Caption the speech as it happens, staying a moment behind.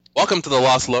Welcome to the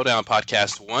Lost Lowdown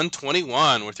Podcast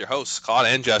 121 with your hosts, Claude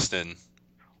and Justin.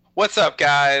 What's up,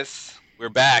 guys? We're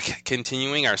back,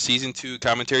 continuing our Season 2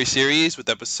 commentary series with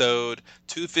episode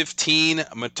 215,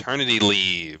 Maternity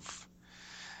Leave,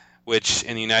 which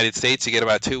in the United States you get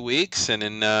about 2 weeks, and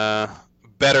in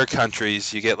better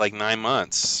countries you get like 9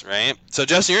 months, right? So,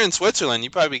 Justin, you're in Switzerland.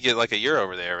 You probably get like a year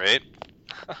over there, right?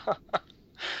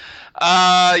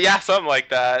 Yeah, something like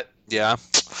that. Yeah.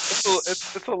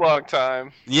 It's a long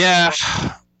time. Yeah.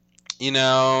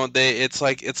 It's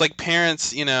like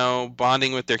parents,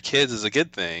 bonding with their kids is a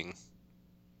good thing.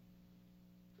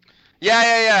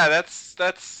 Yeah.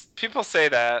 That's people say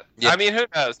that. Yeah. I mean, who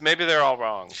knows? Maybe they're all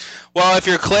wrong. Well, if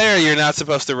you're Claire, you're not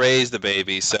supposed to raise the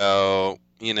baby, so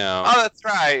Oh, that's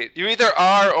right. You either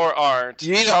are or aren't.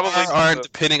 You either are or aren't,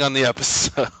 depending on the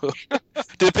episode.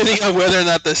 Depending on whether or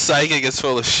not the psychic is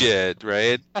full of shit,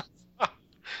 right?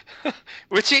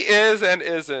 Which he is and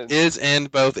isn't. Is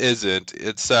and both isn't.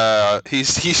 It's he's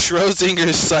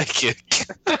Schrodinger's psychic.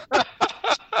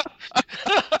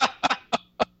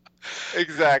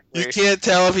 Exactly. You can't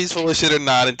tell if he's full of shit or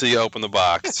not until you open the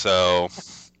box. So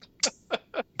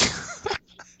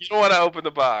you don't want to open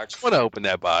the box. I want to open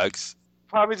that box.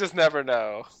 Probably just never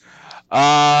know. So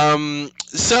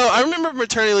I remember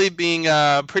Maternity Leave being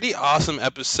a pretty awesome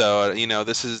episode.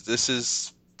 This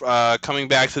is coming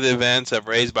back to the events of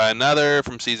Raised by Another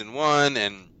from season 1,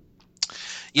 and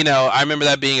I remember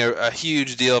that being a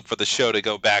huge deal for the show to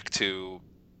go back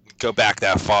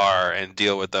that far and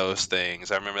deal with those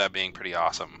things. I remember that being pretty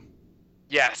awesome.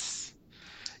 Yes.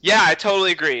 Yeah, I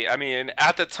totally agree. I mean,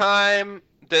 at the time,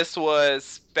 this was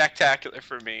spectacular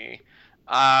for me.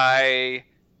 I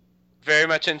very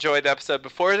much enjoyed the episode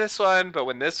before this one, but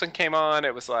when this one came on,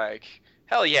 it was like,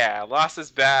 hell yeah, Lost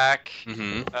is back.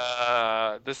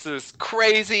 Mm-hmm. This is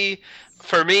crazy.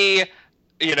 For me,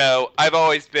 I've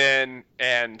always been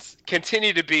and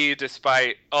continue to be,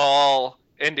 despite all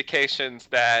indications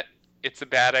that it's a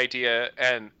bad idea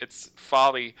and it's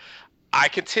folly, I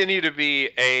continue to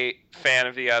be a fan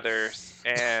of the others.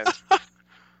 And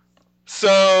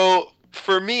so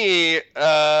for me,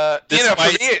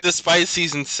 despite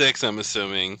season 6, I'm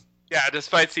assuming. Yeah,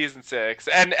 despite season 6,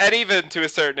 and even to a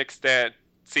certain extent,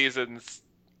 seasons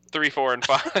 3, 4, and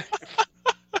 5.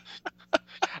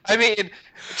 I mean,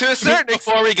 to a certain extent,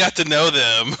 before we got to know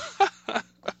them.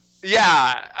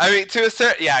 Yeah, I mean,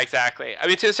 exactly. I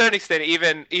mean, to a certain extent,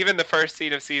 even the first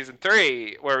scene of season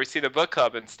 3, where we see the book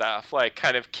club and stuff, like,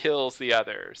 kind of kills the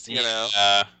others, you know.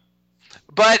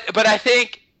 But I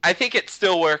think it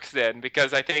still works then,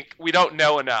 because I think we don't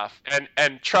know enough,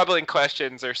 and troubling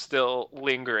questions are still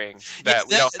lingering that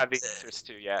we don't have the answers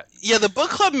to yet. Yeah, the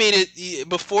book club made it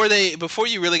before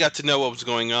you really got to know what was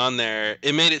going on there.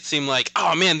 It made it seem like,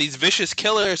 oh man, these vicious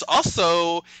killers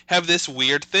also have this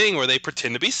weird thing where they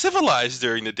pretend to be civilized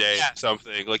during the day or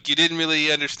something. Like, you didn't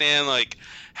really understand like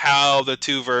how the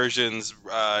two versions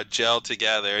gel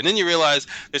together, and then you realize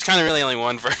there's kind of really only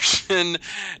one version.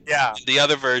 Yeah, the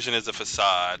other version is a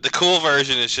facade. The cool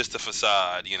version is just a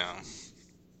facade,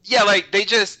 Yeah, like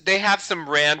they have some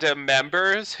random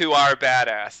members who are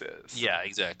badasses. Yeah,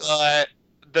 exactly.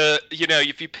 But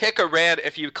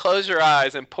if you close your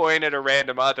eyes and point at a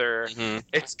random other, mm-hmm.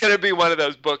 It's gonna be one of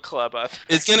those book club others.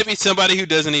 It's gonna be somebody who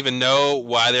doesn't even know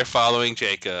why they're following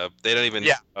Jacob. They don't even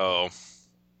know.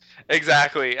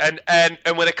 Exactly, and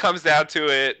when it comes down to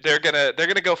it, they're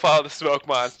gonna go follow the smoke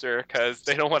monster because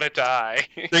they don't want to die.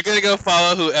 They're gonna go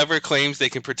follow whoever claims they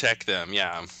can protect them.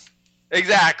 Yeah,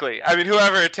 exactly. I mean,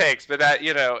 whoever it takes, but that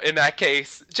in that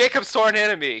case, Jacob's sworn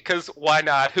enemy. Because why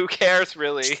not? Who cares,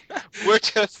 really? We're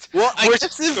just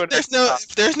if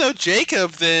there's no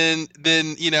Jacob, then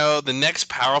the next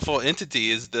powerful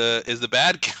entity is the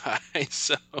bad guy.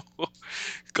 So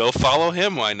go follow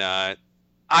him. Why not?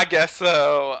 I guess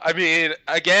so. I mean,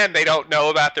 again, they don't know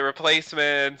about the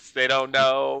replacements. They don't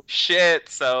know shit,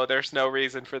 so there's no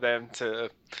reason for them to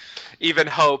even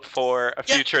hope for a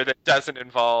future that doesn't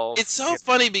involve... It's so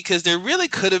funny because there really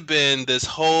could have been this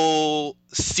whole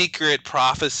secret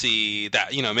prophecy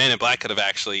that, Man in Black could have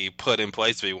actually put in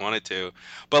place if he wanted to.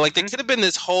 But, like, there could have been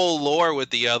this whole lore with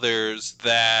the others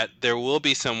that there will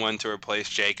be someone to replace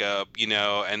Jacob,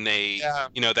 and they,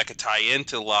 that could tie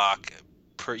into Locke,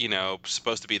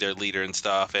 supposed to be their leader and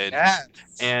stuff, and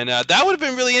that would have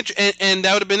been really and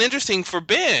that would have been interesting for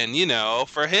Ben,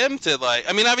 for him to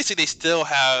obviously they still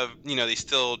have, they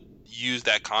still use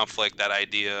that conflict, that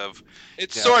idea of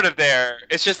it's sort of there.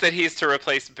 It's just that he's to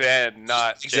replace Ben,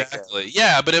 not exactly. Jacob.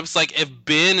 Yeah, but it was like if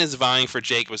Ben is vying for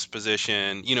Jacob's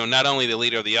position, not only the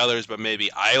leader of the others, but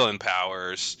maybe island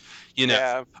powers. You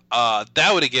know, Yeah.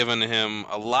 that would have given him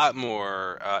a lot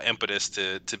more impetus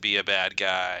to be a bad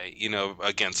guy.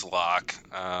 Against Locke.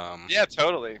 Yeah,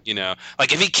 totally.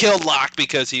 Like if he killed Locke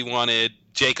because he wanted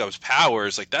Jacob's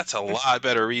powers, like that's a lot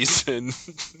better reason.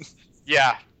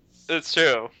 Yeah, it's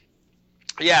true.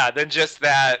 Yeah, than just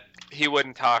that he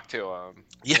wouldn't talk to him,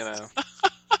 Yeah. you know.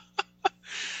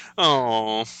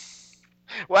 Oh.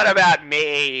 What about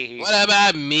me? What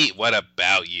about me? What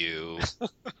about you?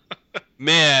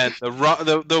 Man,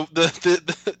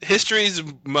 the history's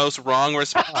most wrong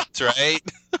response, right?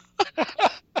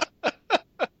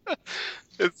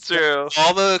 It's true.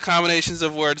 All the combinations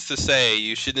of words to say,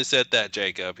 you shouldn't have said that,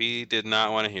 Jacob. He did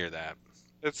not want to hear that.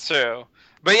 It's true.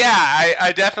 But yeah,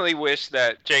 I definitely wish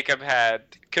that Jacob had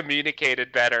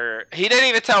communicated better. He didn't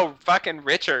even tell fucking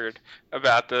Richard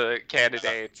about the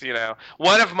candidates, you know.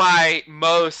 One of my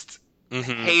most Hmm.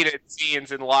 hated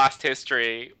scenes in Lost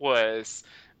History was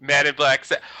Men in Black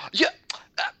said, "You,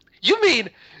 you mean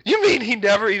you mean he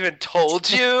never even told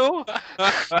you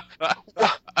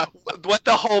what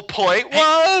the whole point Hey,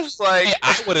 was?" hey, Like,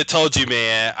 I would have told you,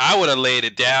 man. I would have laid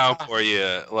it down for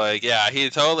you. Like, yeah, he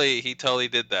totally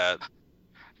did that.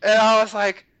 and I was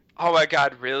like, "Oh my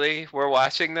god, really? We're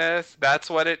watching this? That's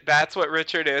what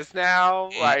Richard is now?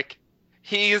 Mm. Like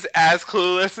he's as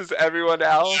clueless as everyone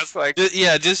else?" Like,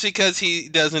 Yeah, just because he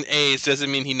doesn't age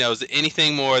doesn't mean he knows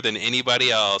anything more than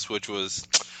anybody else, which was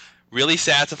really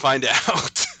sad to find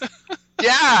out.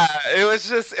 yeah, it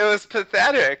was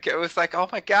pathetic. It was like, "Oh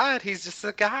my god, he's just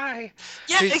a guy.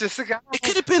 Yeah, He's it, just a guy." it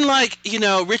could have been like,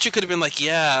 Richard could have been like,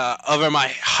 yeah, over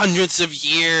my hundreds of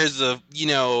years of,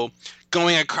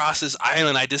 going across this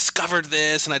island, I discovered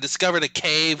this and I discovered a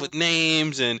cave with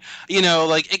names and,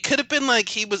 like it could have been like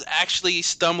he was actually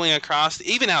stumbling across,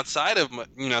 even outside of,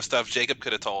 stuff Jacob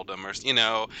could have told him or,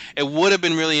 it would have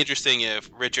been really interesting if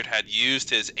Richard had used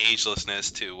his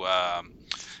agelessness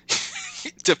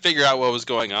to figure out what was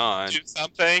going on. Do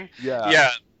something. Yeah.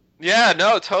 Yeah. Yeah,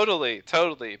 no, totally,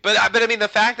 totally. But I mean the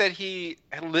fact that he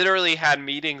literally had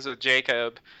meetings with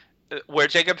Jacob where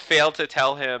Jacob failed to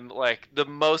tell him like the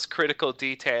most critical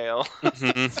detail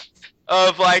Hmm.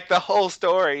 of like the whole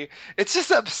story. It's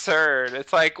just absurd.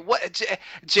 It's like what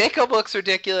Jacob looks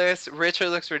ridiculous, Richard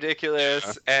looks Yeah.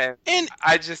 ridiculous, and And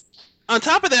I just on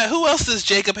top of that, who else does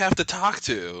Jacob have to talk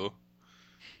to?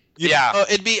 yeah,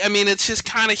 I mean, it's just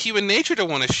kind of human nature to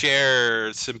want to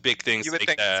share some big things you would like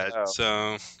think that.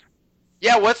 so. So,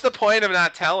 Yeah, what's the point of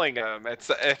not telling him? It's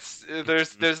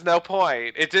mhm. there's no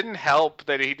point. It didn't help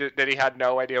that that he had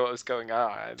no idea what was going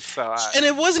on. So And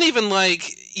it wasn't even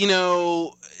like,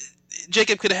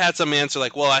 Jacob could have had some answer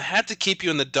like, well, I had to keep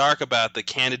you in the dark about the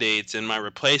candidates and my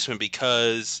replacement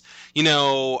because,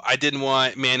 I didn't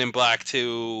want Man in Black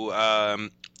to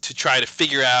try to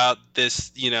figure out this,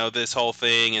 this whole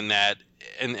thing and that,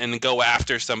 and go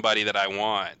after somebody that I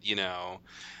want, yeah,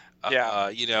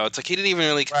 It's like he didn't even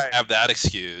really right. have that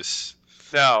excuse.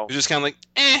 No. He was just kind of like,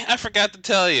 I forgot to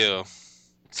tell you.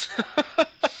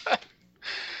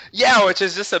 Yeah, which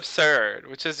is just absurd.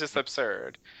 Which is just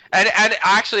absurd. And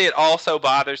actually, it also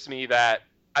bothers me that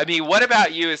I mean, what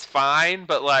about you is fine,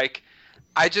 but like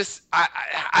I just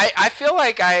I feel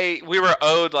like I we were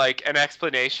owed like an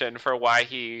explanation for why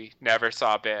he never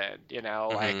saw Ben. You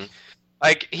know, Hmm.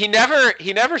 like he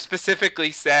never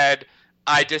specifically said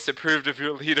I disapproved of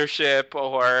your leadership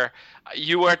or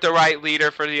you weren't the right leader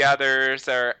for the others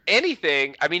or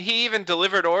anything. I mean, he even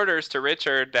delivered orders to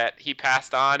Richard that he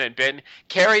passed on and Ben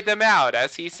carried them out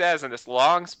as he says in this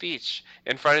long speech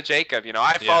in front of Jacob. You know,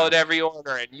 I Yeah. followed every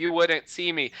order and you wouldn't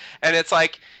see me. And it's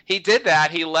like he did that.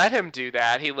 He let him do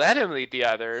that. He let him lead the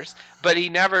others, but he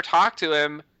never talked to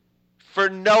him for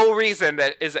no reason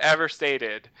that is ever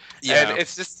stated. And Yeah.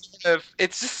 it's just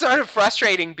sort of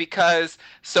frustrating because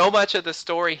so much of the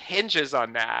story hinges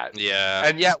on that. Yeah.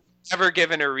 And yet never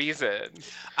given a reason.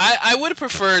 I would have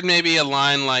preferred maybe a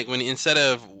line like when instead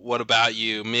of "What about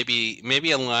you?" maybe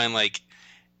a line like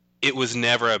 "It was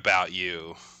never about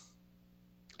you."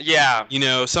 Yeah.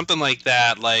 Something like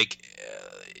that.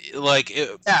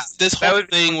 Yeah. This That whole would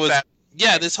be thing more was yeah,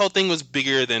 satisfying. this whole thing was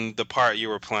bigger than the part you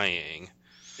were playing.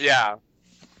 Yeah.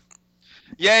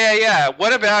 Yeah.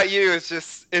 What about you is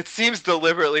just it seems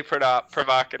deliberately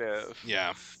provocative.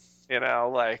 Yeah. You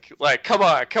know, come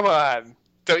on, come on.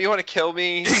 Don't you want to kill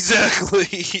me?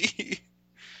 Exactly.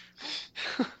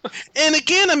 And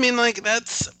again, I mean, like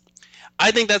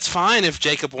I think that's fine if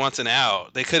Jacob wants an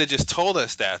out. They could have just told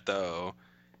us that though.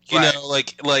 Right.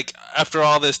 Like after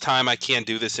all this time, I can't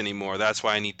do this anymore. That's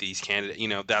why I need these candidates.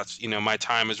 That's my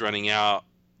time is running out.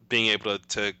 Being able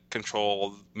to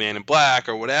control Man in Black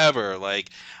or whatever. Like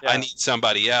I Yeah. need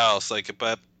somebody else.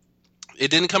 But It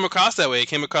didn't come across that way. It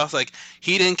came across like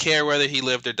he didn't care whether he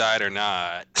lived or died or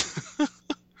not.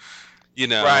 you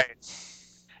know. Right.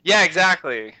 Yeah,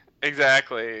 exactly.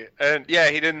 Exactly. And yeah,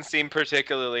 he didn't seem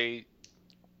particularly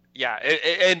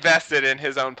invested in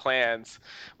his own plans,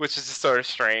 which is just sort of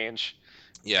strange.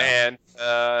 Yeah. And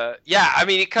yeah, I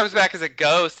mean, he comes back as a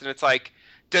ghost, and it's like,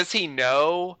 does he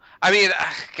know? I mean,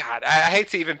 God, I hate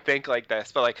to even think like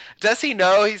this, but like, does he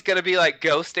know he's gonna be like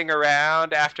ghosting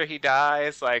around after he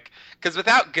dies? Like, because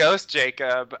without Ghost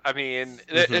Jacob, I mean,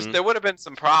 hmm there would have been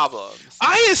some problems.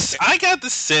 I got the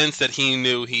sense that he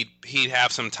knew he'd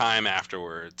have some time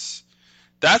afterwards.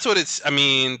 That's what it's. I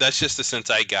mean, that's just the sense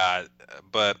I got.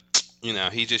 But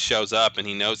he just shows up and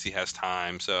he knows he has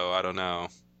time. So I don't know.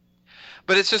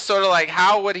 But it's just sort of like,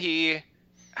 how would he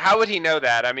know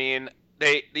that? I mean,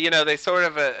 they sort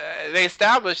of they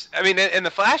establish. I mean, in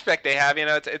the flashback they have,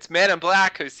 it's Man in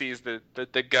Black who sees the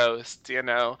ghost.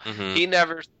 hmm He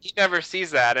never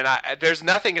sees that, and there's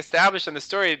nothing established in the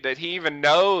story that he even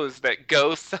knows that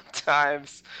ghosts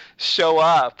sometimes show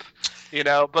up.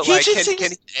 But He like, just can seems.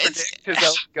 he predict his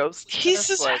own He ghostliness?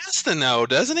 just Like, has to know,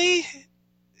 doesn't he?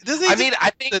 Doesn't he I just? mean,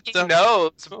 I think That, he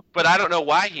knows, but I don't know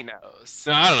why he knows.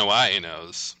 no, I don't know why he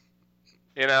knows.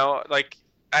 Like,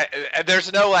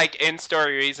 there's no like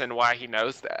in-story reason why he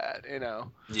knows that.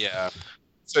 Yeah.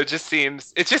 So it just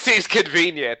seems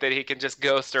convenient that he can just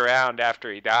ghost around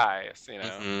after he dies.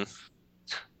 hmm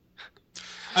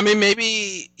I mean,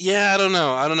 maybe. Yeah, I don't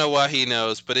know. I don't know why he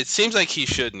knows, but it seems like he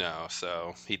should know,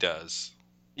 so he does.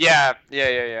 Yeah, yeah,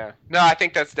 yeah, yeah. No, I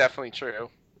think that's definitely true.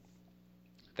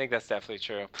 I think that's definitely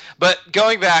true. But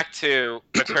going back to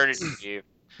maternity leave,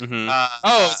 hmm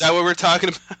Oh, uh, is that what we're talking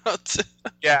about?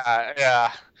 yeah,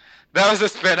 yeah, that was a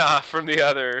spinoff from the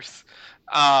others.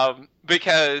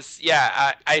 Because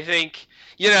yeah, I think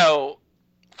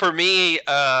for me,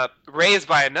 Raised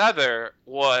by Another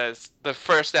was the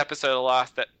first episode of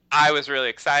Lost that I was really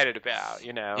excited about.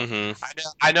 hmm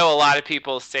I know a lot of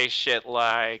people say shit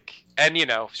like, and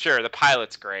sure, the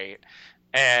pilot's great,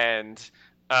 and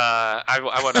I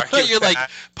won't argue with You're like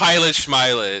that. Pilot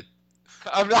Schmilet.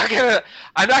 I'm not gonna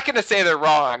I'm not gonna say they're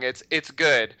wrong. It's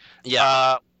good. Yeah.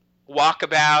 Uh,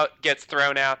 Walkabout gets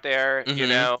thrown out there, hmm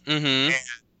and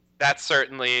that's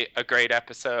certainly a great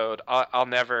episode. I'll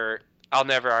never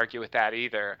argue with that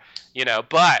either.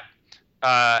 But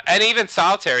and even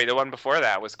Solitary, the one before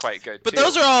that, was quite good But too.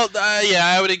 those are all, yeah,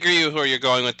 I would agree with where you're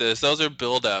going with this. Those are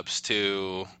build-ups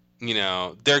to,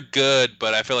 they're good,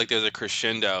 but I feel like there's a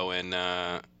crescendo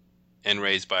in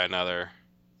Raised by Another.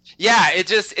 Yeah, it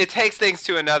takes things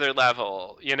to another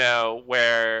level,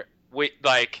 where we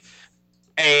like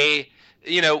a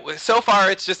so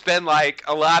far it's just been like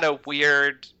a lot of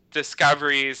weird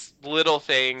discoveries, little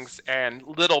things, and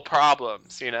little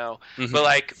problems. But hmm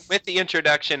like with the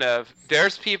introduction of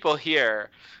there's people here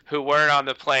who weren't on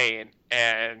the plane,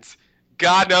 and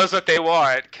God knows what they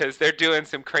want because they're doing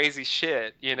some crazy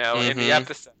shit, in the hmm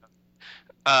episode.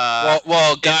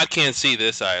 Well, It's God can't see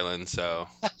this island, so.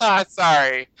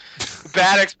 sorry,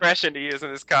 bad expression to use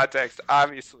in this context,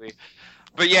 obviously.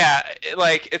 But yeah,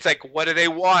 it's like, what do they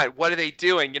want? What are they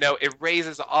doing? It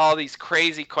raises all these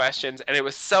crazy questions, and it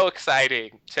was so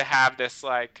exciting to have this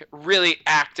like really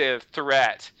active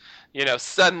threat,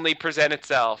 suddenly present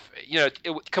itself.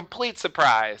 Complete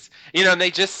surprise. And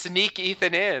they just sneak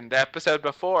Ethan in the episode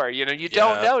before. You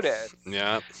don't Yeah. notice.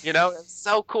 Yeah. It's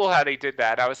so cool how they did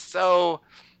that. I was so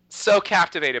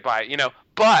captivated by it.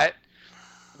 But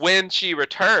when she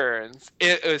returns,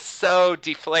 it was so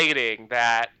deflating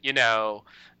that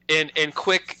in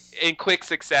quick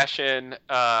succession,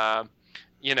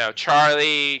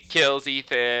 Charlie kills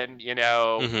Ethan,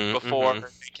 before hmm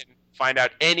they can find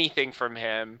out anything from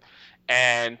him,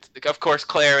 and of course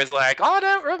Claire is like, "Oh, I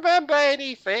don't remember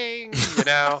anything."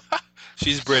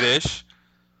 She's British.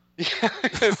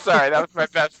 Sorry, that was my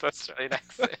best Australian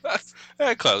accent.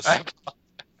 Close. I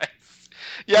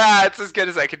Yeah, it's as good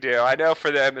as I can do. I know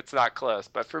for them it's not close,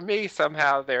 but for me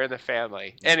somehow they're in the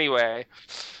family. Anyway,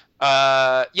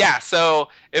 yeah, so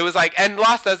it was like, and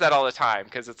Lost does that all the time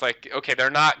because it's like, okay, they're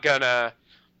not gonna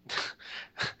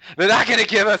they're not gonna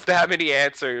give us that many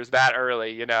answers that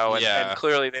early, and Yeah.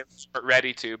 clearly they weren't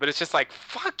ready to. But it's just like,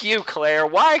 fuck you, Claire.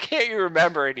 Why can't you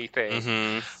remember anything?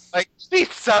 hmm Like, need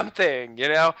something,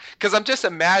 because I'm just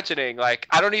imagining, like,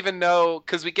 I don't even know,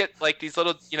 because we get like these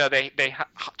little,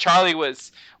 Charlie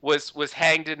was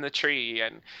hanged in the tree,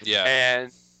 and Yeah.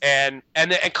 and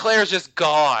and Claire's just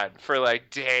gone for like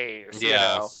days.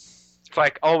 Yeah. It's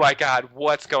like, oh my god,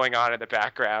 what's going on in the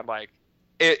background? Like,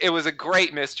 it was a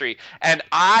great mystery, and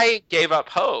I gave up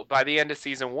hope by the end of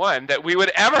season 1 that we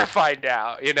would ever find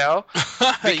out.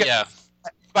 Because Yeah.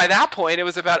 by that point it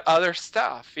was about other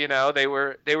stuff. They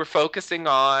were focusing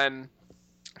on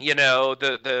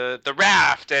the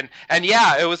raft, and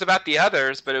yeah, it was about the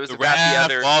others, but it was The about the raft,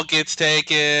 other. Walt gets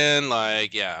taken.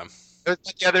 Like, yeah. It was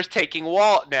about the others taking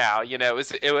Walt now.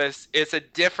 It's a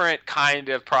different kind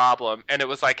of problem, and it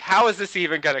was like, how is this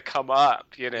even going to come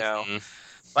up? Hmm.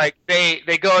 Like they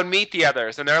go and meet the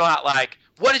others, and they're not like,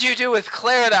 what did you do with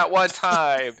Claire that one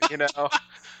time?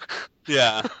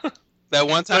 Yeah. That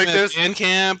one time Like at there's band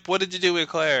camp, what did you do with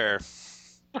Claire?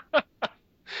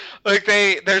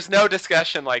 there's no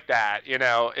discussion like that.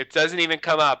 It doesn't even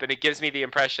come up, and it gives me the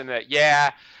impression that,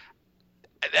 yeah,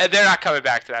 they're not coming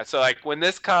back to that. So like when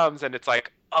this comes and it's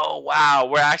like, oh wow,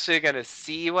 we're actually gonna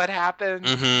see what happened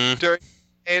Hmm. during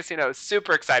this, it's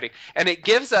super exciting. And it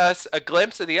gives us a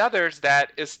glimpse of the others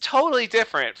that is totally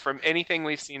different from anything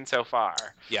we've seen so far.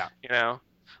 Yeah. You know?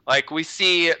 Like we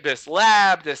see this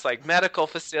lab, this like medical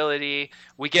facility.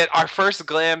 We get our first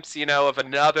glimpse, of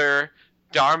another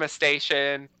Dharma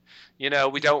station. We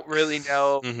don't really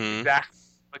know Hmm. exactly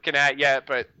what we're looking at yet,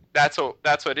 but that's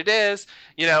what it is.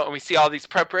 And we see all these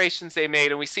preparations they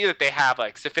made, and we see that they have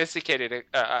like sophisticated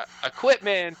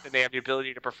equipment, and they have the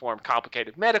ability to perform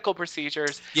complicated medical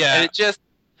procedures, and Yeah. it just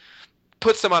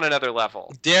puts them on another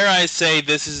level. Dare I say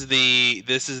this is the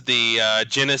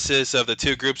genesis of the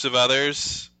two groups of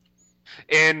others?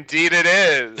 Indeed, it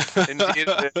is. Indeed,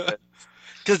 it is.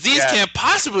 Because these Yeah, can't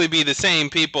possibly be the same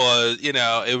people.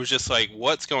 It was just like,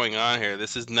 what's going on here?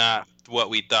 This is not what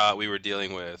we thought we were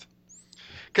dealing with.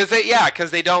 because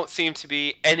they don't seem to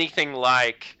be anything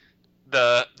like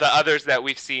the others that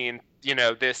we've seen.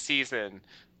 This season.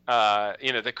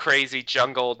 The crazy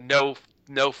jungle, no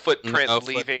footprint No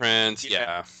leaving. footprints. You know,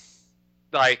 Yeah.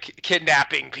 like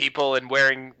kidnapping people and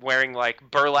wearing like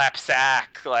burlap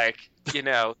sack, like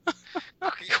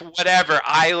whatever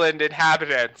island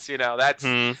inhabitants. That's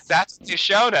Hmm. that's what you've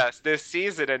shown us this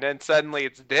season, and then suddenly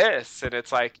it's this, and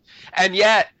it's like, and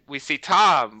yet we see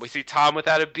Tom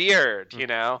without a beard.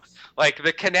 Like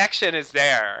the connection is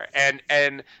there, and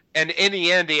in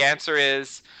the end the answer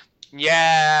is,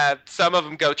 yeah, some of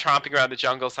them go tromping around the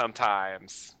jungle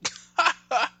sometimes.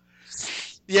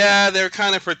 Yeah, they're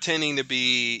kind of pretending to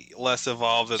be less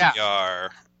evolved than Yeah, they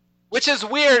are. which is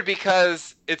weird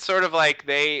because it's sort of like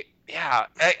they, yeah.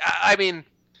 I mean,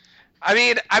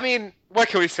 what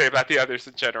can we say about the others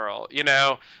in general?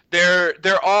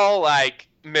 They're all like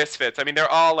misfits. I mean, they're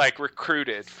all like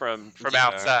recruited from Yeah.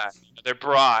 outside. They're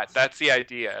brought. That's the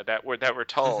idea that we're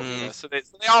told. Hmm. So they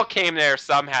all came there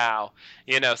somehow.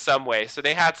 Some way. So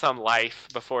they had some life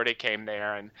before they came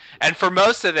there, and for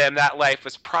most of them, that life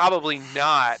was probably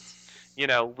not,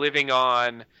 living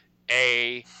on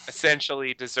a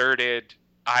essentially deserted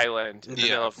island in the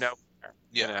middle Yeah. of nowhere.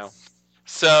 You Yeah. know.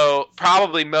 So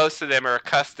probably most of them are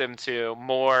accustomed to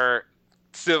more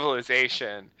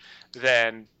civilization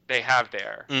than they have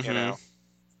there. Hmm.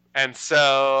 And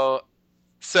so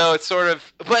it's sort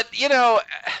of, but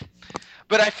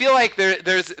I feel like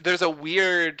there's a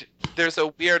weird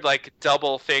like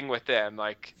double thing with them,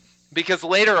 like, because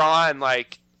later on,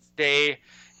 like, they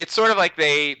it's sort of like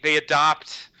they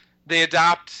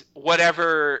adopt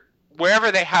whatever,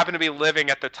 wherever they happen to be living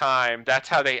at the time. That's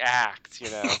how they act.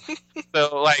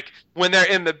 So like when they're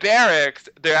in the barracks,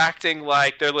 they're acting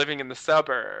like they're living in the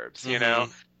suburbs. Hmm.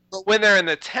 But when they're in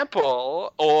the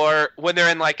temple, or when they're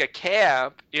in like a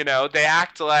camp, they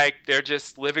act like they're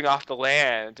just living off the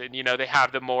land, and they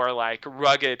have the more like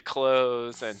rugged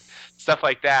clothes and stuff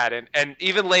like that. And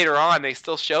even later on, they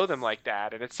still show them like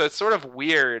that, and it's sort of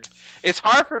weird. It's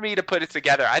hard for me to put it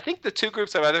together. I think the two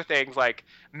groups of other things like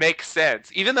make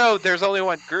sense, even though there's only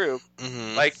one group.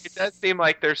 Hmm. Like it does seem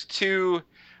like there's two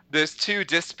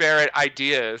disparate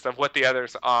ideas of what the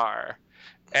others are,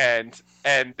 and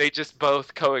they just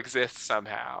both coexist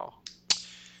somehow.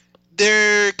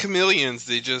 They're chameleons.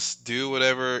 They just do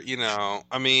whatever.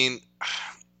 I mean,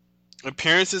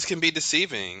 appearances can be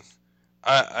deceiving.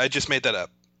 I just made that up.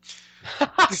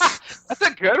 That's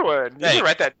a good one. You Hey, should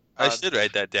write that I down. should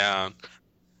write that down.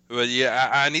 But yeah,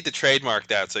 I need to trademark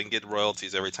that so I can get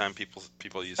royalties every time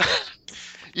people use that.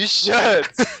 You should.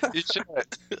 You should.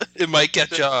 It might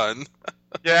catch on.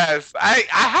 Yes, I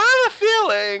have a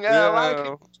feeling a lot of Yeah.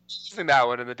 people will be using that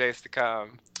one in the days to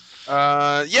come.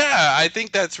 Yeah, I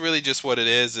think that's really just what it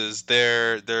is. Is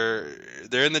they're in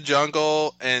the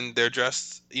jungle and they're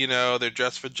dressed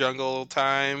for jungle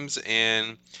times,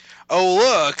 and oh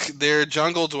look, they're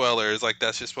jungle dwellers. Like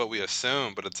that's just what we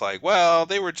assume, but it's like, well,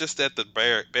 they were just at the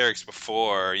barracks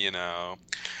before. I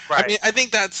Right. mean, I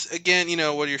think that's again,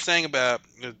 what you're saying about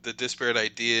the disparate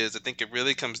ideas. I think it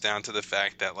really comes down to the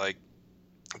fact that like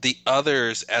the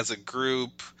others as a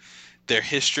group, their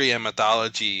history and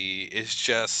mythology is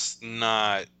just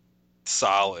not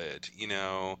solid,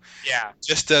 Yeah.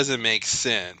 just doesn't make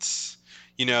sense.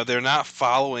 They're not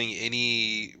following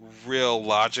any real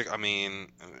logic. I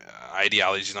mean,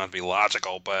 ideology not to be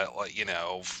logical, but like,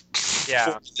 for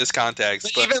Yeah. this But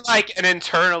context. But even like an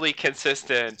internally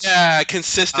consistent. yeah,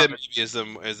 consistent Um,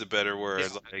 maybe is a better yeah.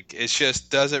 word. Like it just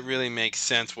doesn't really make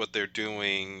sense what they're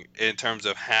doing in terms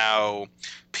of how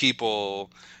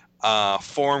people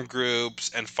form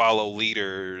groups and follow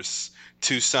leaders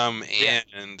to some Yeah.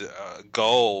 end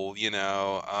goal.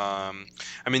 I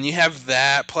mean, you have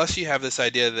that. Plus, you have this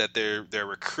idea that they're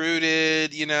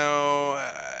recruited.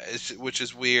 Which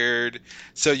is weird.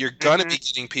 So you're gonna Hmm. be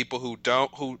getting people who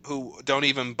don't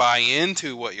even buy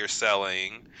into what you're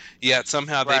selling, yet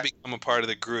somehow they Right. become a part of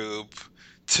the group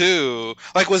too.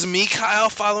 Like, was Mikhail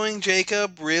following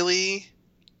Jacob really?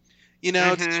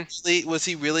 Hmm. Was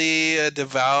he really a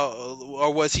devout,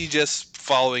 or was he just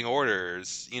following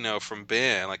orders? From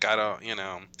Ben. Like, I don't.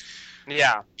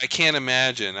 Yeah. I can't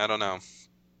imagine. I don't know.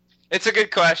 It's a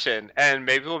good question, and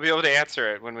maybe we'll be able to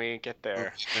answer it when we get What do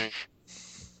there. you think?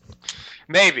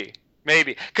 Maybe,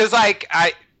 maybe, because like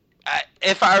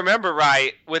if I remember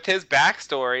right, with his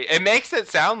backstory, it makes it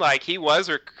sound like he was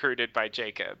recruited by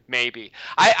Jacob. Maybe.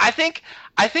 I think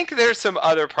there's some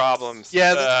other problems.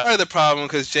 Yeah, that's part of the problem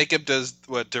because Jacob does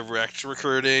what direct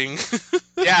recruiting.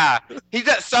 Yeah, he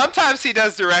does. Sometimes he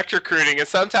does direct recruiting, and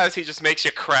sometimes he just makes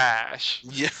you crash.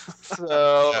 Yeah.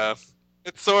 So Yeah.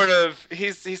 it's sort of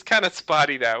he's kind of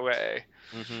spotty that way.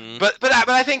 Hmm. But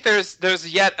I think there's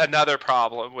yet another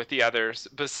problem with the others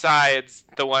besides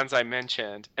the ones I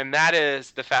mentioned, and that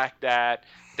is the fact that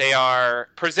they are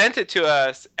presented to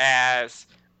us as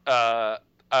uh,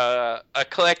 a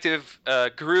collective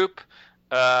group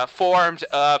formed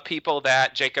of people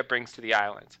that Jacob brings to the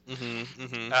island. Hmm.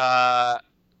 Hmm. Uh,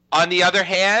 on the other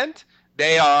hand,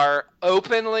 they are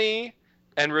openly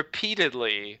and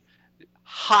repeatedly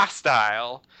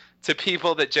hostile to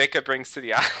people that Jacob brings to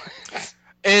the island.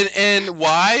 And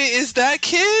why is that,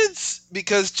 kids?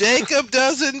 Because Jacob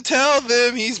doesn't tell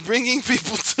them he's bringing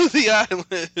people to the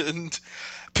island.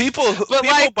 People, But people,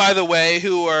 like, by the way,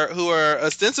 who are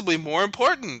ostensibly more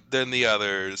important than the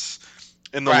others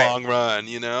in the right? long run.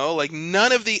 Like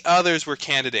none of the others were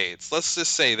candidates. Let's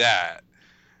just say that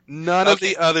none of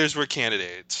Okay, the others were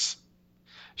candidates,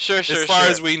 sure, as sure, far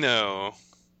sure. as we know.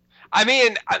 I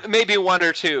mean, maybe one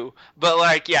or two, but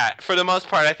like, yeah, for the most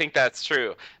part, I think that's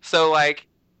true. So like,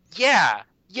 yeah,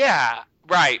 yeah,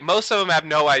 right. Most of them have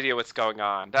no idea what's going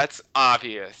on. That's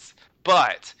obvious.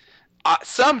 But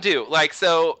some do. Like,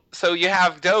 so you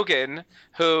have Dogen,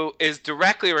 who is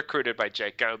directly recruited by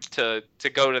Jacob to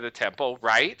go to the temple,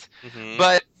 right? Hmm.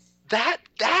 But that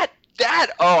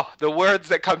that oh, the words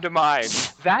that come to mind.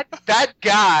 That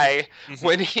guy Hmm.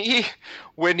 when he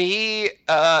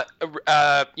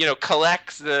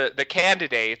collects the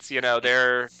candidates,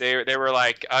 they were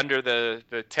like under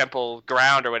the temple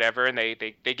ground or whatever, and they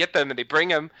get them and they bring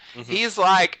them. Hmm. He's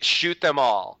like, shoot them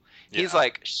all. He's Yeah.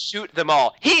 like, shoot them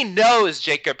all. He knows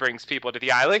Jacob brings people to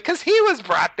the island because he was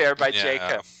brought there by Yeah.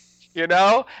 Jacob,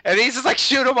 and he's just like,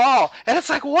 shoot them all. And it's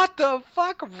like, what the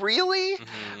fuck, really?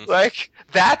 Hmm. Like,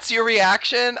 that's your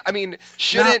reaction? I mean, Not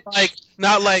shouldn't like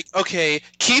not like okay,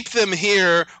 keep them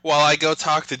here while I go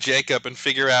talk to Jacob and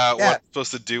figure out what yeah. I'm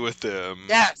supposed to do with them.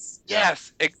 Yes, Yeah.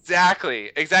 yes,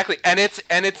 exactly, exactly. And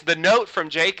it's the note from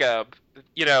Jacob,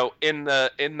 in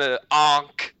the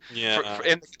Ankh Yeah.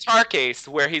 in the guitar case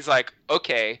where he's like,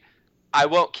 "Okay, I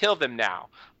won't kill them now."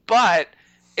 But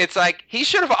it's like he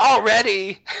should have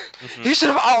already Hmm. he should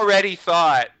have already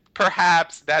thought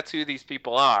perhaps that's who these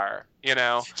people are.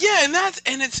 Yeah,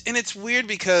 and it's weird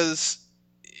because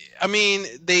I mean,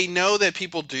 they know that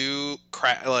people do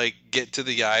like get to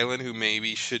the island who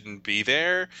maybe shouldn't be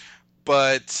there,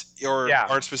 but or Yeah.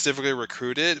 aren't specifically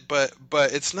recruited, but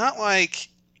it's not like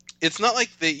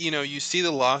they, you see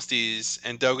the Losties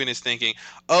and Dogen is thinking,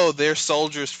 "Oh, they're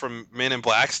soldiers from Men in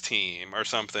Black's team or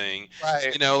something."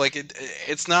 Right. Like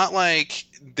it's not like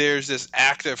there's this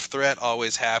active threat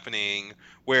always happening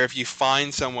where if you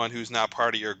find someone who's not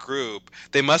part of your group,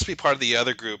 they must be part of the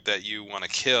other group that you want to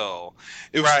kill.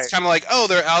 It's Right. kind of like, "Oh,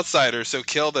 they're outsiders, so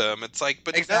kill them." It's like,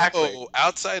 but Exactly. no,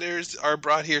 outsiders are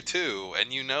brought here too,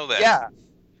 and you know that. Yeah.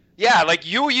 Yeah, like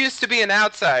you used to be an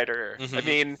outsider. I Hmm.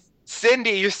 mean,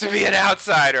 Cindy used to be an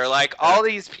outsider. Like Yeah. all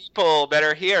these people that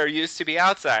are here used to be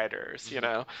outsiders.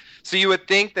 So you would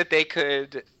think that they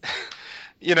could,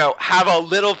 have a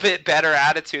little bit better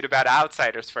attitude about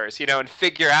outsiders first, and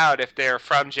figure out if they're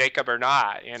from Jacob or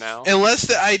not. Unless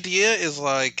the idea is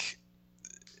like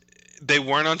they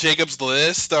weren't on Jacob's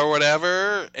list or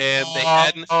whatever,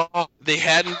 and Oh, they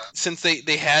hadn't since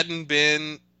they hadn't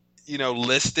been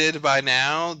listed by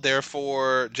now,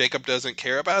 therefore Jacob doesn't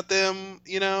care about them.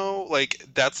 Like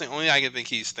that's the only I can think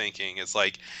he's thinking. It's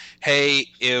like, hey,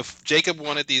 if Jacob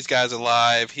wanted these guys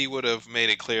alive, he would have made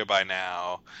it clear by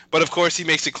now. But of course he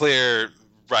makes it clear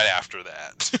right after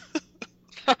that.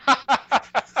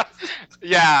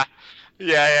 yeah,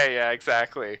 yeah,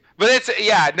 exactly. But it's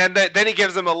yeah, and then he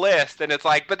gives them a list, and it's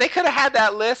like, but they could have had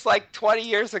that list like 20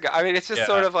 years ago. I mean, it's just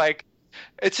sort Yeah. of like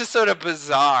it's just sort of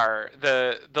bizarre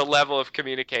the level of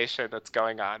communication that's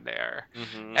going on there,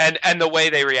 Hmm. and the way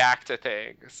they react to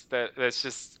things. That's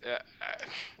just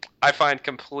I find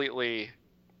completely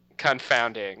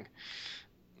confounding.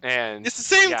 And It's the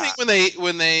same thing yeah,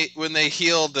 when they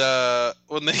healed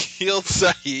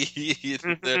Saeed.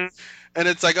 hmm And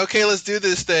it's like, okay, let's do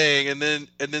this thing, and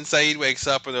then Saeed wakes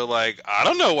up, and they're like, I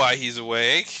don't know why he's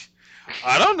awake.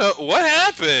 I don't know what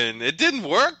happened. It didn't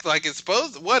work like it's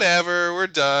supposed. Whatever, we're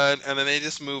done, and then they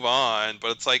just move on.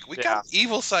 But it's like we got yeah,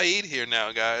 evil Saeed here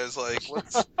now, guys. Like,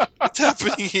 what's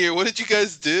happening here? What did you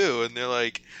guys do? And they're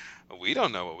like, we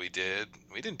don't know what we did.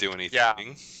 We didn't do yeah,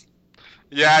 anything.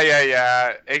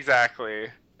 yeah, exactly.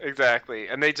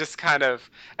 And they just kind of,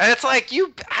 and it's like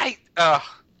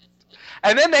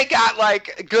and then they got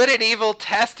like good and evil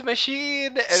test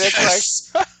machine, and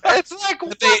Yes. it's like that they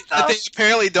what that they the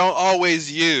apparently don't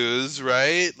always use,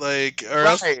 right? Like, or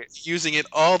else right. using it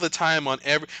all the time on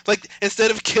every. Like,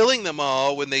 instead of killing them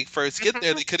all when they first get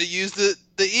there, Mhm. they could have used the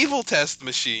evil test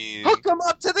machine. Hook them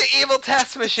up to the evil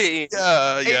test machine.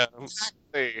 Yeah, yeah.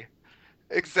 Exactly.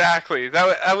 Exactly.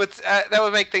 That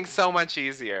would make things so much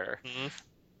easier. Mhm.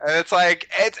 And it's like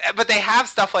but they have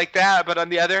stuff like that, but on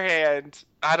the other hand,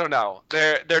 I don't know.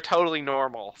 They're totally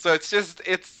normal. So it's just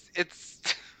it's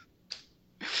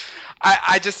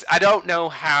I just I don't know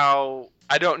how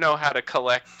to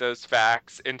collect those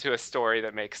facts into a story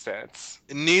that makes sense.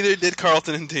 And neither did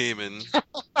Carlton and Damon.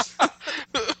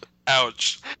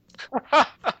 Ouch.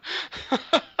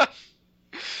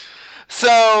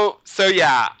 So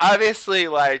yeah, obviously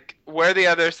like where the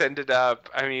others ended up,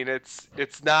 I mean it's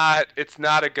not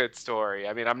a good story.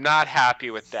 I mean, I'm not happy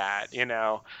with that.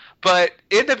 But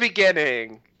in the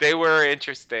beginning, they were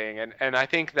interesting, and I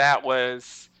think that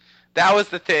was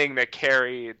the thing that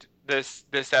carried this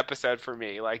episode for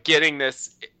me, like getting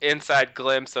this inside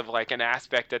glimpse of like an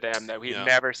aspect of them that we've Yeah.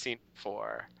 never seen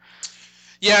before.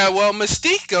 Yeah, well,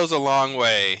 Mystique goes a long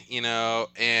way,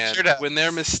 and Sure when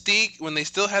their does. Mystique, when they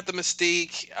still had the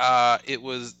Mystique,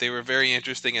 they were very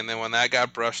interesting, and then when that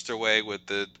got brushed away with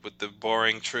the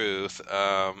boring truth,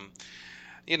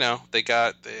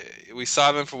 we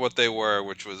saw them for what they were,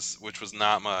 which was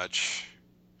not much,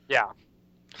 Yeah.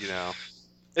 you know.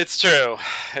 It's true.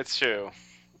 It's true.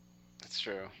 It's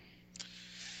true.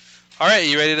 All right,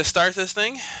 you ready to start this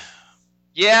thing?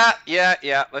 Yeah.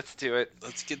 Let's do it.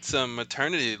 Let's get some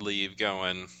maternity leave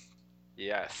going.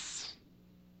 Yes.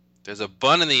 There's a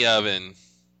bun in the oven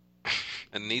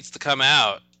and it needs to come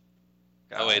out.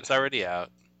 Oh wait, God. it's already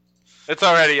out. It's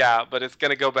already out, but it's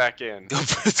gonna go back in.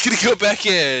 It's gonna go back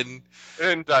in. It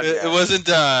isn't done It yet. wasn't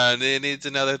done. It needs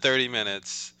another 30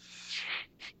 minutes.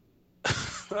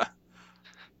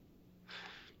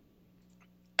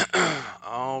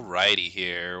 Alrighty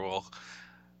here. Well,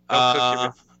 Don't cook your.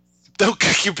 uh, don't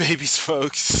cook your babies,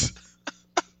 folks.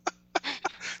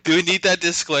 Do we need that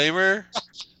disclaimer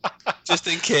just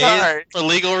in case Sorry. for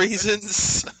legal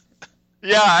reasons?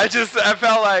 Yeah, I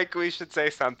felt like we should say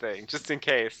something just in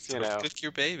case. Don't cook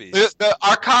your babies.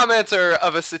 Our comments are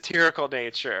of a satirical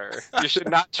nature. You should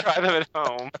not try them at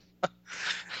home.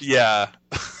 Yeah.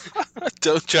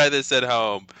 Don't try this at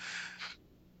home.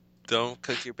 Don't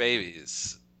cook your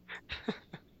babies.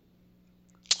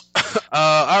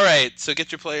 All right, so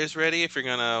get your players ready. If you're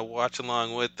gonna watch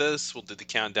along with us, we'll do the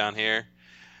countdown here.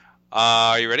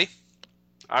 Are you ready?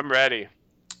 I'm ready.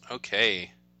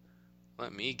 Okay,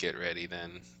 let me get ready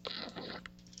then.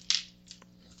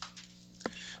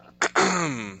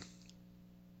 All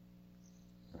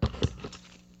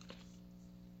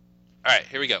right,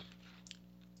 here we go.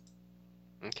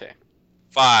 Okay.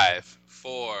 5,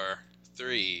 4,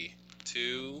 3,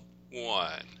 2,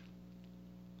 1.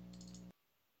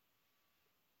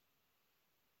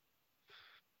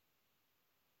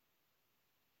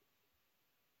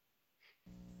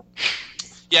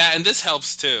 Yeah, and this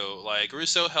helps too. Like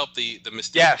Russo helped the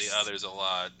Mystique of the Yes, others a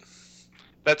lot.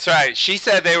 that's right. She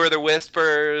said they were the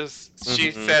whispers.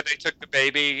 She Hmm. said they took the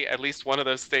baby. At least one of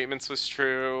those statements was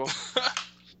true.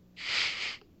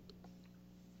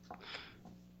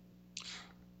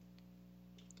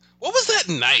 What was that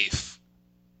knife?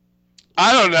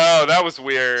 I don't know. That was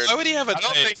weird. Why would he have a I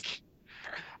don't knife? think.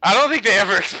 I don't think they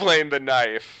ever explained the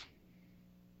knife.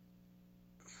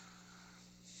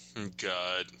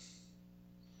 God.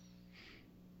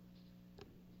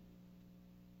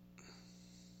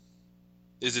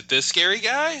 Is it this scary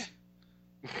guy?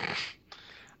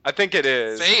 I think it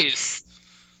is. Face.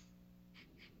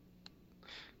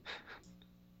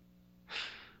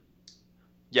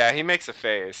 Yeah, he makes a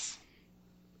face.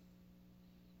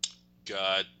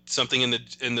 God. Something in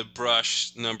the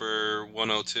brush, number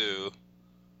 102.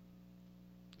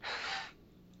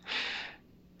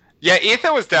 Yeah,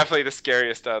 Ethan was definitely the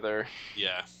scariest other.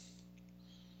 Yeah.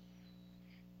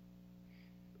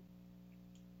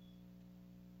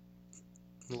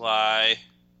 Lie.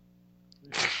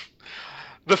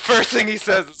 The first thing he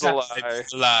says is a lie.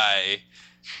 Lie.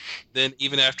 Then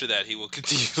even after that, he will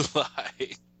continue to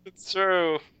lie. It's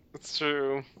true. It's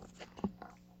true.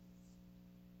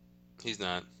 He's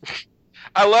not.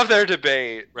 I love their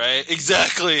debate. Right?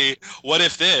 Exactly. What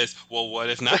if this? Well, what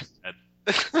if not that?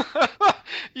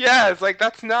 Yeah, it's like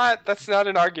that's not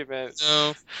an argument.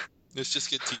 No. Let's just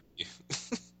get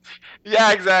TV.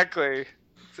 Yeah, exactly.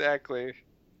 Exactly.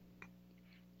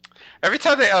 Every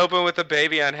time they open with a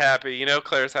baby unhappy, you know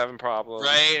Claire's having problems.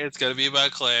 Right? It's gonna be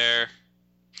about Claire.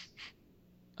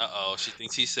 Uh-oh, she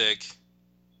thinks he's sick.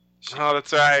 Oh,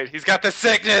 that's right. He's got the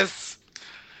sickness.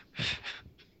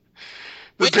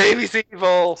 The Wait, baby's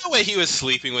evil. no way he was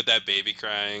sleeping with that baby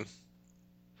crying.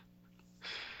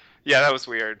 Yeah, that was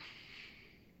weird.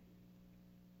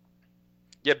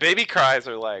 Yeah, baby cries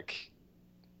are like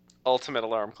ultimate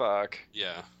alarm clock.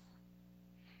 Yeah.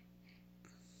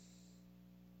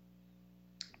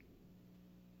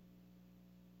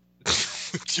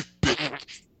 You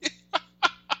bitch.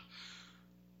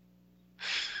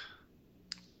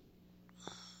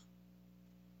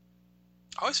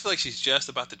 I always feel like she's just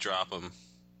about to drop him.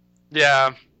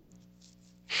 Yeah.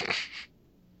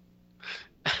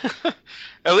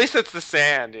 At least it's the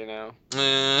sand, you know.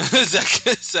 Is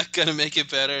that gonna make it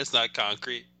better? It's not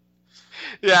concrete.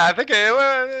 Yeah, I think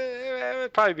it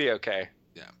would probably be okay.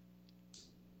 Yeah.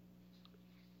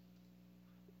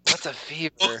 What's a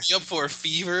fever? Woke me up for a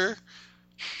fever.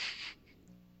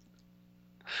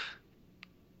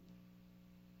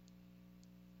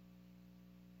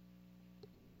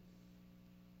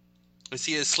 Is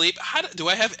he asleep? Do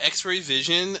I have X-ray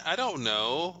vision? I don't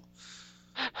know.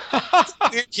 It's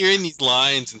weird hearing these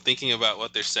lines and thinking about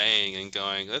what they're saying and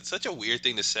going, "That's such a weird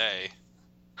thing to say."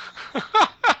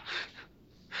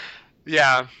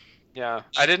 Yeah, yeah.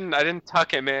 I didn't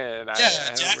tuck him in. Yeah, I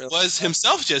don't Jack really. was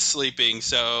himself just sleeping,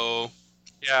 so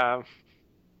Yeah.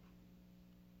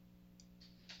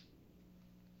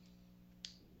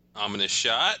 ominous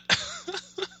shot.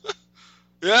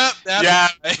 Yep, that's Yeah.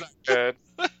 right. That's not good.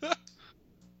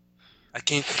 I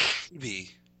can't be.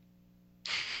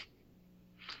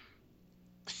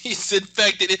 He's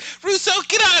infected. Russo,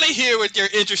 get out of here with your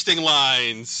interesting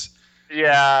lines.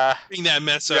 Yeah. Bring that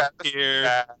mess Yeah. up here.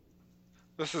 Bad.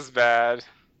 This is bad.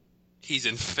 He's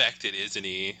infected, isn't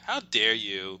he? How dare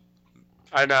you?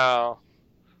 I know.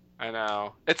 I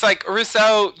know. It's like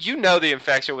Rousseau. You know the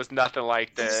infection was nothing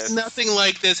like this. Nothing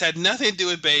like this had nothing to do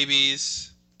with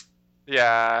babies.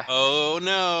 Yeah. Oh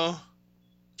no.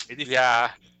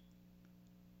 Yeah.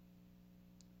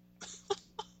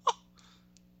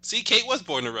 See, Kate was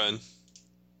born to run.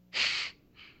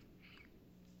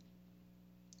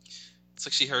 It's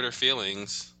like she hurt her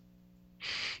feelings.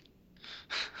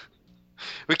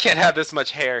 We can't have this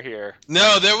much hair here.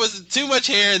 No, there was too much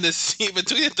hair in this scene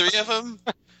between the three of them.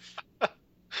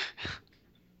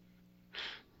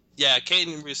 Yeah, Kate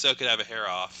and Rousseau could have a hair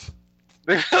off.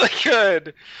 They really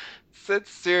could. It's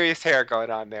serious hair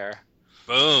going on there.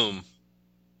 Boom.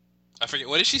 I forget,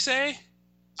 what did she say?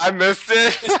 I missed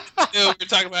it. No, we were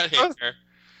talking about hair.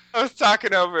 I was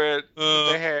talking over it.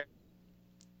 The hair.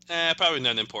 Probably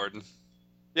nothing important.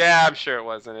 Yeah, I'm sure it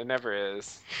wasn't. It never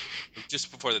is.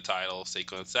 Just before the title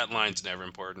sequence. That line's never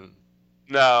important.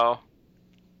 No.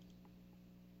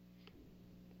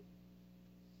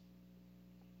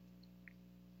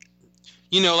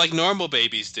 You know, like normal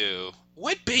babies do.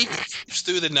 What baby sleeps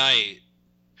through the night?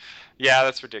 Yeah,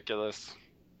 that's ridiculous.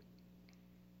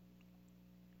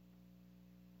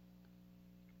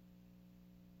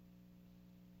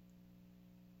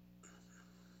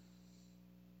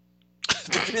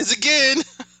 There it is again.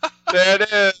 There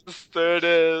it is. There it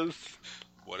is.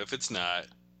 What if it's not?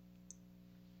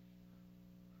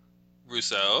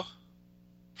 Rousseau.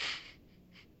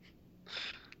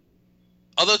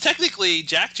 Although technically,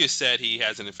 Jack just said he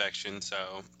has an infection,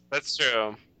 so That's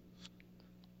true.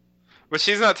 But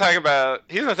she's not talking about.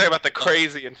 He's not talking about the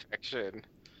crazy infection.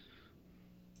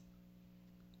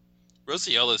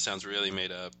 Rosiola sounds really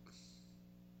made up.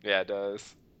 Yeah, it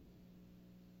does.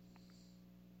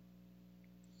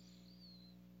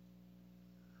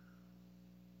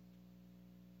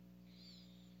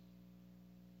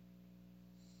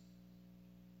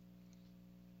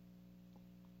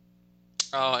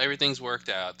 Oh, everything's worked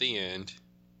out. The end.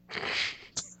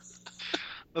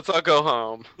 Let's all go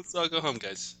home. Let's all go home,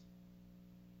 guys.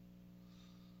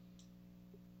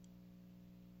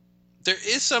 There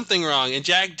is something wrong, and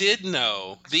Jack did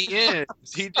know. The end.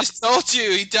 He just told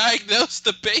you. He diagnosed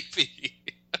the baby.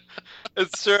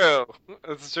 It's true.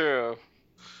 It's true.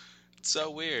 It's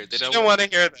so weird. They She don't didn't want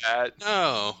want to hear that. to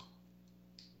know.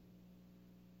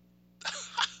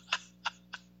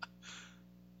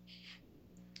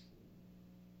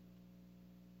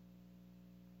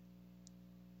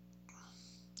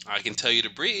 I can tell you to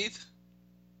breathe.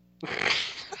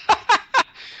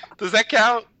 Does that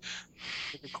count?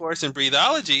 Take a course in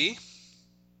breathology.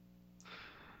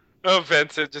 Oh,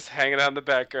 Vincent just hanging out in the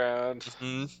background.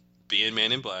 Hmm. Being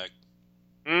Man in Black.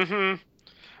 Mm-hmm.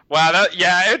 Wow,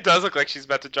 yeah, it does look like she's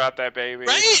about to drop that baby.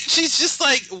 Right? She's just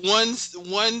like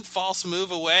one false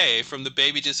move away from the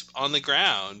baby just on the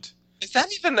ground. Is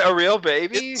that even a real It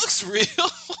baby? looks real.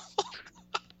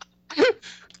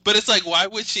 But it's like, why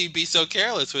would she be so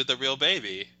careless with a real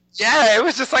baby? Yeah, it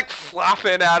was just like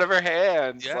flopping out of her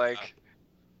hands. Yeah. Like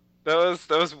those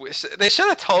they should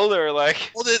have told her like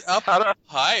Hold it up how to.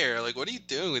 higher. Like, what are you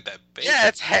doing with that baby? Yeah,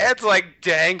 its head's like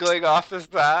dangling off the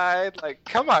side. Like,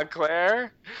 come on,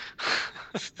 Claire.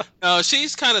 No,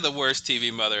 she's kind of the worst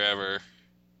TV mother ever.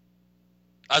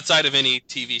 Outside of any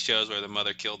TV shows where the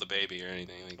mother killed the baby or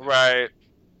anything like that. Right.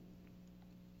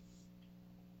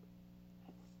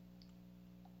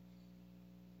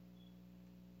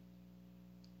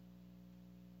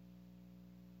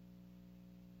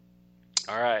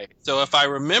 All right. So if I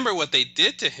remember what they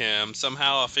did to him,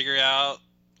 somehow I'll figure out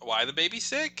why the baby's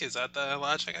sick. Is that the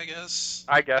logic, I guess?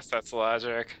 I guess that's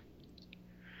logic.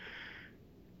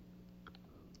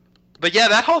 But yeah,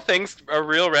 that whole thing's a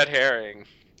real red herring.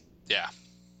 Yeah.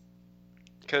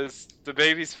 Because the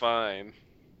baby's fine.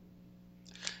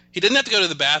 He didn't have to go to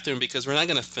the bathroom because we're not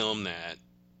going to film that.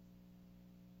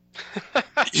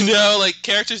 You know, like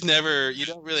characters never, you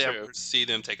don't really True. ever see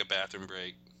them take a bathroom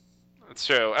break. It's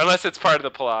true. Unless it's part of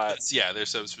the plot. Yeah, there's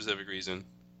some specific reason.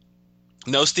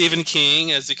 No Stephen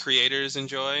King as the creators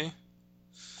enjoy.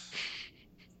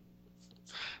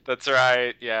 That's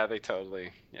right. Yeah, they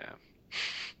totally. Yeah.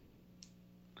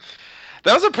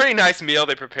 That was a pretty nice meal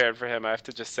they prepared for him, I have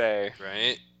to just say.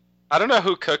 Right? I don't know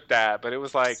who cooked that, but it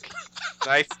was like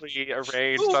nicely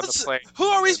arranged on the plate. Who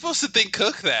are we supposed to think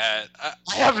cooked that?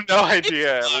 I have no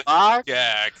idea. Locke?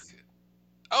 Jack.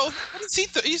 Oh, what is he?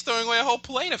 He's throwing away a whole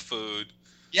plate of food.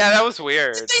 Yeah, that was Are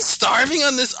weird. they starving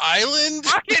on this island?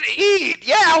 Fucking eat!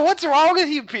 Yeah, what's wrong with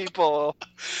you people?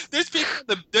 There's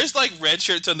people. There's like red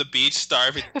shirts on the beach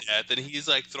starving to death, and he's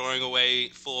like throwing away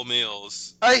full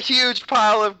meals. A huge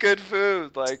pile of good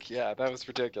food. Like, yeah, that was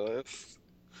ridiculous.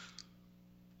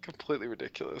 Completely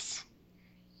ridiculous.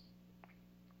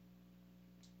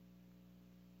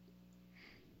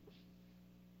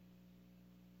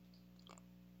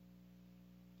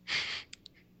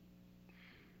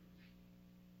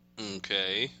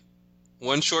 Okay.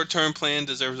 One short-term plan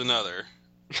deserves another.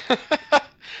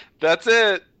 That's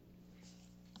it.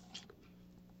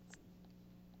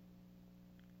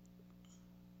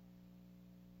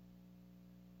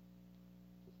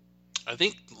 I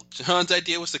think John's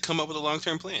idea was to come up with a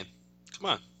long-term plan. Come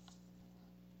on.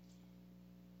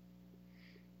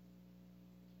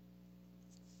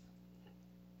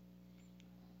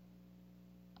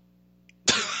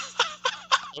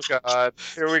 Oh god.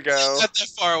 Here we go. Not that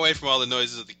far away from all the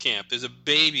noises of the camp. There's a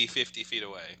baby 50 feet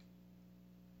away.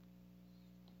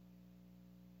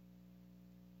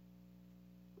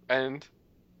 And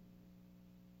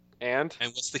And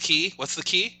what's the key? What's the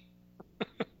key?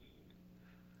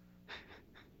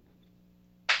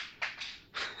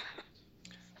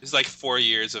 There's like 4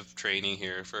 years of training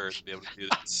here for her to be able to do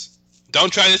this.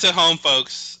 Don't try this at home,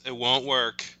 folks. It won't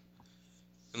work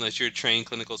unless you're a trained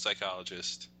clinical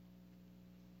psychologist.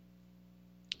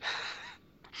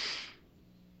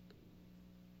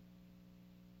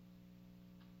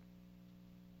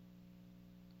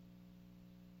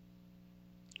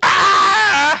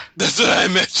 ah! That's what I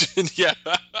mentioned. Yeah.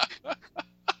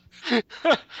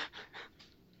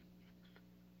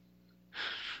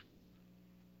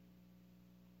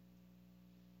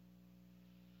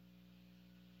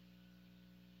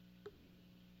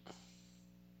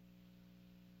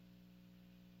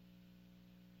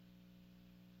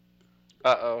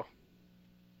 Uh-oh.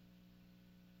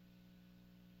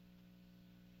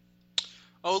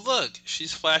 Oh, look,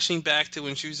 she's flashing back to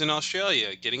when she was in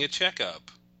Australia getting a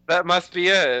checkup. That must be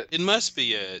it. It must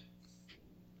be it.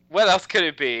 What else could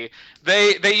it be?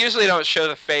 They usually don't show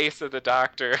the face of the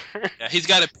doctor. Yeah, he's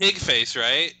got a pig face,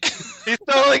 right? He's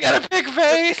totally got a big Pig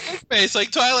face. face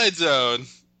like Twilight Zone.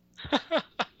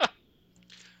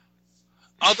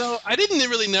 Although I didn't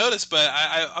really notice, but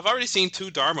I've already seen two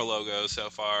Dharma logos so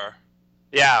far.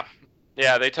 Yeah,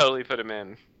 yeah, they totally put him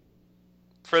in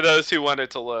for those who wanted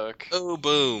to look. Oh,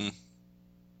 boom.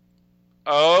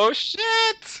 Oh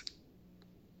shit!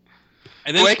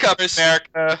 And then, of Wake up, course,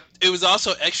 America. it was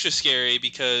also extra scary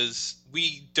because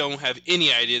we don't have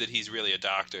any idea that he's really a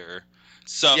doctor.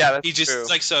 So Yeah, he that's just is true.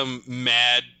 like some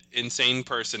mad, insane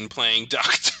person playing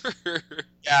doctor.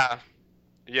 Yeah,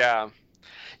 yeah.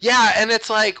 Yeah, and it's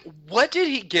like, what did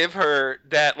he give her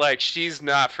that like she's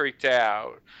not freaked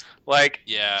out? Like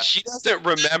Yeah. she doesn't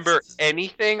remember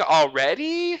anything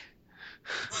already?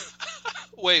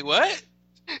 Wait, what?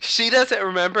 She doesn't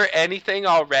remember anything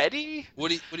already? What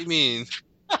do you mean?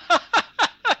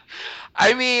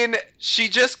 I mean, she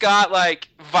just got like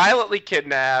violently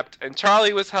kidnapped and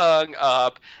Charlie was hung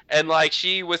up and like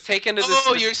she was taken to this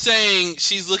Oh, you're saying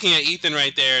she's looking at Ethan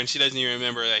right there and she doesn't even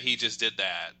remember that he just did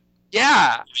that.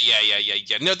 yeah.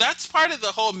 Yeah. No, that's part of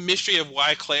the whole mystery of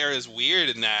why Claire is weird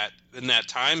in that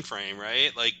time frame,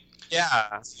 right? Like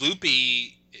Yeah.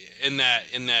 loopy in that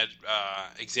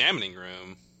examining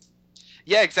room.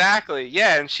 Yeah, exactly.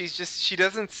 Yeah, and she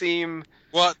doesn't seem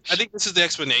Well, I think this is the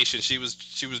explanation. She was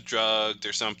drugged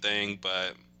or something,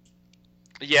 but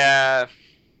yeah.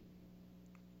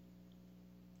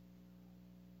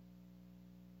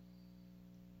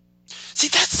 see,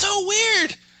 that's so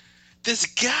weird. This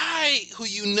guy who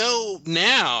you know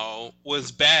now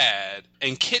was bad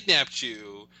and kidnapped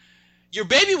you. Your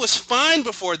baby was fine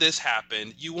before this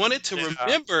happened. You wanted to Yeah.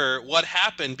 remember what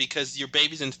happened because your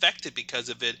baby's infected because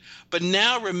of it. But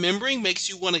now remembering makes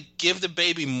you want to give the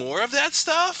baby more of that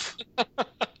stuff?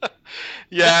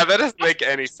 Yeah, that doesn't make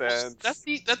any That's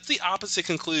sense. the opposite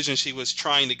conclusion she was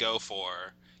trying to go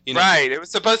for. You know, Right. It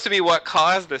was supposed to be what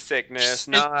caused the sickness,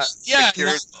 and not the yeah,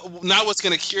 cure. not what's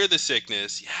going to cure the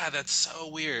sickness. Yeah, that's so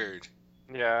weird.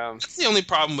 Yeah. That's the only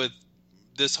problem with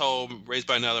this whole raised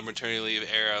by another maternity leave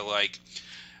era. Like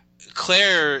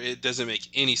Claire, it doesn't make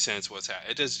any sense what's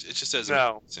happening. It just doesn't make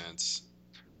No. any sense.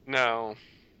 No.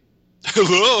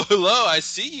 Hello, I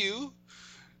see you.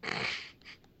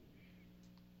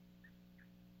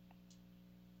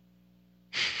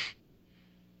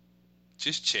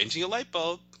 Just changing a light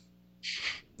bulb.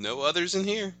 No others in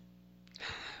here.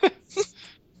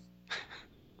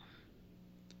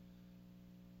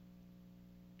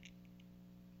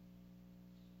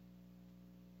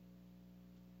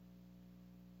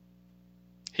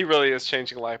 He really is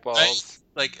changing light Right? bulbs.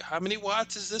 Like, how many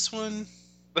watts is this one?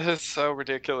 That is so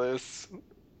ridiculous.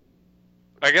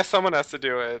 I guess someone has to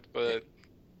do it, but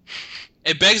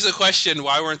It begs the question: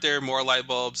 why weren't there more light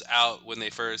bulbs out when they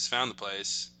first found the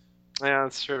place? yeah,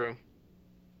 that's true.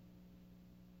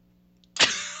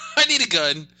 I need a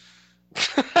gun.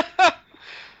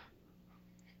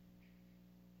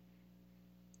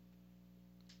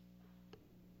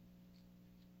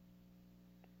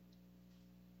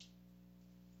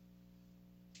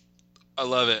 I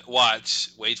love it.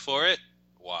 Watch. Wait for it.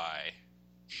 Why?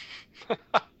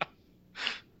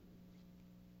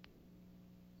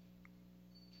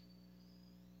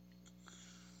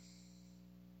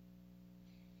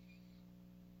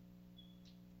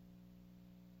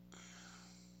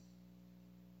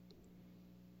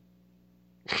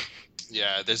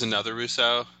 Yeah, there's another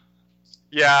Rousseau.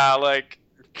 Yeah, like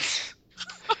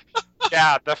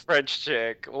yeah, the French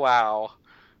chick. Wow.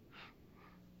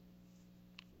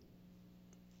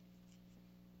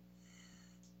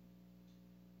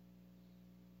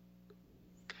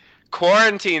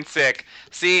 Quarantine sick.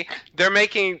 See, they're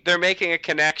making a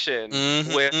connection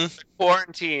with Mm-hmm. the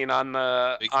quarantine on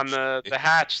the Big on the mistake. the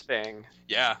hatch thing.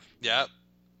 Yeah.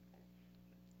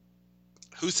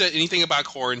 Who said anything about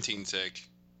quarantine sick?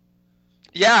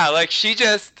 Yeah, like she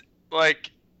just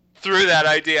like threw that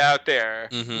idea out there.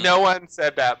 Mm-hmm. No one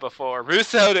said that before.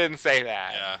 Russo didn't say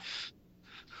that. Yeah.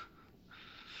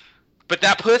 But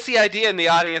that puts the idea in the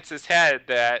audience's head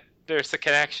that there's a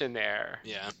connection there.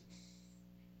 Yeah.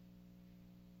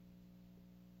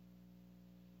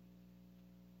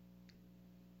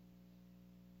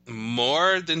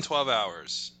 More than 12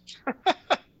 hours.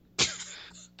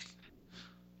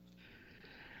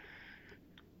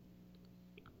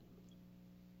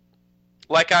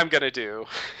 Like I'm gonna do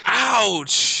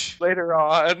Ouch! later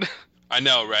on. I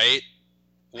know, right?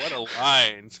 What a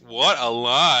line. What a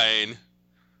line.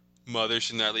 Mother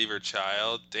should not leave her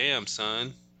child. Damn,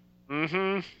 son.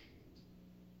 Mm-hmm.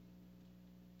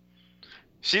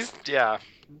 She's yeah.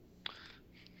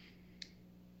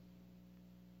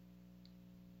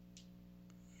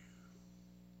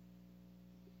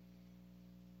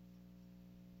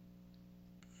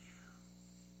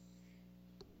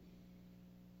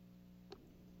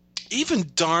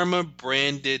 Even Dharma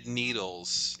branded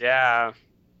needles. Yeah.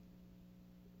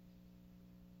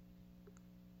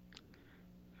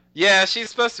 Yeah, she's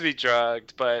supposed to be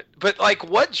drugged, but like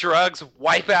what drugs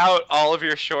wipe out all of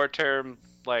your short-term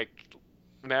like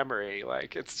memory?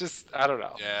 Like it's just I don't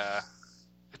know. Yeah.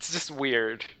 It's just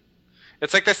weird.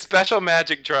 It's like this special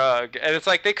magic drug, and it's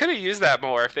like they could have used that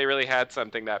more if they really had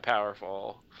something that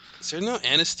powerful. Is there no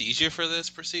anesthesia for this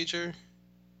procedure?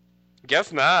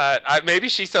 Guess not. Maybe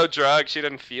she's so drugged she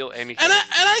doesn't feel And anything.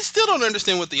 I still don't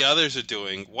understand what the others are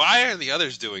doing. Why are the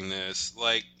others doing this?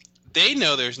 Like they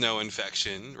know there's no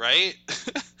infection, right?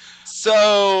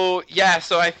 So yeah,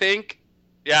 so I think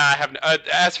yeah, I have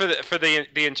as for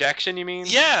the injection, you mean?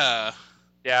 Yeah.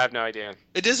 Yeah, I have no idea.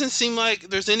 It doesn't seem like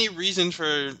there's any reason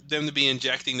for them to be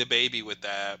injecting the baby with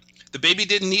that. The baby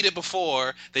didn't need it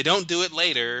before. They don't do it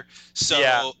later.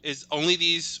 Yeah, So is only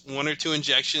these one or two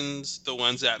injections the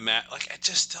ones that matter? Like it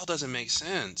just still doesn't make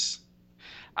sense.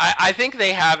 I think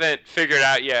they haven't figured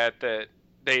out yet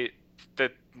they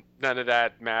that none of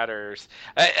that matters.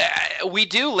 We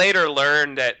do later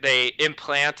learn that they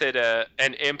implanted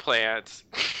an implant.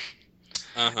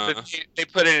 Uh That huh. they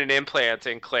put in an implant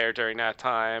in Claire during that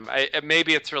time.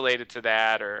 Maybe it's related to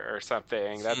that or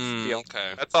something.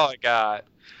 Okay. That's all I got.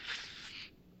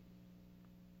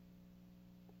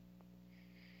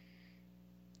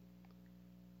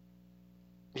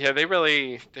 Yeah, they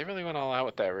really went all out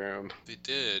with that room. They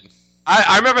did.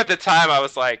 I remember at the time I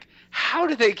was like, how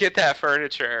did they get that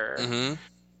furniture? Mm-hmm.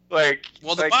 Like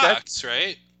Well, the like that box,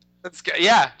 right?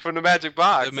 yeah, from the magic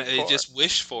box, of They course. just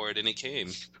wished for it and it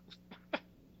came.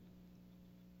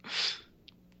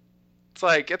 It's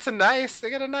like they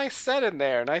got a nice set in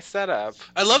there, nice setup.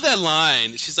 I love that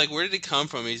line. She's like, "Where did it come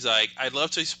from?" He's like, "I'd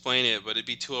love to explain it, but it'd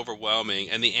be too overwhelming."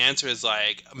 And the answer is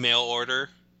like mail order.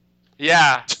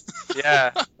 Yeah.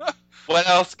 Yeah. What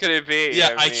else could it be? Yeah,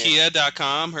 I mean,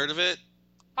 IKEA.com. Heard of it?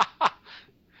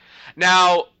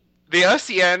 now the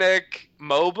Oceanic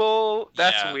Mobile,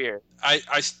 that's Yeah. weird.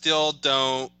 I still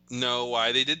don't know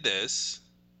why they did this.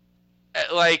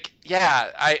 Like,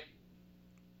 yeah, I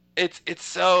it's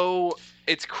so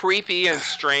it's creepy and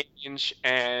strange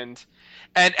and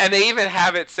they even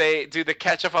have it say do the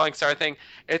catch a falling star thing.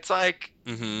 It's like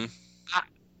Mm-hmm. I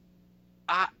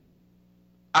I,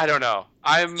 I don't know.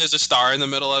 I'm There's a star in the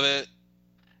middle of it.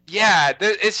 yeah,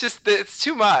 it's just it's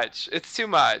too much. It's too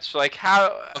much. Like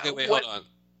how Okay, wait, hold what on.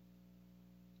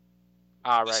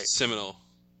 ah This right. is seminal.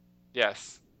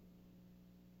 Yes.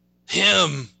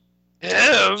 Him.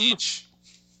 Him. Each.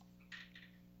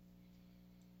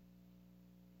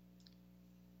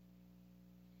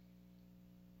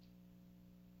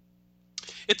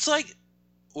 It's like,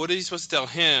 what are you supposed to tell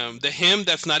him? The him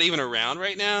that's not even around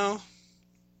right now?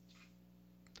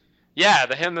 Yeah,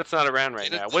 the him that's not around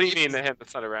right It, now. What do you mean it, the him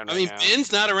that's not around I right mean, now?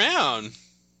 Ben's not around.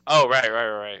 Oh,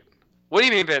 right. What do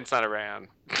you mean Ben's not around?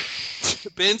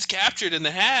 Ben's captured in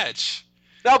the hatch.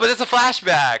 No, but it's a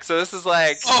flashback. So this is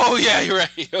like Oh yeah, you're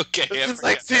right. Okay, I this is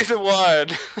like forgot. season 1.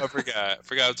 I forgot. I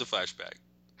forgot it's a flashback.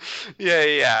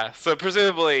 Yeah. So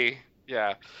presumably,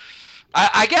 yeah.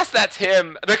 I guess that's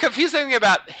him. The confusing thing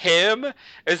about him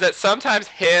is that sometimes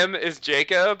him is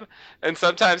Jacob and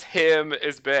sometimes him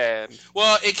is Ben.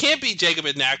 Well, it can't be Jacob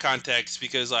in that context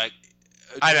because like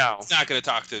I know. he's not going to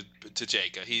talk to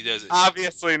Jacob. He doesn't.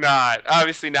 Obviously not.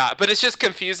 Obviously not. But it's just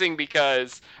confusing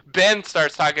because Ben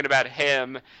starts talking about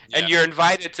him Yeah, and you're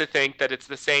invited to think that it's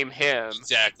the same him,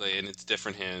 exactly, and it's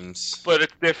different hymns. but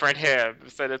it's different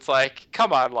hymns. And it's like,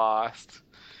 come on, Lost.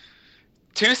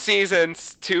 2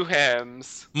 seasons, 2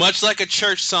 hymns. Much like a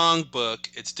church song book,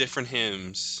 it's different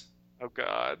hymns. Oh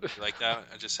God. You like that?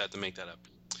 I just had to make that up.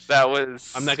 That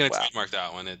I'm was not going to wow. trademark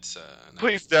that one. It's not.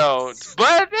 Please don't.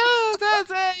 But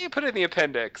that's you put it in the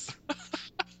appendix.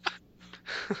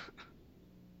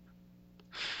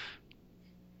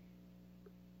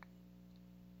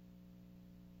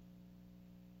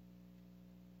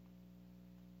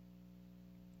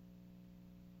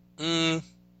 Mm,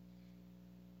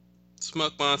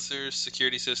 smoke monsters,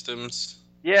 security systems.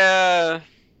 Yeah.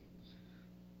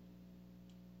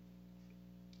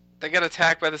 They got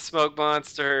attacked by the smoke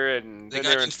monster and They then got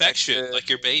they're infection, infected. like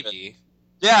your baby.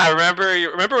 Yeah,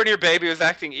 remember when your baby was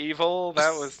acting evil?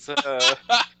 That was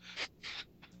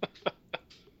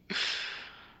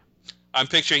I'm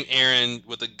picturing Aaron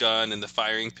with a gun and the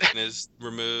firing pin is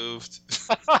removed.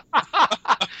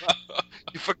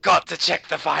 You forgot to check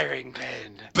the firing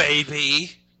pin.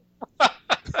 Baby.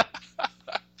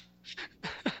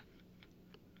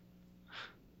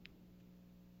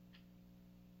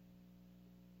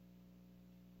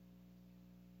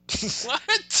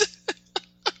 What?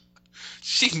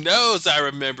 She knows I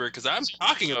remember because I'm She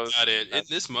talking knows about it in that.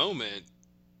 this moment.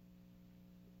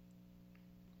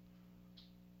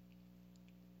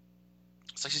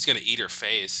 It's like she's gonna eat her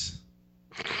face.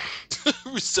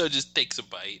 Rousseau just takes a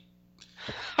bite.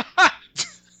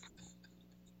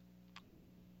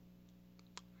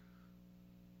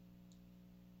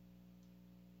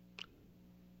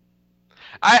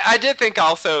 I did think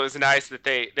also it was nice that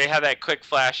they had that quick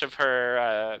flash of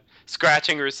her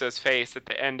scratching Russo's face at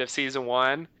the end of season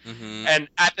one, Mm-hmm. and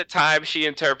at the time she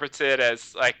interprets it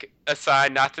as like a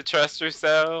sign not to trust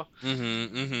Russo.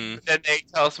 Mm-hmm. Mm-hmm. But then they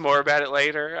tell us more about it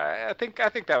later. I think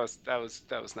that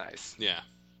was nice. Yeah.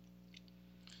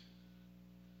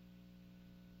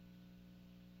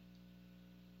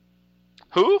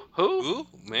 Who? Who? Who?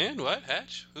 Man, what?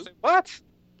 Hatch? Who? Say what?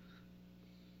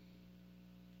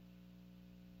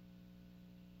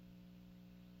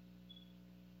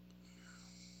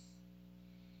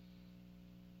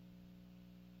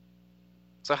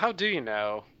 So how do you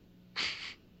know?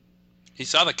 He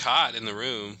saw the cot in the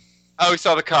room. Oh, he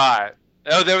saw the cot.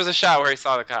 Oh, there was a shot where he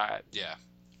saw the cot. Yeah.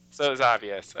 So it was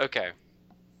obvious. Okay.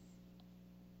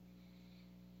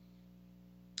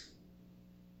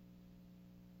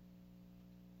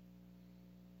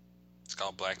 It's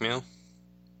called blackmail.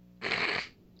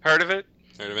 Heard of it?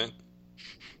 Heard of it?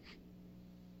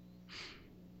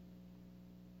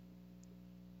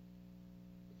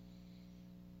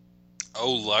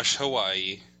 Oh, lush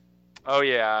Hawaii. Oh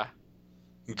yeah.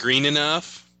 Green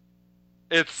enough?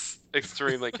 It's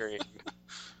extremely green.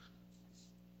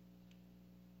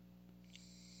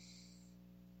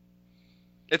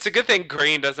 It's a good thing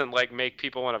green doesn't like make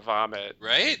people want to vomit.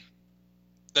 Right?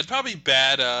 That'd probably be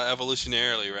bad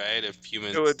evolutionarily, right? If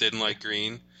It humans would didn't be. like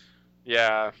green.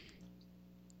 Yeah,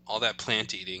 All that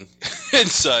plant eating and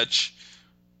such.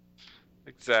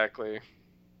 exactly.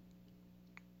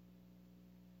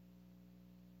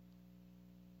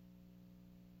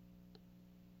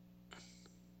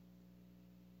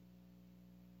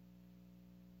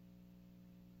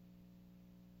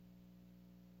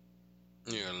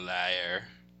 You're a liar.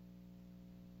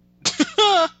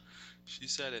 She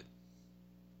said it.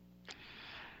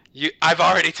 I've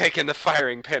already taken the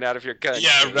firing pin out of your gun,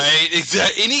 Yeah, kid. right.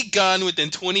 Exactly. Any gun within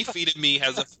 20 feet of me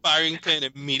has a firing pin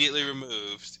immediately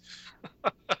removed.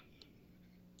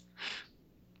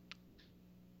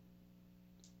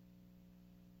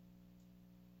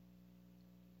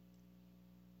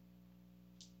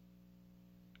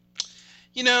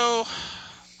 You know,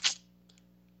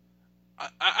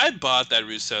 I bought that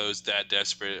Rousseau's that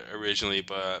desperate originally,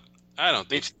 but I don't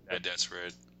Me think too. she's that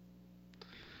desperate.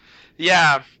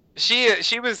 Yeah,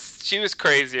 she was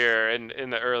crazier in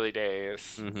the early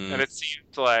days, Mm-hmm. and it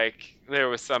seemed like there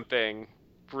was something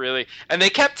really. And they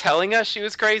kept telling us she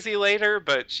was crazy later,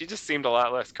 but she just seemed a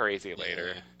lot less crazy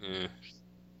later. Yeah, yeah.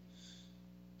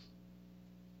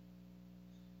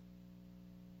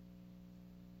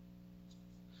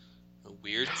 A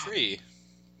weird tree.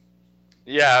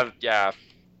 Yeah, yeah.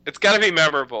 It's got to be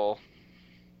memorable.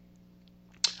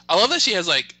 I love that she has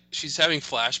like she's having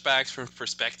flashbacks from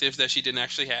perspectives that she didn't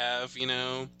actually have.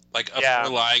 Like of her Yeah,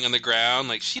 lying on the ground.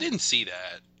 Like she didn't see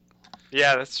that.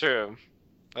 yeah, that's true.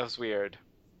 That was weird.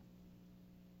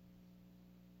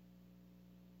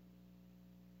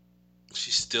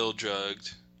 She's still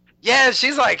drugged. Yeah,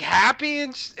 she's like happy,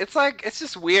 and it's like it's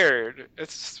just weird.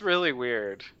 It's just really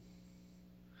weird.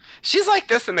 She's like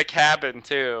this in the cabin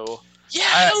too. Yeah,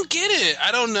 I I don't get it.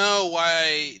 I don't know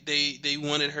why they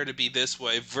wanted her to be this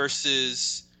way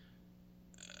versus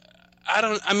I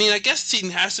don't. I mean, I guess she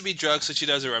has to be drugged so she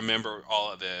doesn't remember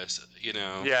all of this.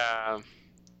 yeah,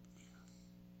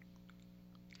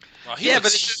 Wow, he yeah,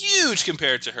 but looks it's just huge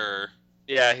compared to her.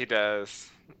 yeah, he does,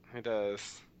 he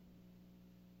does.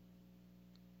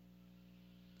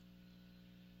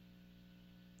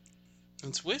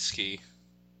 It's whiskey.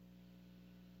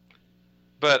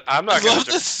 But I'm I not gonna love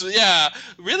drink. this. Yeah,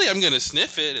 really, I'm gonna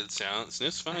sniff it. It sounds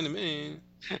sniffs fine to me.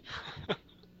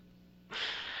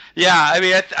 Yeah, I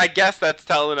mean, I guess that's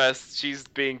telling us she's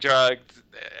being drugged,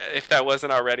 if that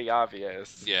wasn't already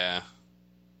obvious. Yeah.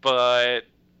 But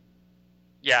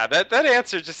yeah, that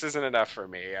answer just isn't enough for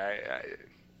me.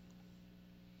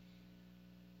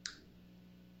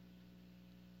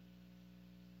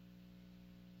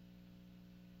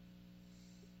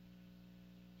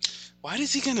 Why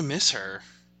is he gonna miss her?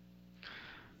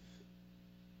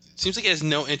 Seems like he has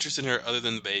no interest in her other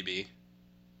than the baby.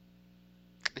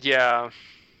 Yeah.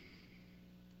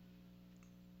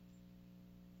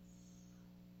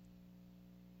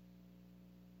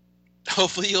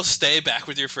 Hopefully you'll stay back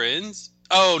with your friends.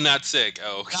 Oh, not sick.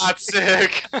 Oh, okay. Not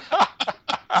sick.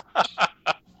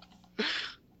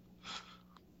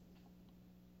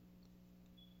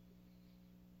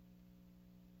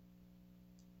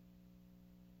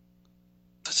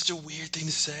 That's such a weird thing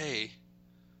to say.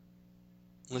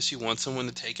 Unless you want someone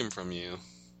to take him from you.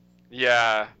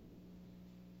 Yeah.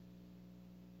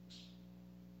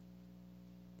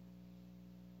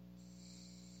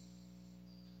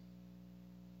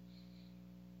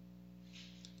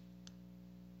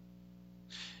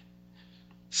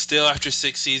 Still, after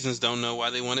 6 seasons, don't know why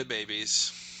they wanted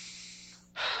babies.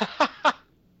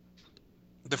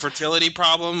 The fertility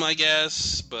problem, I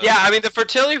guess, Yeah, but I mean, the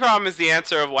fertility problem is the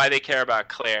answer of why they care about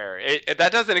Claire.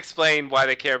 That doesn't explain why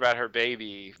they care about her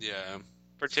baby, yeah. See,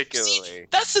 particularly.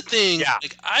 that's the thing. Yeah.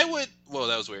 Like, I would. Whoa,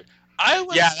 that was weird. I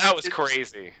would. Yeah, that was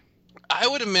crazy. I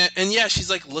would imagine, and yeah, she's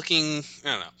like looking. I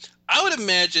don't know. I would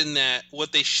imagine that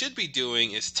what they should be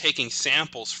doing is taking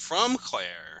samples from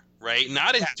Claire, right?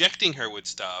 Not Yeah. injecting her with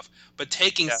stuff, but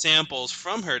taking Yeah. samples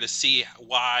from her to see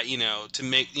why, to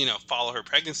make, follow her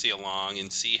pregnancy along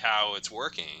and see how it's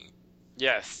working.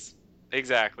 Yes.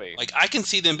 Exactly. Like I can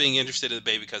see them being interested in the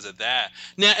baby because of that.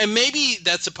 Now, and maybe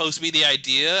that's supposed to be the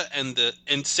idea,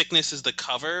 and sickness is the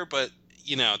cover, but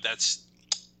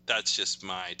that's just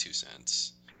my 2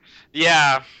 cents.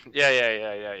 Yeah. Yeah, yeah,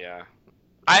 yeah, yeah, yeah.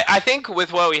 I think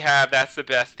with what we have, that's the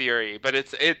best theory, but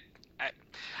I,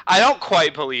 I don't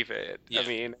quite believe it. I Yeah.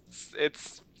 mean, eh,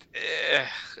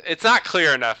 it's not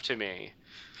clear enough to me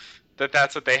that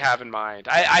that's what they have in mind.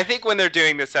 I think when they're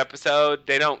doing this episode,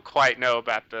 they don't quite know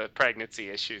about the pregnancy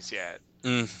issues yet.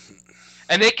 Mm,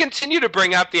 And they continue to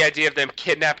bring up the idea of them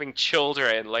kidnapping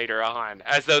children later on,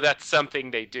 as though that's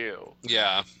something they do.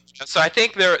 yeah. So I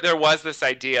think there was this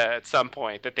idea at some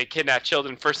point that they kidnapped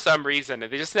children for some reason,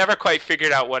 and they just never quite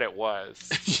figured out what it was.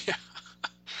 Yeah.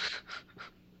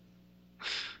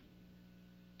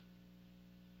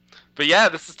 But yeah,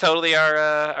 this is totally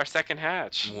our second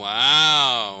hatch.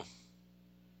 Wow.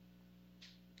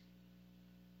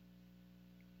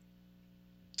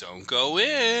 Don't go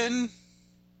in.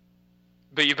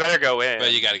 But you better go in.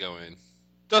 But you got to go in,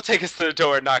 Don't take us to the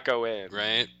door and not go in.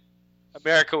 right?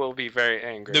 America will be very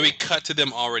angry. Then we cut to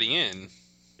them already in.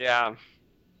 Yeah.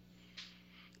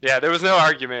 Yeah, there was no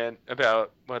argument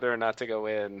about whether or not to go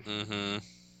in. Mm-hmm.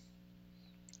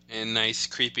 And nice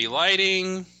creepy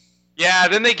lighting. Yeah,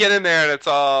 then they get in there and it's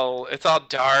all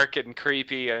dark and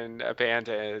creepy and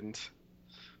abandoned.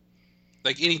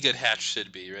 Like any good hatch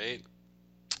should be, right?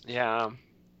 Yeah.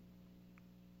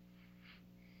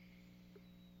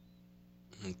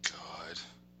 Oh, God.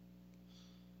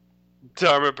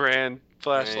 Dharma brand Right.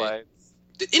 flashlights.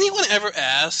 Did anyone ever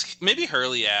ask? Maybe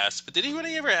Hurley asked, but did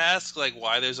anybody ever ask like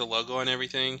why there's a logo on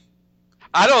everything?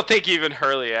 I don't think even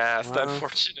Hurley asked, Uh,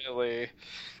 unfortunately.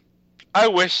 I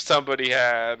wish somebody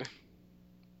had.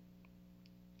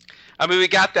 I mean, we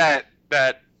got that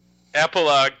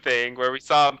epilogue thing where we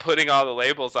saw him putting all the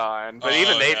labels on, but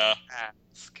even they yeah. didn't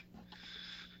ask.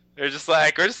 They're just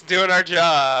like, we're just doing our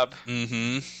job,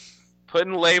 Mm-hmm.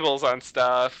 putting labels on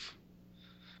stuff.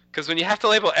 Because when you have to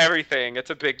label everything, it's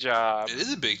a big job. It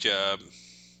is a big job.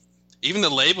 Even the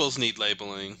labels need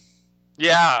labeling.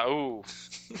 Yeah, ooh.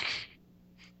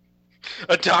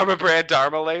 A Dharma brand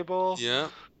Dharma label? Yeah.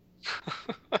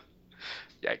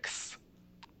 Yikes.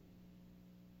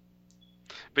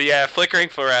 But yeah, flickering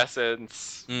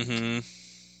fluorescence. Mm-hmm.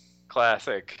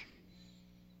 Classic.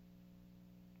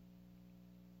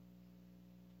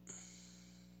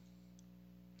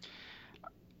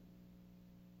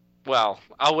 Well,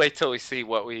 I'll wait till we see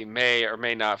what we may or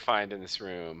may not find in this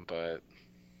room, but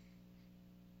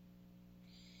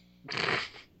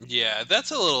Yeah,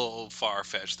 that's a little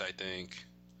far-fetched, I think.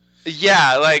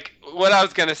 yeah, like what I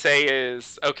was gonna say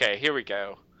is okay, here we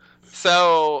go.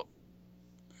 So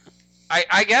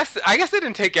I guess they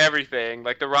didn't take everything.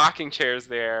 Like the rocking chair's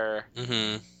there.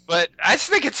 Mm-hmm. But I just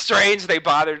think it's strange they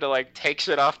bothered to like take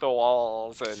shit off the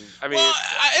walls, and I mean, Well,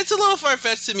 it's a little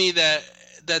far-fetched to me that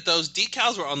those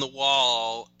decals were on the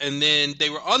wall, and then they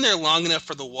were on there long enough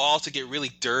for the wall to get really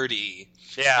dirty,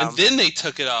 yeah, and then they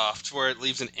took it off to where it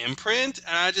leaves an imprint,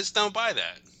 and I just don't buy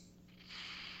that.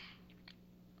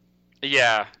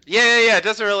 yeah. It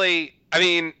doesn't really. I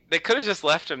mean, they could have just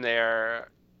left him there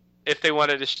if they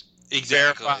wanted to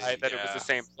Exactly. verify that it was Yeah. the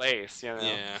same place. You know,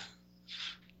 Yeah.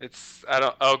 it's I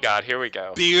don't. Oh God, here we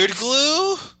go. Beard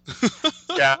glue.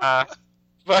 Yeah,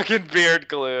 fucking beard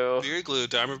glue Beard glue.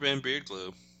 Dharma brand beard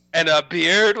glue. and a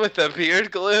beard with a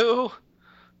beard glue.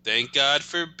 Thank God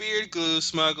for beard glue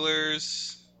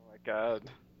smugglers. God.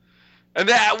 And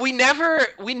that we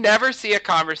never see a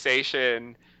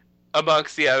conversation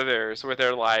amongst the others where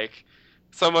they're like,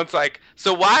 someone's like,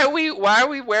 so why are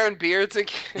we wearing beards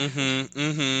again? Mm-hmm.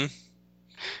 Mm-hmm.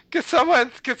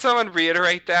 Could someone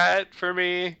reiterate that for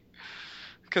me?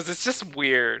 Because it's just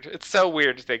weird. It's so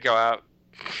weird that they go out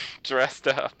dressed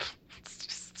up. It's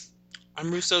just,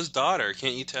 I'm Russo's daughter.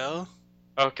 Can't you tell?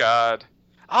 oh God.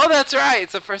 Oh, that's right.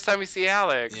 It's the first time we see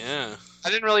Alex. Yeah. I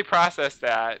didn't really process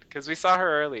that because we saw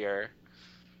her earlier.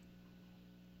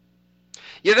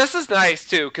 Yeah, this is nice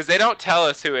too because they don't tell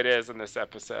us who it is in this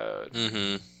episode.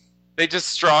 Mm-hmm. They just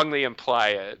strongly imply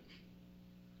it.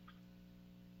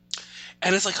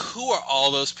 And it's like, who are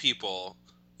all those people?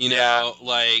 You Yeah. know,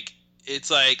 like it's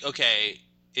like, okay,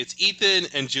 it's Ethan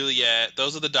and Juliet.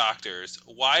 Those are the doctors.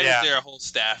 Why is Yeah. there a whole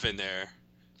staff in there?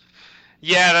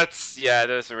 Yeah, it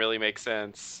doesn't really make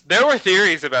sense. There were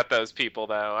theories about those people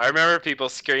though. I remember people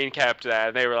screen capped that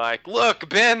and they were like, "Look,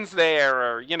 Ben's there,"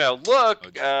 or "Look,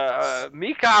 Okay.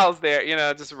 Mikhail's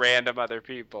there," just random other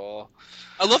people.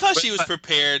 I love how But, she was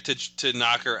prepared to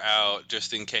knock her out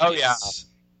just in oh yeah, case.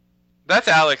 that's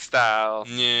Alex style.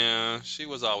 Yeah, she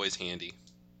was always handy.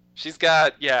 She's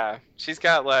got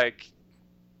like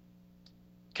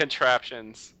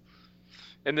contraptions.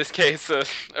 In this case,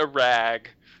 a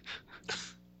rag.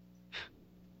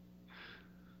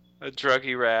 A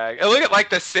druggy rag. And look at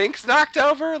like the sink's knocked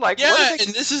over. Like what Yeah, are they?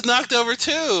 and this is knocked over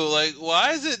too. Like,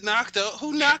 why is it knocked over?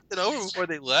 Who knocked it over before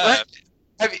they What? left?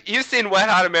 Have you seen Wet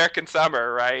Hot American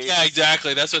Summer? Right. Yeah,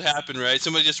 exactly. That's what happened, right?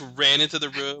 Somebody just ran into the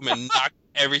room and knocked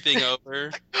everything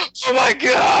over. Oh my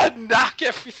God! Knock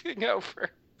everything over.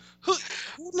 Who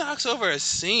who knocks over a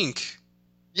sink?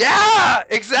 Yeah,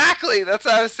 exactly. That's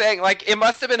what I was saying. Like it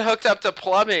must have been hooked up to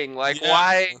plumbing. Like Yeah.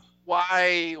 why?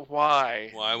 Why?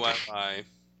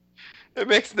 It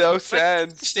makes no Like, I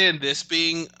sense. understand this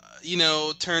being,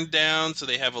 turned down so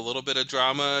they have a little bit of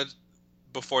drama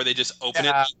before they just open it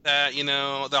Yeah, like that.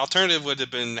 The alternative would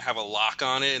have been have a lock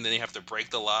on it and then you have to break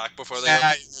the lock before they open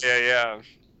yeah, it.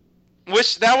 yeah.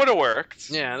 Which that would have worked.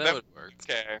 Yeah, that would work.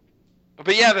 Okay.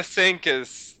 But yeah, the sink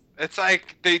is. It's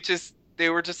like they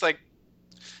were just like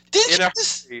Didn't in she a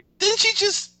just hurry. didn't she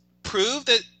just prove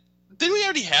that didn't we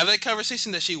already have that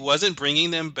conversation that she wasn't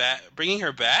bringing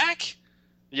her back?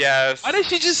 Yes. Why did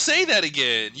she just say that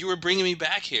again? You were bringing me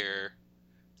back here.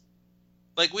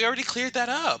 Like we already cleared that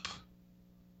up.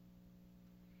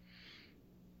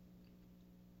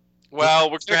 Well,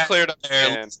 we're gonna Scratch clear it up there.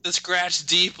 again. Let's scratch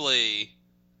deeply,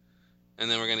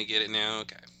 and then we're gonna get it now.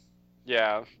 Okay.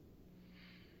 Yeah.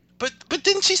 But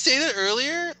didn't she say that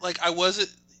earlier? Like I wasn't.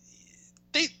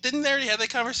 They already have that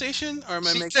conversation, or am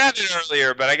I She making? said it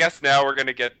earlier, but I guess now we're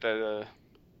gonna get the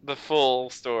full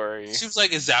story. She was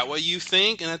like, "Is that what you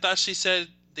think?" And I thought she said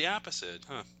the opposite.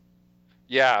 Huh.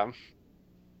 Yeah.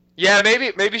 Yeah,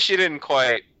 maybe she didn't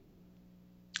quite.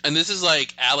 And this is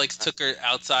like Alex took her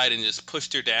outside and just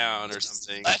pushed her down or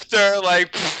something. Left her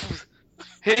like,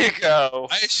 here you go.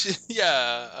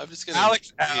 Yeah, I'm just gonna.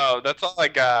 Alex out. That's all I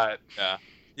got. Yeah,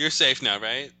 you're safe now,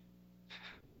 right?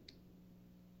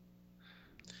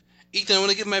 Ethan, I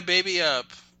want to give my baby up.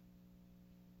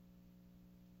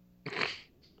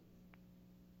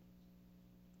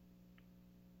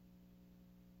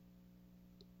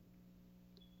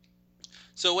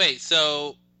 So wait,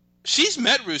 so she's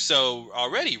met Russo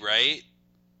already, right?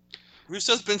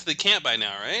 Russo's been to the camp by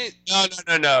now, right?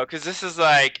 No, because this is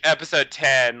like episode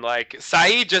 10. Like,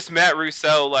 Saeed just met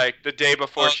Rousseau like the day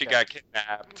before she Okay. got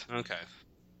kidnapped. Okay.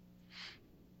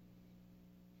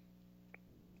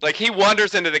 Like, he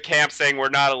wanders into the camp saying we're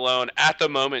not alone at the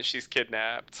moment she's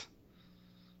kidnapped.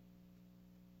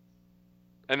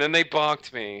 And then they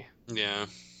bonked me. Yeah.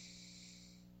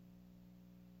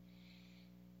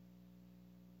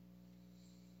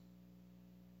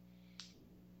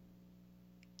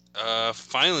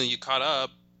 Finally you caught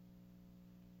up.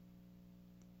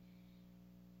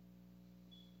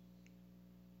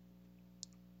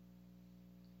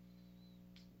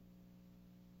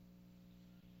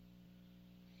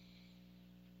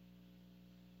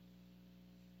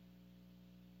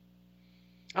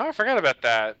 Oh, I forgot about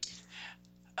that.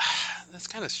 That's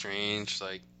kind of strange.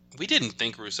 Like, we didn't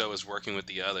think Russo was working with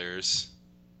the others.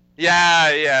 Yeah,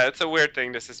 it's a weird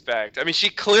thing to suspect. I mean, she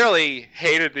clearly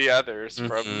hated the others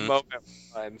from Mhm. moment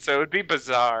one, so it would be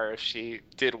bizarre if she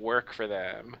did work for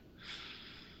them.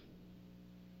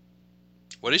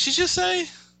 What did she just say?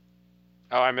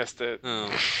 Oh, I missed it. Oh.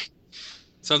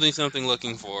 Something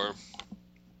looking for.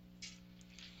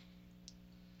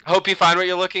 Hope you find what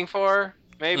you're looking for,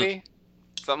 maybe?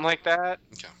 Something like that?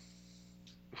 Okay.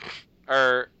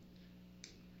 Or,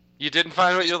 You didn't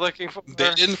find what you're looking They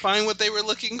for. didn't find what they were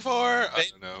looking for. I They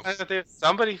don't know. find what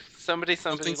somebody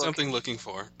looking. Something looking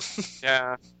for.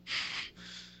 Yeah.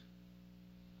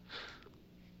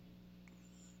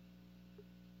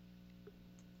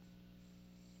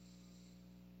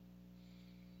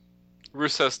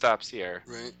 Russo stops here.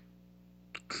 Right.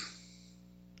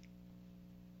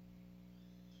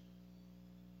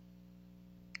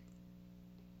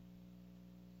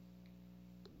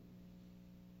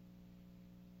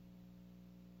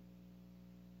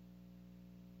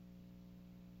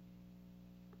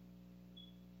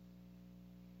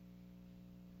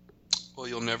 Well,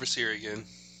 you'll never see her again.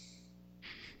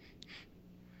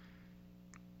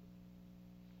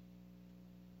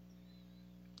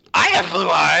 I have blue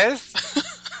eyes.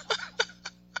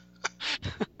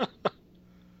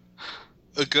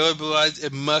 A good blue eyes.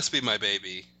 It must be my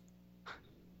baby.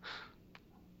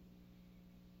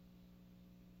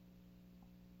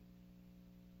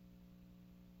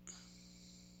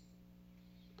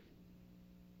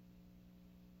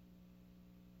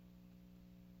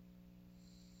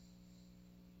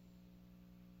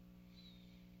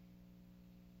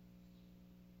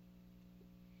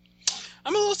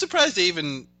 I'm a little surprised they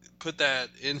even put that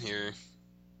in here.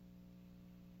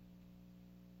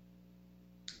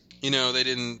 They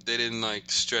didn't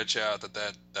like stretch out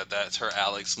that's her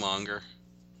Alex longer.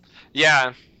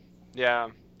 Yeah, yeah.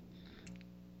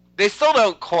 They still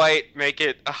don't quite make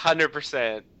it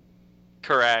 100%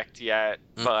 correct yet,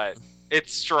 Mm. but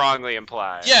it's strongly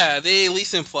implied. Yeah, they at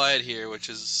least imply it here, which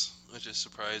is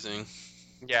surprising.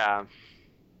 Yeah.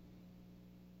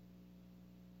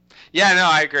 Yeah, no,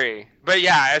 I agree. But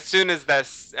yeah, as soon as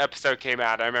this episode came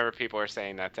out, I remember people were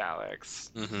saying that's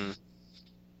Alex. Hmm.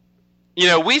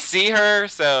 We see her,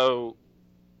 so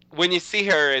when you see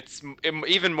her, it's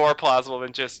even more plausible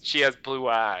than just she has blue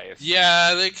eyes.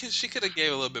 Yeah, she could have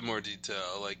gave a little bit more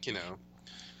detail, like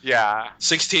Yeah.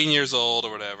 16 years old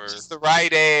or whatever. She's the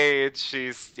right age.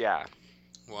 She's, yeah.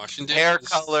 Washing Hair dishes.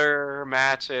 color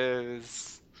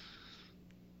matches.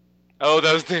 Oh,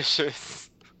 those dishes.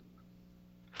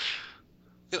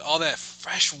 Look at all that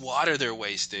fresh water they're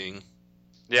wasting.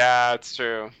 Yeah, it's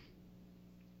true.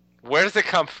 Where does it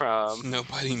come from?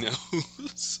 Nobody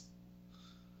knows.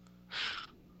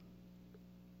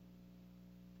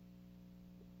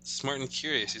 Smart and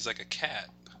curious. He's like a cat.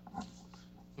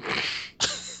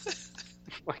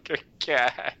 Like a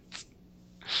cat.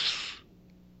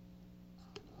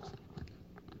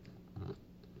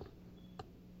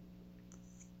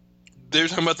 They're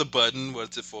talking about the button.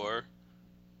 What's it for?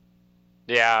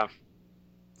 Yeah,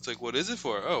 It's like, what is it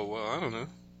for? Oh, well, I don't know.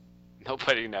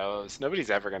 nobody knows. Nobody's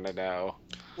ever gonna know.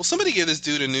 Well, somebody give this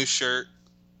dude a new shirt.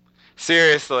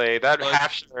 Seriously, that Like,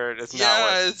 half shirt is not yeah,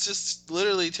 worth. it's just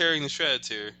literally tearing the shreds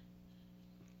here.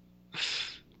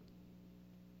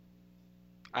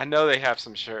 I know they have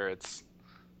some shirts.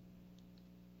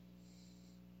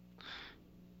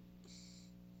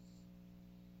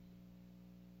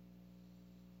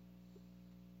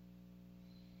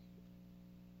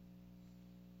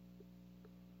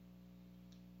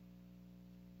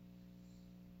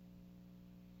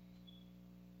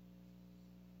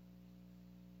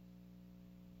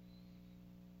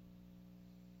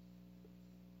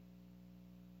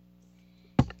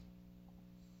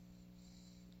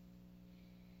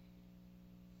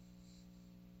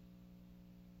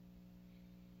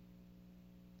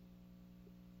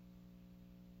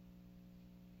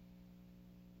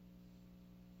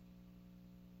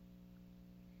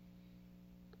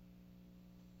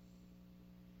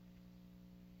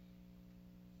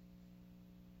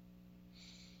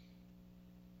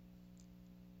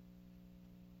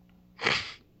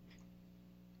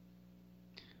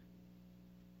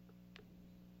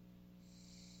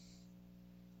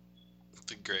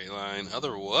 It's a great line.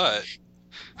 Other what?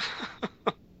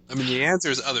 I mean, the answer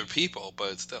is other people,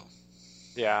 but still.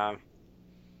 Yeah,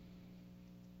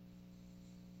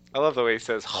 I love the way he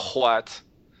says "what."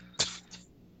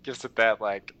 Gives it that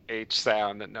like H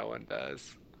sound that no one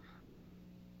does.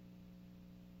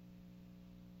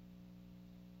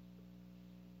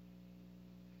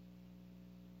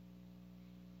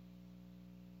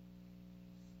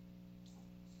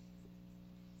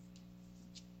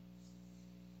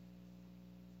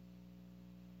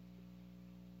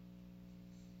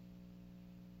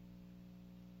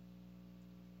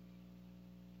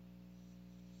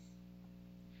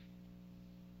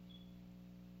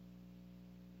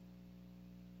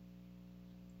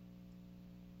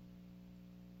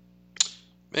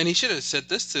 Man, he should have said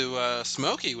this to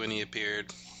Smokey when he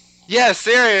appeared. Yeah,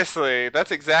 seriously,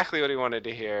 that's exactly what he wanted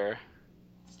to hear.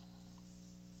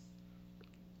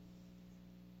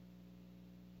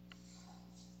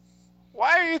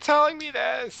 Why are you telling me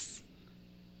this?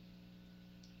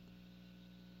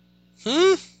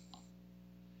 Hmm.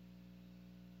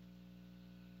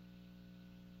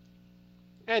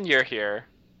 And you're here.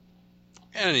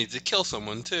 And I need to kill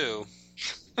someone too.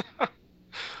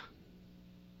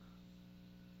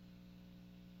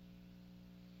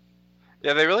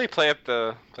 Yeah, they really play up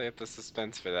the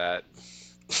suspense for that.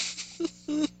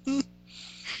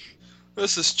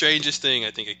 That's the strangest thing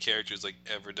I think a character's like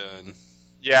ever done.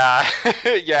 Yeah,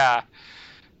 yeah,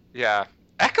 yeah.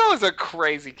 Echo is a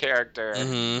crazy character.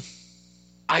 Hmm.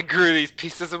 I grew these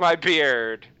pieces of my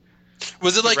beard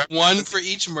Was it to like one represent. for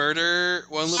each murder,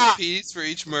 one little Ah, piece for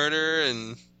each murder,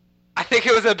 and I think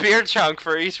it was a beard chunk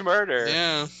for each murder.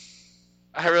 yeah,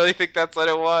 I really think that's what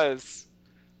it was.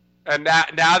 And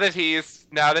now that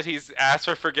he's asked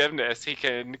for forgiveness, he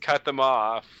can cut them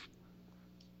off.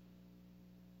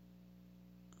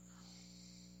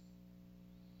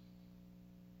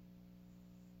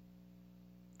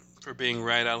 for being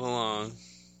right all along.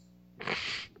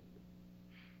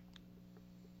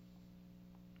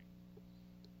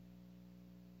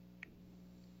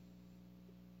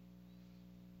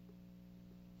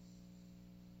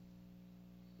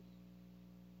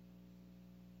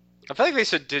 I feel like they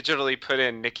should digitally put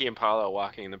in Nikki and Paolo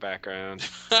walking in the background.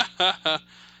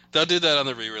 They'll do that on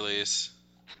the re-release.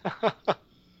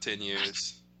 10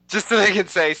 years. Just so they can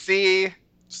say, see,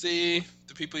 See,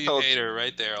 the people you told hate you. are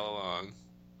right there all along.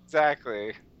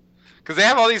 Exactly. Because they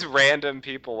have all these random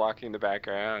people walking in the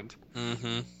background.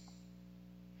 Mm-hmm.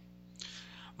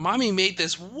 Mommy made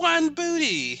this one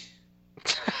booty.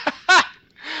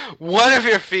 One of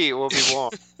your feet will be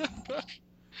warm.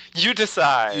 You You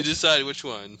decide. decide which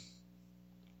one.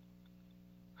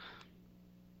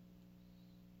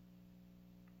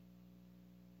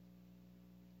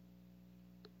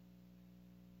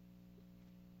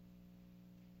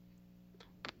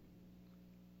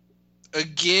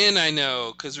 Again, I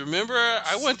know, because remember,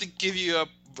 I wanted to give you up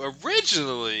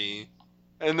originally.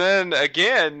 And then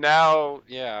again, now,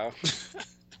 yeah.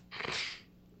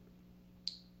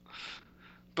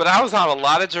 But I was on a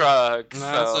lot of drugs,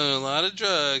 That's so a lot of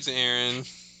drugs, Aaron.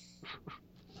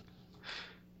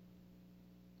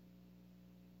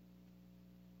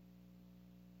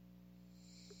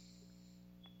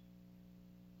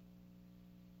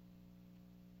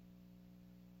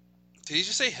 Did he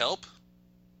just say help?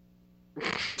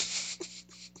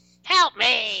 help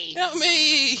me. Help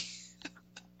me!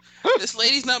 This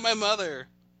lady's not my mother.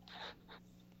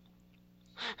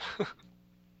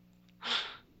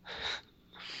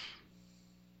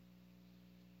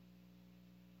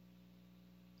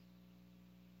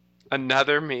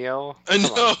 Another meal? I Come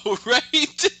on. know,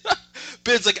 right?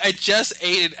 Ben's like, I just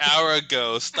ate an hour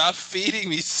ago. Stop feeding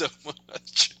me so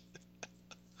much.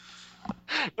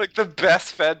 Like the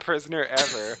best fed prisoner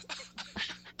ever.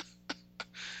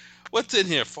 What's in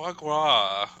here? Foie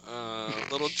gras,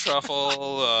 little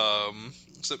truffle,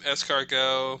 some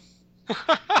escargot.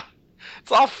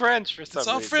 It's all French for It's some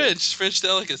all reason. French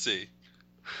delicacy.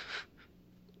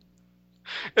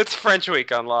 It's French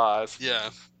week on Laws. Yeah.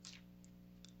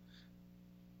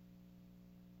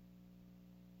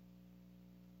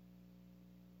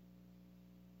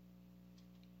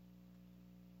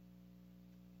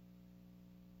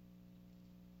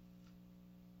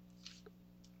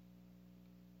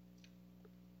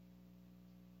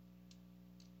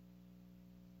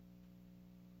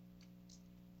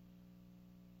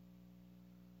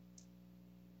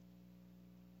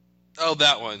 Oh,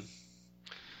 that one.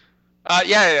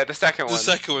 Yeah, the second The one.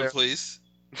 second one, please.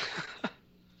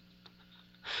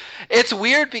 It's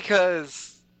weird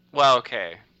because, well,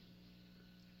 okay.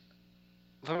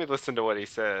 Let me listen to what he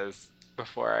says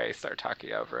before I start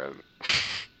talking over him.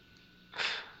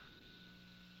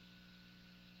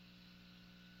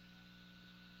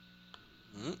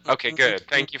 Okay, good.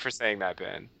 Thank you for saying that,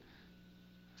 Ben.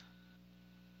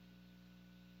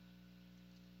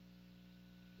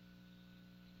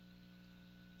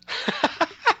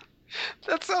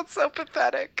 That sounds so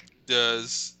pathetic.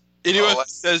 Does anyone Oh who my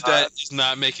says that God. is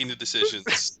not making the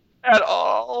decisions? At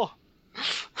all.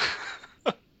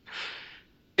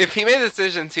 If he made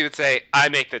decisions, he would say, I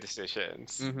make the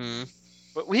decisions. Mm-hmm.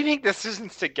 But we make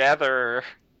decisions together.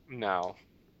 No,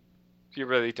 you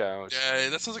really don't. Yeah,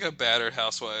 that sounds like a battered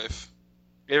housewife.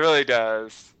 It really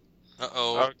does. Uh-oh.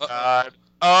 Oh, Uh-oh. God.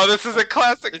 Oh, this is a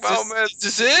classic Is moment.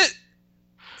 this it?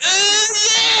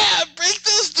 Yeah! Break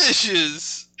those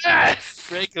dishes! Yes!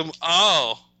 Break them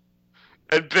all.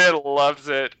 And Ben loves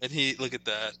it. And he, look at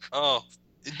that. Oh.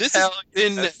 This has Hell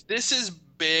been, yes. this has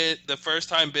been the first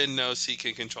time Ben knows he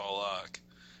can control luck.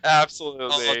 All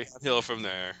Absolutely. downhill from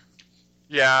there.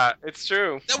 Yeah, it's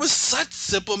true. That was such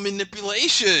simple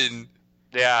manipulation.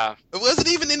 Yeah. It wasn't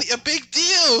even a big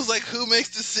deal. It was like, who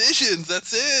makes decisions?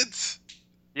 That's it.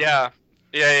 Yeah.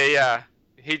 Yeah.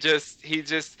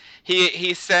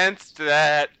 He sensed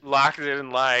that Locke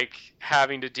didn't like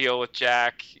having to deal with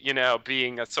Jack,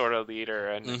 being a sort of leader,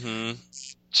 and Mm-hmm.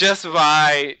 just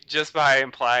by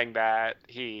implying that,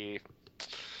 he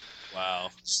Wow.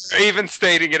 or even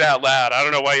stating it out loud. I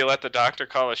don't know why you let the doctor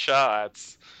call the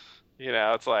shots.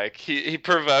 It's like he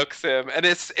provokes him, and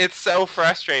it's so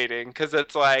frustrating because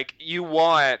it's like you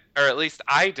want, or at least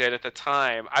I did at the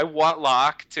time, I want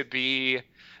Locke to be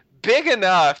big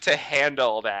enough to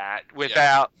handle that Yeah.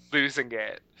 without losing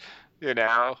it. You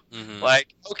know, Mm-hmm.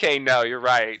 like, okay, no, you're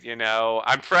right.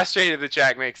 I'm frustrated that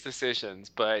Jack makes decisions,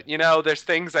 but there's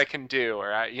things I can do, or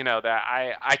that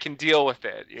I can deal with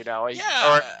it. Or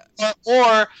Yeah.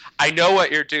 or I know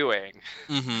what you're doing.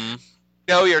 Mm-hmm.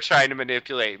 Know you're trying to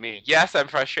manipulate me. Yes, I'm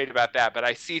frustrated about that, but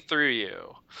I see through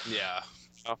you. Yeah.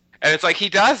 And it's like he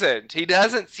doesn't. He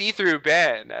doesn't see through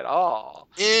Ben at all.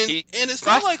 And He and it's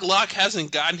not must. like Locke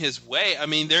hasn't gotten his way. I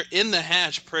mean, they're in the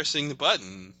hatch pressing the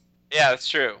button. Yeah, that's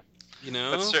true. You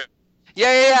That's know? true.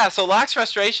 Yeah. So Locke's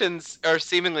frustrations are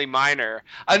seemingly minor.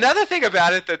 Another thing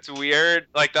about it that's weird,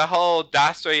 like the whole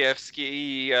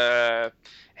Dostoevsky,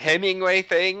 Hemingway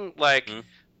thing, Mhm.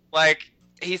 like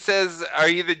he says, "Are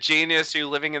you the genius? Are you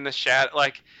living in the shadow?"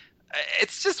 Like,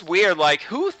 it's just weird. Like,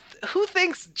 who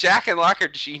thinks Jack and Locke are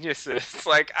geniuses?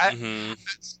 Like, I Mhm.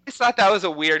 just thought that was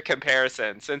a weird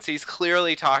comparison, since he's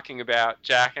clearly talking about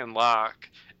Jack and Locke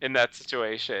in that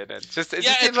situation, and it Yeah, just seems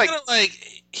it's like kind of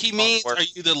like he means, are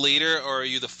you the leader or are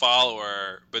you the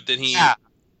follower? But then yeah,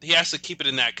 he has to keep it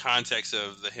in that context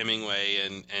of the Hemingway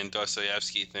and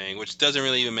Dostoevsky thing, which doesn't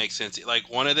really even make sense. Like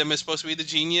one of them is supposed to be the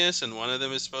genius, and one of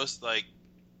them is supposed to like.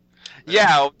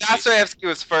 yeah. Wait, Dostoevsky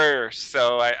was first,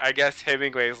 so I guess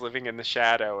Hemingway is living in the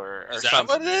shadow, or is that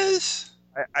something. what it is?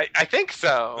 I think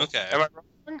so. Okay, Am I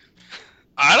wrong?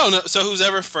 I don't know. So who's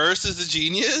ever first is the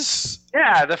genius?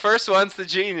 Yeah, the first one's the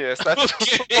genius. That's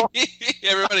Okay,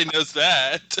 everybody knows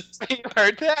that. you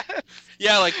heard that.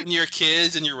 Yeah, like when you're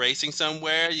kids and you're racing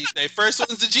somewhere, you say first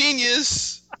one's the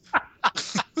genius,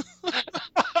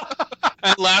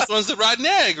 and last one's the rotten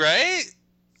egg, right?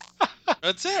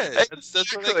 That's it. That's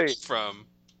where they Exactly. came from.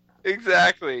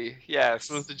 Exactly.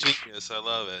 First one's Yes. the genius. I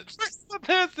love it. First one,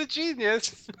 that's the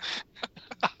genius.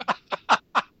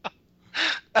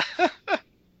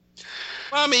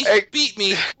 Mommy, he Hey, beat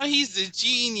me. Oh, he's the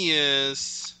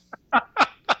genius.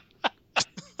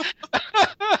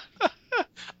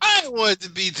 I want to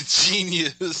be the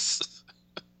genius.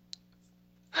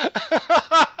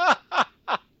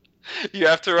 you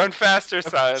have to run faster,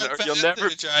 son, Run or you'll faster, never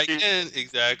try be. again.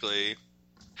 Exactly.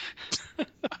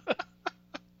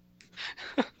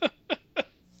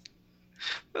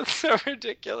 That's so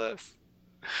ridiculous.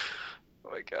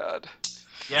 Oh my god.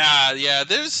 Yeah.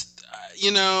 There's,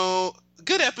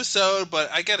 good episode, but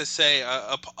I gotta say,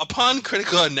 upon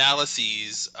critical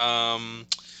analyses,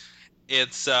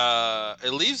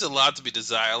 it leaves a lot to be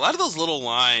desired. A lot of those little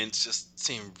lines just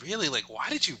seem really like, why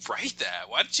did you write that?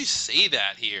 Why did you say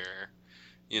that here?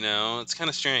 It's kind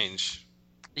of strange.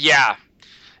 Yeah.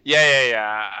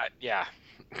 Yeah.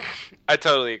 I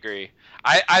totally agree.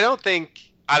 I don't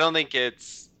think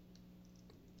it's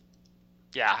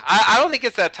yeah. I don't think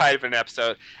it's that tight of an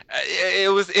episode.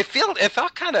 It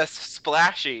felt kind of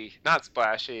splashy, not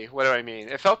splashy. What do I mean?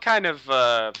 It felt kind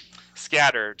of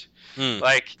scattered. Hmm.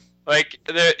 Like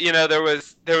there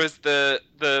was the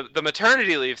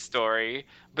maternity leave story,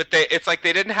 but it's like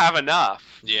they didn't have enough.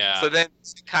 Yeah. So then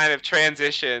it kind of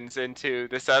transitions into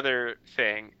this other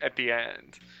thing at the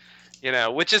end.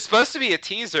 Which is supposed to be a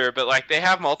teaser, but like they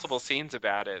have multiple scenes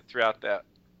about it throughout the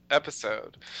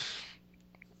episode.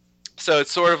 So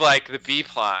it's sort of like the B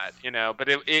plot, but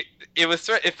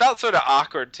it felt sort of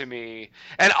awkward to me.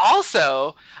 And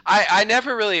also, I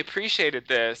never really appreciated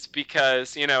this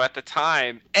because, at the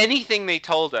time, anything they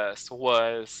told us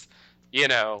was,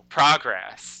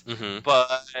 progress. Hmm.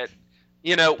 But,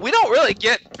 we don't really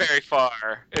get very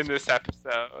far in this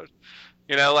episode.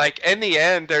 Like in the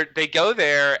end, they go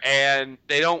there and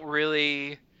they don't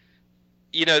really,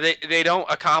 they don't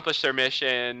accomplish their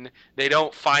mission. They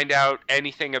don't find out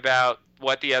anything about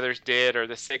what the others did or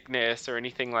the sickness or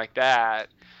anything like that.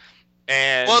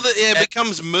 Well, And, it and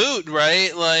becomes moot,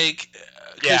 right? Like,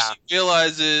 because yeah, she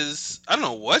realizes, I don't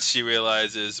know what she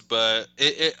realizes, but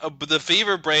but the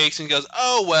fever breaks and goes,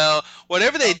 oh, well,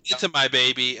 whatever they did to my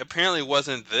baby apparently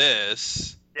wasn't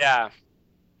this. yeah,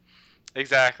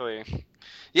 exactly.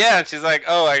 Yeah, and she's like,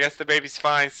 "Oh, I guess the baby's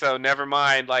fine, so never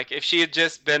mind." Like, if she had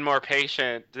just been more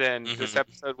patient, then this Hmm.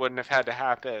 episode wouldn't have had to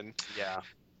happen. Yeah.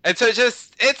 And so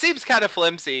it seems kind of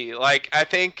flimsy. Like, I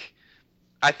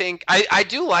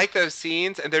do like those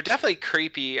scenes, and they're definitely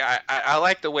creepy. I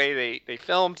like the way they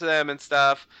filmed them and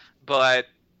stuff, but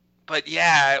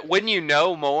yeah, when you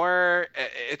know more,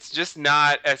 it's just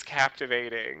not as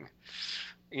captivating,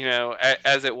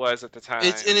 as it was at the It's time.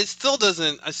 and it still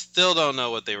doesn't. I still don't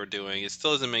know what they were doing. It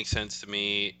still doesn't make sense to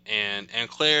me. And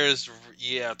Claire's,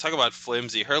 yeah, talk about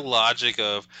flimsy. Her logic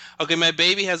of, okay, my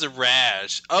baby has a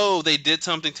rash. Oh, they did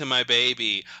something to my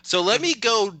baby. So let Mhm. me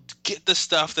go get the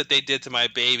stuff that they did to my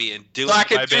baby and do So it I to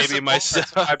could my do baby some more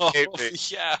myself. to my baby.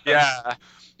 Yes, Yeah, it's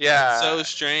yeah, so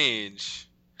strange.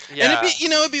 And yeah.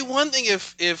 it'd be one thing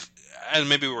if and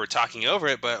maybe we were talking over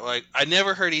it, but like I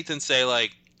never heard Ethan say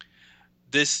like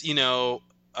this,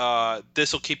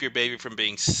 this will keep your baby from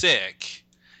being sick,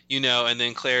 and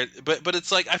then Claire, but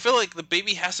it's like I feel like the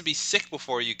baby has to be sick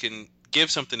before you can give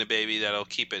something to baby that'll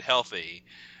keep it healthy.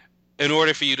 In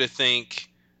order for you to think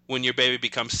when your baby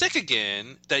becomes sick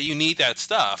again that you need that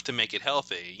stuff to make it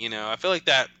healthy, I feel like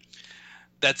that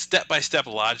step by step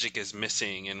logic is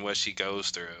missing in what she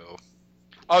goes through.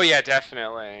 Oh yeah,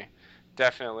 definitely,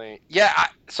 definitely. Yeah.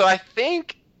 So I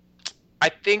think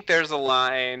there's a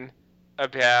line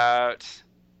about.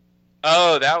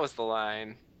 Oh, that was the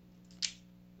line.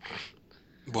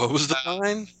 What was the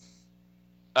line?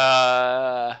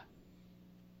 Uh,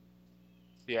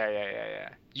 yeah, yeah, yeah, yeah.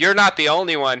 You're not the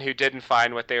only one who didn't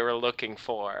find what they were looking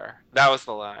for. That was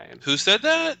the line. Who said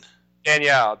that?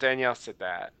 Danielle said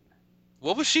that.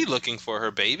 What was she looking for?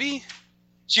 Her baby?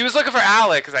 She was looking for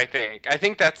Alex, I think. I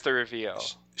think that's the reveal.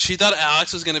 She thought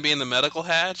Alex was going to be in the medical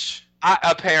hatch?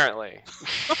 Apparently.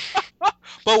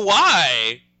 But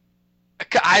why?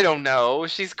 I don't know.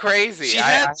 She's crazy. She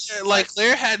had I like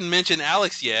Claire hadn't mentioned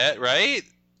Alex yet, right?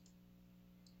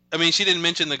 I mean, she didn't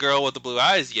mention the girl with the blue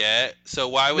eyes yet. So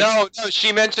why would she? no, no.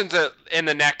 She mentions it in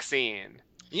the next scene.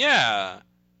 Yeah.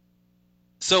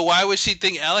 So why would she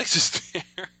think Alex is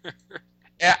there?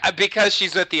 Yeah, because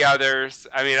she's with the others.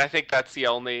 I mean, I think that's the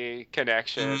only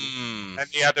connection. Hmm. And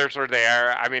the others were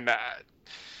there. I mean,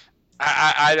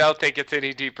 I don't think it's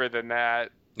any deeper than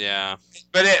that. Yeah.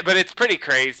 But it's pretty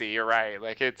crazy. You're right.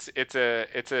 Like it's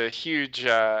a huge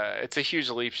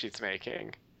leap she's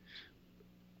making.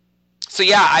 So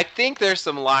yeah, I think there's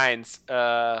some lines.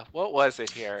 What was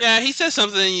it here? Yeah. He says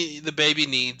something. The baby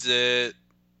needs it.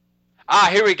 Ah,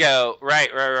 here we go.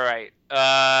 Right, right, right,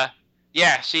 right.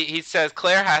 Yeah. He says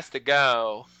Claire has to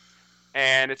go,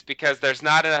 and it's because there's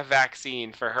not enough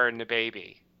vaccine for her and the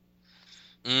baby.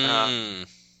 Uh, Hmm.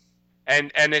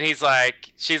 and then she's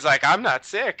like, I'm not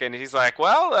sick, and he's like,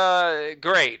 well,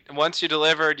 great. Once you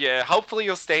delivered, yeah, hopefully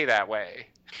you'll stay that way.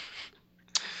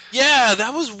 Yeah,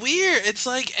 that was weird. It's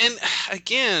like, and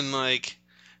again, like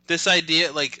this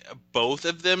idea, like both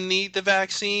of them need the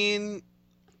vaccine.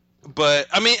 But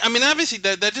I mean, obviously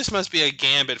that just must be a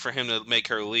gambit for him to make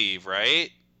her leave, right?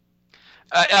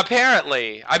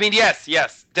 Apparently, I mean, yes,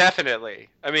 yes, definitely.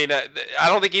 I mean, I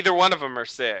don't think either one of them are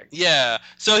sick. Yeah.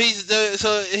 So he's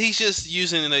just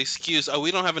using an excuse. Oh, we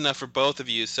don't have enough for both of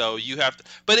you, so you have to.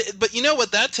 But you know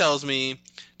what that tells me?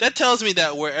 That tells me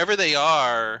that wherever they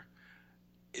are,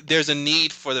 there's a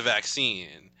need for the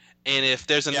vaccine, and if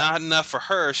there's Yeah, not enough for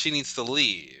her, she needs to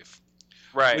leave.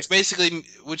 right, Which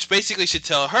basically should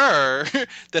tell her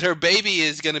that her baby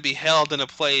is going to be held in a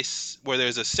place where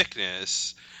there's a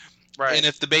sickness, and right,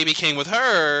 if the baby came with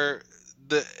her,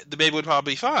 the baby would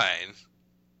probably be fine.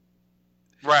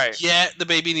 right, Yet the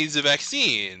baby needs a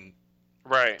vaccine.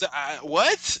 right.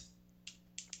 What?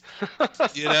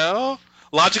 You know?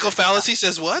 Logical fallacy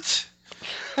says what?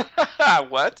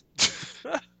 What?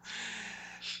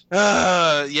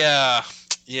 Yeah,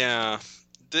 yeah.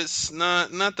 This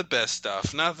not the best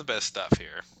stuff. Not the best stuff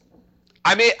here.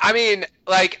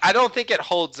 Like, I don't think it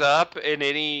holds up in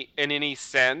any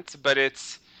sense, but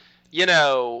it's, you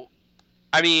know,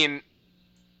 I mean,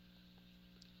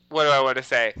 what do I want to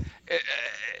say?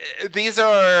 These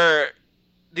are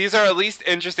at least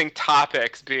interesting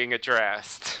topics being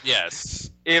addressed. Yes.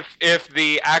 If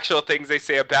the actual things they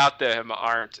say about them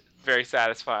aren't very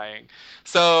satisfying.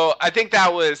 So I think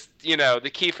that was,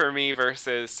 the key for me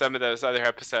versus some of those other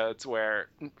episodes where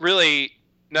really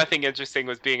nothing interesting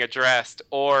was being addressed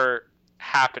or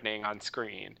happening on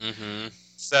screen. Mm-hmm.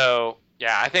 So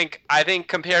yeah, I think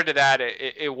compared to that,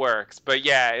 it works. But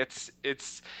yeah,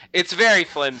 it's very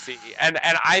flimsy, and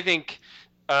I think,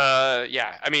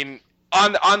 yeah, I mean,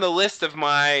 on the list of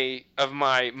my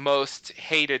most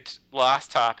hated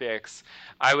Lost topics,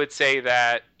 I would say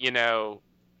that,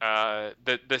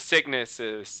 the sickness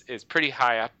is pretty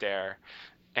high up there.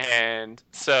 And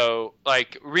so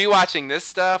like rewatching this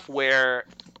stuff where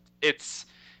it's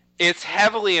it's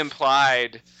heavily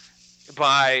implied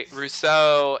by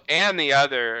Rousseau and the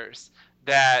others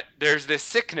that there's this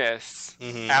sickness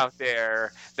Hmm. out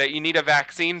there that you need a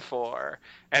vaccine for.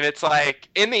 And it's like,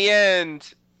 in the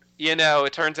end,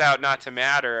 it turns out not to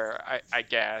matter, I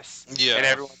guess. And Yeah.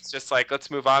 everyone's just like, let's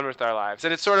move on with our lives.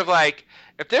 And it's sort of like,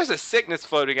 if there's a sickness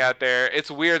floating out there, it's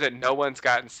weird that no one's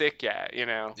gotten sick yet.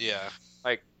 Yeah.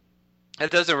 Like, it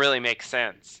doesn't really make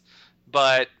sense.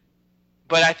 But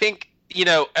I think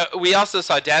we also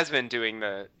saw Desmond doing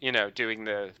the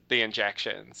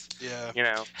injections, Yeah.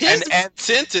 He has and the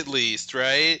sense at least,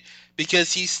 right?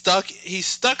 Because he's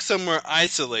stuck somewhere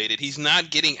isolated. He's not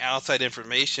getting outside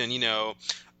information,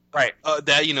 right,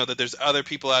 that there's other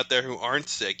people out there who aren't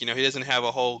sick. He doesn't have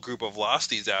a whole group of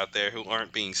losties out there who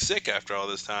aren't being sick after all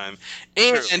this time.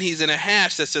 And true, he's in a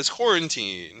hatch that says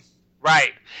quarantine.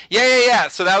 right, yeah.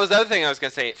 So that was the other thing I was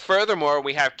gonna say. Furthermore,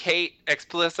 we have Kate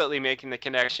explicitly making the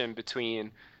connection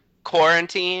between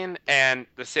quarantine and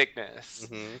the sickness,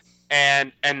 Hmm.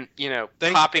 and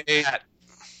Thanks, popping Kate. that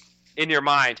in your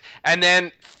mind. And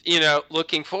then,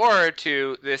 looking forward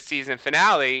to this season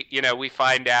finale, we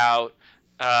find out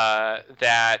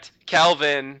that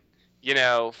Kelvin,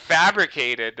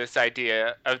 fabricated this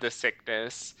idea of the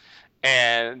sickness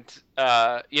and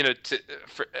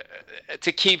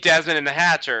to keep Desmond in the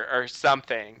hatch or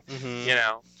something, Hmm. you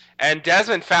know. And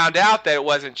Desmond found out that it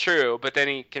wasn't true, but then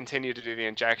he continued to do the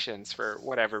injections for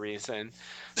whatever reason.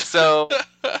 So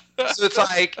it's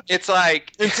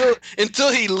like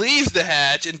until he leaves the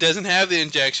hatch and doesn't have the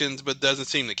injections, but doesn't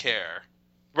seem to care.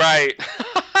 right.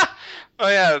 Oh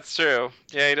yeah, that's true.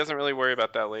 Yeah, he doesn't really worry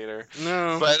about that later.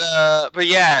 No. But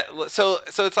yeah, so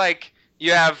it's like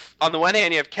you have, on the one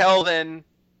hand, you have Kelvin,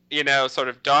 sort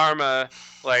of Dharma,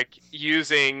 like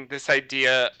using this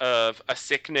idea of a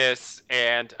sickness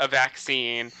and a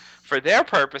vaccine for their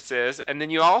purposes, and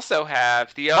then you also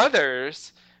have the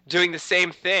others doing the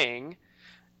same thing,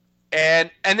 and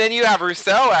then you have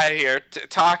Rousseau out here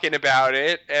talking about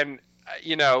it, and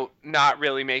not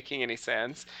really making any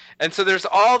sense. And so there's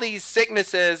all these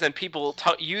sicknesses and people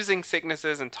using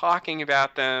sicknesses and talking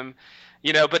about them,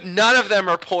 but none of them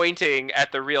are pointing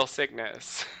at the real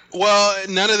sickness. Well,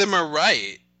 none of them are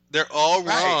right. They're all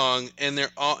Right. wrong, and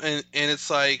they're all and it's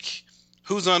like,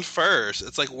 who's on first?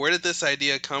 It's like, where did this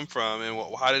idea come from,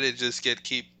 and how did it just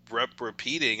keep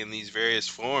repeating in these various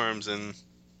forms? And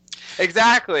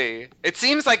Exactly. It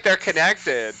seems like they're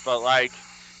connected,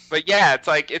 but yeah, it's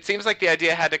like it seems like the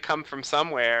idea had to come from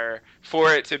somewhere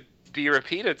for it to be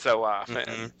repeated so hmm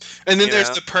often. and then You there's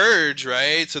know? the purge,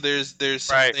 right? So there's Right.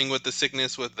 something with the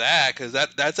sickness with that, because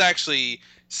that's actually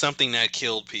something that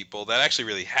killed people. That actually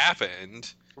really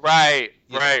happened. Right,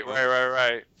 You right, know. right, right,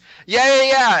 right.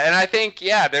 Yeah. And I think,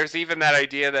 yeah, there's even that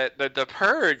idea that the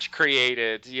purge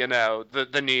created,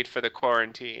 the need for the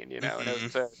quarantine, and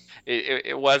Hmm.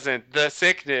 it wasn't the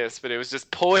sickness, but it was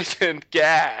just poisoned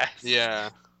gas, Yeah.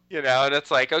 and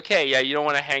it's like, okay, yeah, you don't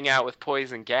want to hang out with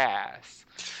poison gas.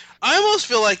 I almost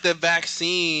feel like the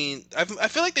vaccine. I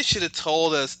feel like they should have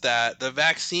told us that the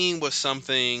vaccine was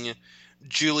something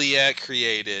Juliet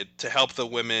created to help the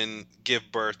women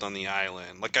give birth on the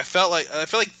island. Like I feel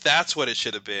like that's what it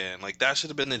should have been. Like that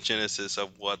should have been the genesis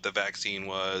of what the vaccine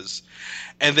was,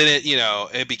 and then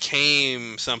it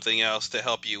became something else to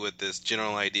help you with this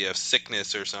general idea of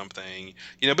sickness or something.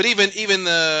 But even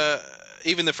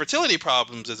the fertility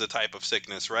problems is a type of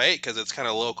sickness, right? Because it's kind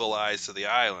of localized to the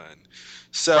island.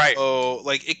 Right. So,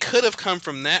 like, it could have come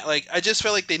from that. Like, I just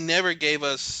felt like they never gave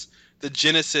us the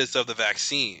genesis of the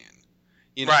vaccine,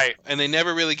 Right. and they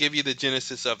never really give you the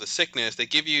genesis of the sickness. They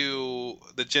give you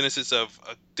the genesis of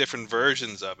different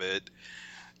versions of it,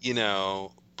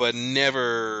 but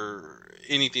never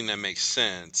anything that makes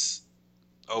sense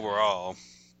overall.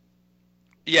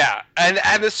 Yeah, and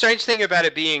the strange thing about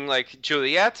it being like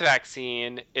Juliet's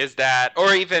vaccine is that,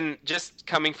 or even just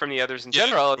coming from the others in Yeah,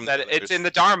 general, is from that the it's in others.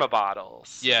 the Dharma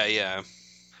bottles. Yeah, yeah.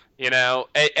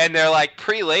 And they're like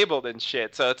pre-labeled and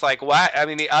shit. So it's like, what? I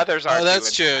mean, the others Oh, aren't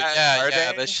that's doing true. that, Yeah, are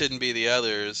yeah. That they? shouldn't be the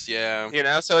others.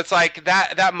 Yeah. So it's like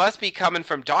that must be coming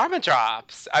from Dharma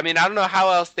drops. I mean, I don't know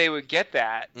how else they would get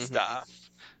that Hmm. stuff.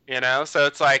 So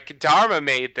it's like Dharma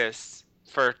made this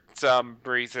for some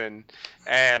reason,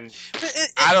 and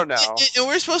I don't know. And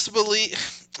we're supposed to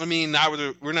believe. I mean,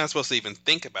 we're not supposed to even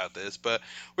think about this, but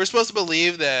we're supposed to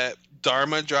believe that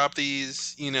Dharma dropped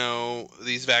these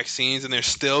vaccines, and they're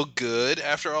still good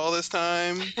after all this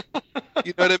time.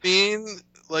 You know what I mean?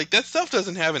 Like that stuff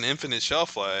doesn't have an infinite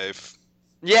shelf life.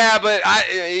 Yeah, but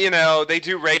they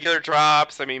do regular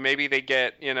drops. I mean, maybe they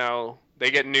get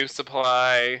new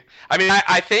supply. I mean,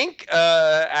 I think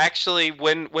actually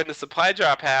when the supply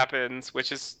drop happens,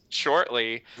 which is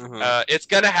shortly, Hmm. it's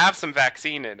gonna have some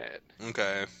vaccine in it,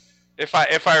 Okay. if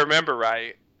I remember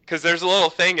right. Because there's a little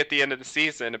thing at the end of the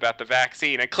season about the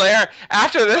vaccine. And Claire,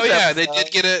 after Oh this yeah, they did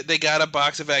episode, get a they got a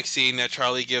box of vaccine that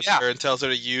Charlie gives yeah, her and tells her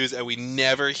to use, and we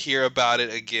never hear about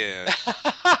it again.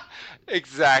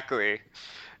 exactly.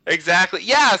 Exactly.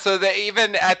 Yeah, so that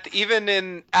even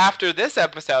in after this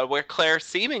episode where Claire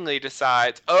seemingly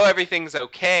decides, "Oh, everything's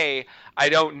okay. I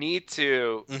don't need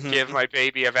to give Hmm. my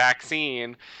baby a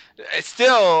vaccine."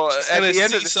 Still She's at gonna the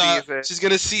end of the seesaw. season. She's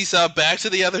gonna seesaw back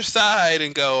to the other side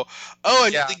and go, "Oh, I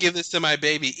need Yeah. to give this to my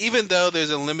baby, even though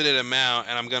there's a limited amount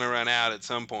and I'm gonna run out at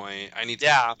some point. I need to give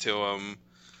Yeah. it to him."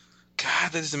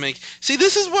 God, that doesn't make. See,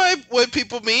 this is why what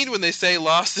people mean when they say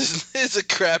Lost is a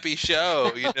crappy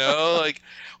show. Like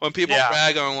when people Yeah.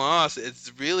 rag on Lost,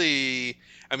 it's really.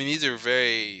 I mean, these are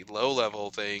very low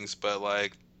level things, but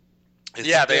like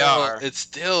Yeah, they are. it's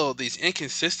still these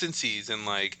inconsistencies in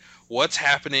like what's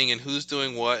happening and who's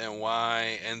doing what and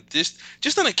why, and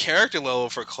just on a character level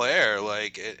for Claire,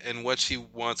 like and what she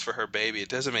wants for her baby, it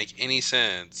doesn't make any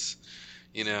sense.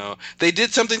 They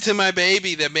did something to my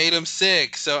baby that made him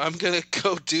sick, so I'm gonna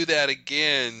go do that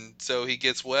again so he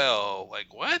gets well.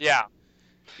 Like what? Yeah.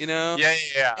 You know? Yeah,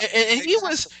 yeah, yeah. And Exactly. he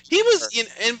was Sure.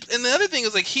 and the other thing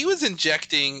is like he was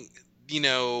injecting,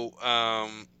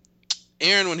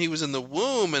 Aaron when he was in the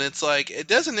womb, and it's like it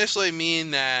doesn't necessarily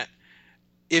mean that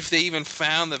if they even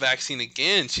found the vaccine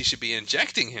again, she should be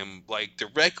injecting him like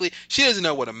directly. She doesn't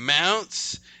know what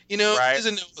amounts, she Right?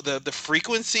 doesn't know the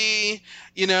frequency,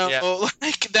 Yeah.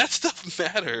 like that stuff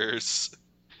matters.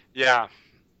 Yeah.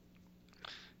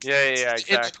 Yeah, yeah, yeah, She ends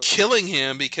up exactly. killing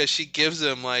him because she gives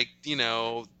him like,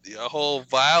 a whole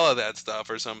vial of that stuff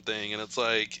or something, and it's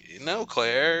like, no,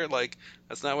 Claire, like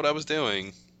that's not what I was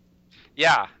doing.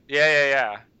 Yeah. Yeah, yeah,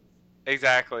 yeah.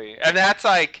 Exactly. And that's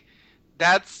like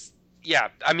that's yeah,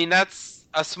 I mean that's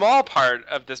a small part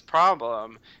of this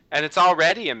problem and it's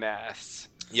already a mess.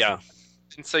 Yeah.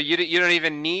 And so you don't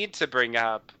even need to bring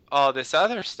up all this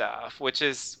other stuff, which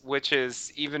is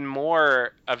even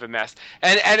more of a mess.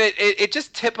 And it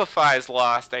just typifies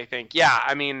Lost, I think. Yeah,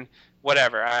 I mean,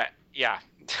 whatever. Yeah.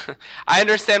 I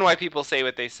understand why people say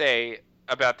what they say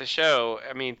about the show.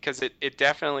 I mean, because it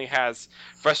definitely has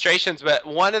frustrations, but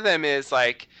one of them is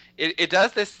like it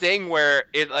does this thing where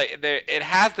it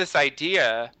has this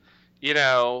idea,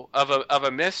 of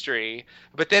a mystery,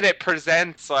 but then it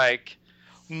presents like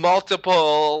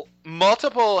multiple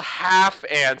half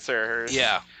answers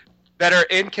Yeah. that are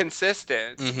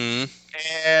inconsistent Mm-hmm.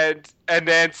 and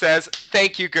then says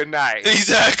thank you, good night.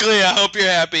 Exactly. I hope you're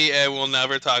happy, and we'll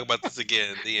never talk about this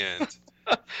again. The end.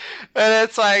 And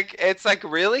it's like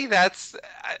really that's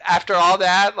after all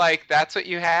that, like that's what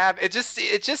you have. It just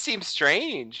seems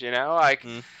strange, like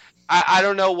Mm-hmm. I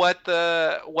don't know what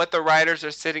the writers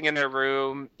are sitting in their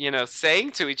room,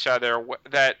 saying to each other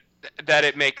that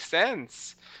it makes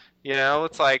sense.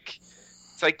 It's like,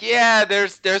 yeah,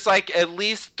 there's like at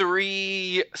least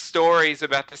three stories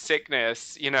about the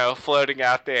sickness, floating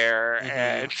out there,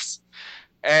 Mm-hmm.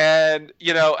 and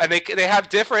they have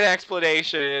different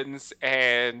explanations,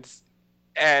 and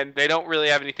they don't really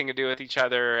have anything to do with each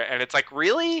other, and it's like,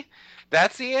 really,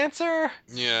 that's the answer?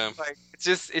 Yeah. Like it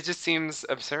just seems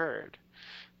absurd.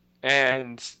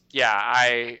 And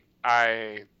yeah,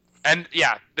 and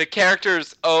yeah, the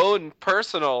character's own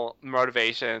personal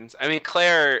motivations. I mean,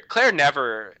 Claire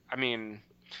never. I mean,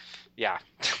 yeah,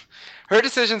 her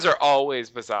decisions are always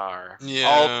bizarre, all the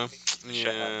Yeah. way through the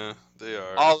show, Yeah. They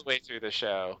are. all the way through the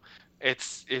show.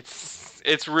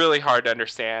 It's really hard to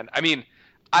understand. I mean,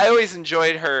 I always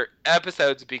enjoyed her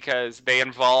episodes because they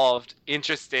involved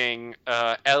interesting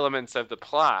elements of the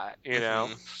plot,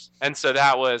 Mm-hmm. and so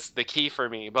that was the key for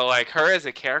me. But like her as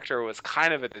a character was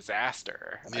kind of a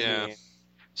disaster. I Yeah. mean,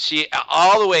 she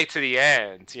all the way to the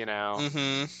end,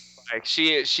 Mm-hmm. like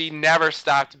she never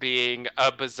stopped being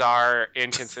a bizarre,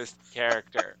 inconsistent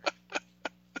character.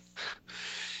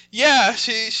 Yeah.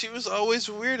 She was always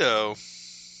a weirdo.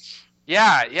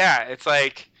 Yeah, yeah, it's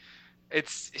like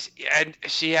and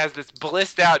she has this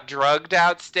blissed out, drugged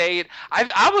out state. I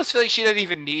almost feel like she doesn't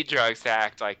even need drugs to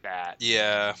act like that.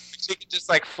 Yeah. She could just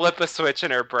like flip a switch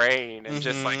in her brain and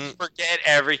just like Mm-hmm. forget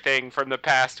everything from the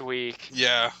past week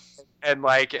Yeah. and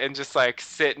just like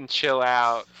sit and chill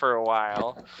out for a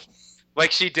while.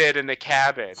 like she did in the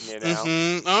cabin, you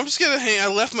know. I'm just gonna hang. I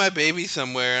left my baby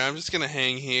somewhere, and I'm just gonna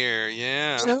hang here.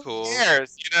 Yeah, And that's who cool.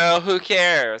 cares? You know, who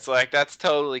cares? Like that's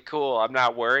totally cool. I'm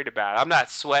not worried about it. I'm not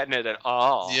sweating it at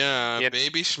all. Yeah, You know?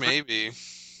 baby schmaybe.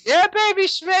 Yeah, baby,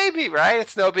 maybe, right?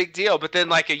 It's no big deal. But then,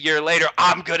 like a year later,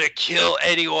 I'm gonna kill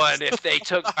anyone if they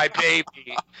took my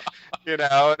baby. You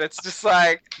know, and it's just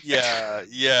like, Yeah,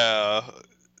 yeah.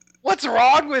 what's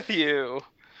wrong with you?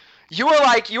 You were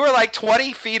like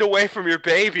 20 feet away from your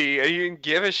baby, and you didn't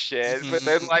give a shit. But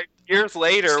then, Mhm. like years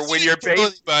later, She when your didn't kill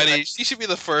baby, like, anybody. She should be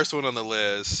the first one on the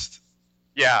list.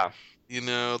 yeah, You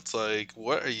know, it's like,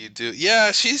 what are you doing?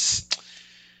 Yeah, she's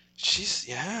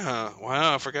yeah.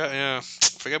 Wow, I forgot. Yeah,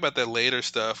 forgot about that later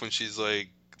stuff when she's like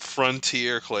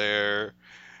Frontier Claire.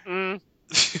 mm,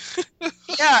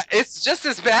 yeah, it's just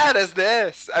as bad as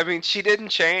this. I mean, she didn't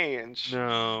change.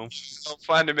 No.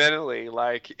 Fundamentally,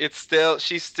 like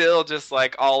she's still just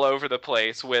like all over the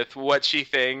place with what she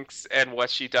thinks and what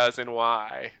she does and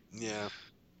why. Yeah.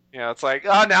 You know, it's like,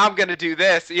 oh, now I'm gonna do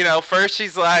this. You know, first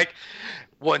she's like,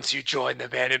 once you join the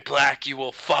Man in Black, you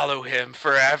will follow him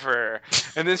forever.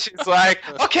 And then she's like,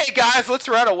 okay, guys, let's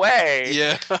run away.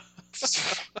 Yeah.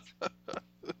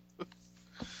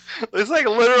 It's like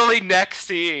literally next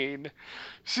scene.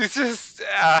 She's just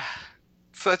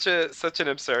such an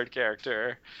absurd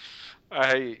character.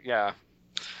 I yeah.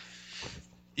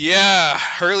 Yeah,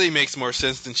 Hurley makes more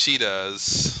sense than she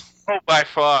does. Oh, by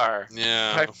far,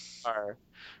 Yeah. by far.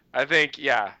 I think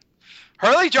yeah.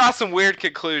 Hurley draws some weird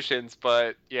conclusions,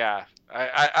 but yeah,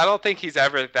 I don't think he's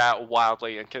ever that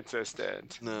wildly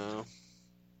inconsistent. No.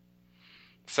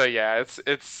 So yeah, it's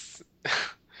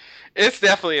it's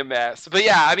definitely a mess. But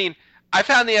yeah, I mean, I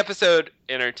found the episode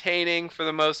entertaining for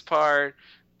the most part,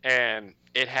 and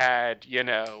it had,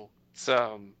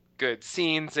 some good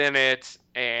scenes in it,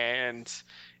 and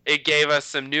it gave us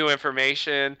some new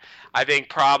information. I think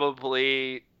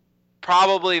probably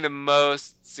the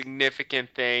most significant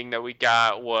thing that we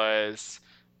got was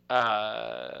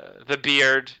the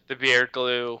beard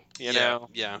glue, Yeah,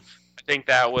 yeah. I think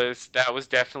that was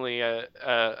definitely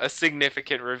a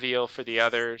significant reveal for the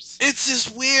others. It's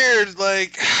just weird,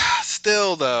 like,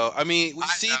 still though. I mean, we I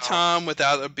see know. Tom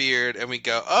without a beard, and we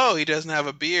go, "Oh, he doesn't have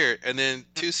a beard." And then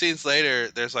two scenes later,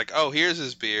 there's like, "Oh, here's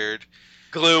his beard."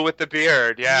 Glue with the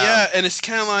beard, yeah. Yeah, and it's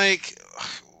kind of like,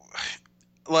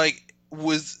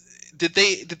 was did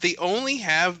they only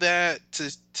have that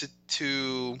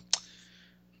to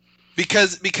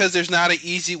because there's not an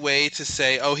easy way to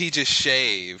say, "Oh, he just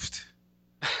shaved."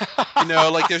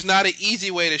 Like there's not an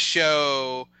easy way to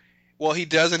show. Well, he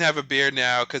doesn't have a beard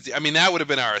now because I mean that would have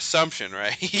been our assumption,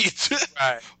 right?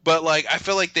 Right. But like I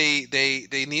feel like they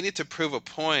needed to prove a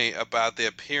point about the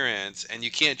appearance, and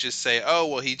you can't just say, "Oh,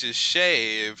 well, he just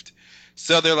shaved."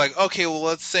 So they're like, "Okay, well,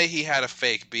 let's say he had a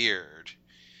fake beard."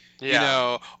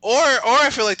 Yeah. Or I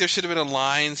feel like there should have been a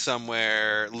line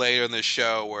somewhere later in the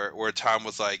show where Tom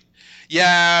was like,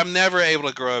 "Yeah, I'm never able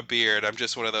to grow a beard. I'm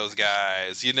just one of those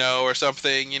guys," or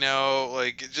something,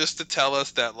 like just to tell us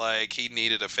that like he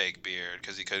needed a fake beard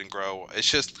because he couldn't grow.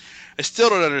 It's just I still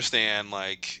don't understand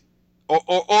like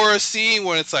or a scene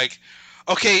when it's like,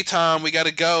 "Okay, Tom, we got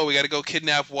to go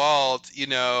kidnap Walt,"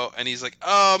 and he's like,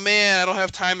 "Oh man, I don't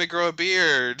have time to grow a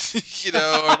beard,"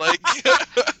 or like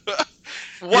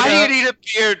you Why do know you need a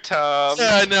beard, Tom?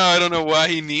 yeah, I know. I don't know why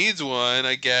he needs one.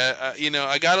 I get,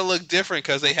 I gotta look different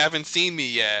because they haven't seen me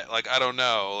yet. Like, I don't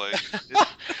know. Like,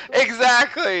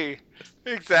 Exactly.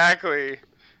 Exactly.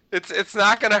 It's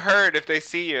not gonna hurt if they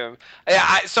see him.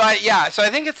 So I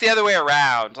think it's the other way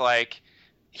around. Like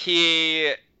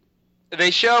he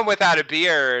they show him without a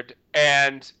beard,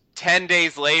 and 10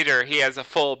 days later he has a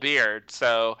full beard.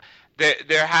 So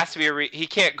there has to be he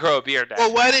can't grow a beard well,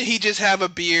 that why time. did he just have a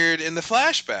beard in the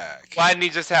flashback? Why didn't he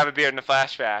just have a beard in the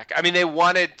flashback? I mean, they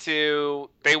wanted to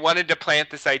plant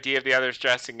this idea of the others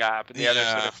dressing up and the others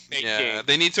sort Yeah, of yeah. thinking.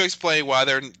 They need to explain why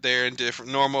they're in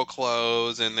different normal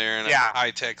clothes and they're in a Yeah,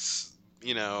 high tech,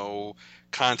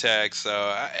 context. So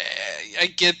I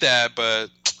get that, but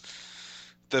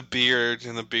the beard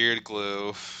and the beard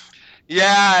glue.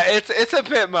 yeah, it's a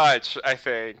bit much, I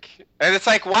think. And it's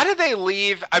like, why did they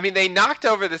leave? I mean, they knocked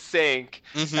over the sink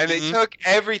and they Hmm. took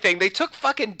everything. They took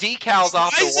fucking decals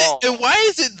off Why the is it wall. and why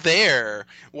is it there?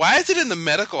 Why is it in the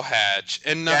medical hatch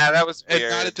and not Yeah, that was and not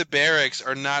weird. at the barracks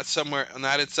or not somewhere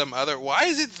not at some other why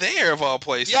is it there of all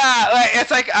places? Yeah, like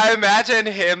it's like I imagine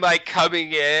him like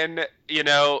coming in,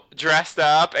 dressed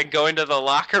up and going to the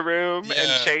locker room and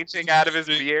Yeah. changing out of his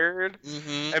beard.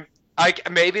 Hmm. And like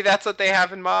maybe that's what they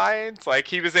have in mind. Like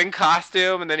he was in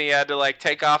costume and then he had to like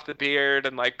take off the beard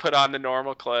and like put on the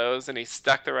normal clothes and he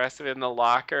stuck the rest of it in the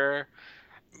locker.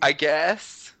 I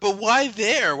guess. But why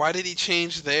there? Why did he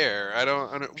change there? I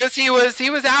don't. Because he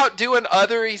was out doing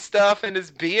othery stuff in his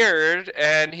beard,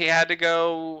 and he had to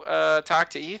go talk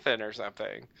to Ethan or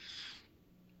something.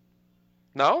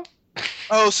 No?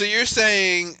 Oh, so you're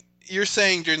saying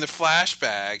during the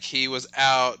flashback he was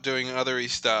out doing othery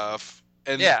stuff,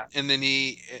 Yeah, and then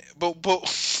but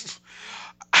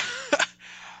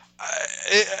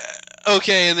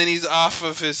okay, and then he's off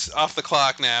the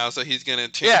clock now, so he's gonna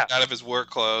change yeah, out of his work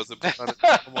clothes and put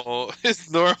on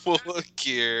his normal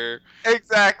gear.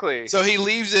 exactly, So he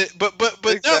leaves it, but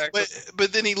no, exactly.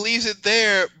 but then he leaves it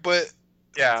there, but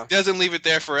Yeah, doesn't leave it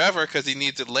there forever because he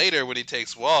needs it later when he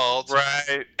takes Walt.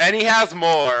 right. And he has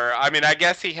more. I mean, I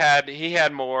guess he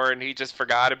had more, and he just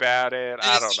forgot about it. And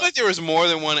I it don't seemed know. like there was more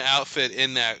than one outfit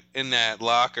in that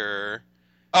locker.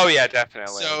 Oh yeah,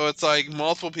 definitely. So it's like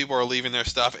multiple people are leaving their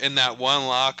stuff in that one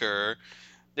locker.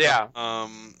 Yeah.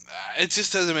 Um, it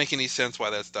just doesn't make any sense why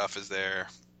that stuff is there.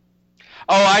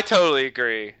 Oh, I totally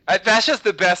agree. That's just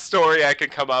the best story I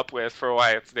could come up with for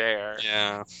why it's there.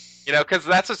 Yeah. Because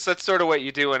that's sort of what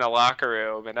you do in a locker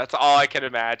room, and that's all I can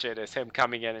imagine is him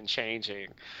coming in and changing.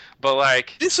 But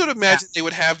like, They sort of yeah, imagine they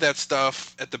would have that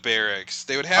stuff at the barracks.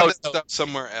 They would have oh, that stuff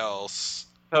somewhere else.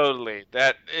 totally.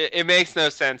 That it makes no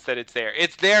sense that it's there.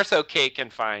 It's there so Kate can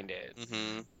find it.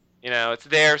 Hmm. It's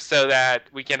there so that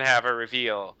we can have a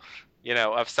reveal,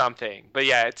 of something. But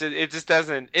yeah, it just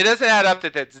doesn't add up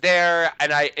that it's there,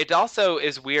 and it also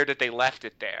is weird that they left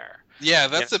it there. Yeah,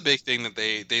 You know? that's the big thing that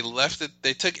they left it.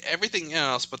 They took everything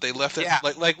else, but they left it Yeah,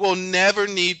 like we'll never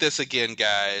need this again,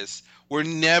 guys. We're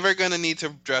never gonna need to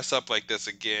dress up like this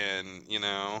again.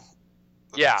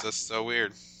 It's yeah, just so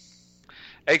weird.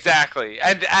 exactly.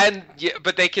 And yeah,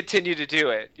 but they continue to do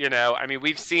it. I mean,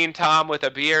 we've seen Tom with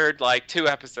a beard like 2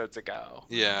 episodes ago.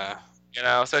 Yeah.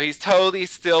 So he's totally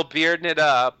still bearding it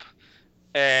up,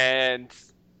 and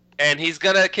he's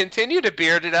gonna continue to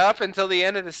beard it up until the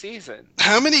end of the season.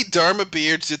 How many Dharma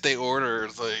beards did they order?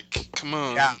 Like, come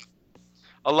Yeah. on.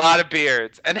 A lot of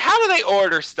beards. And how do they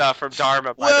order stuff from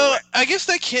Dharma, by the Well, way? I guess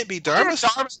that can't be Sure, Dharma.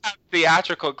 Dharma had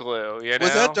theatrical glue, you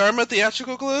Was that know? Dharma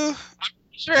theatrical glue?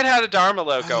 Sure, it had a Dharma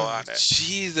logo Oh, on it.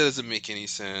 jeez, that doesn't make any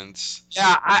sense.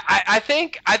 Yeah, I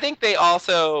think they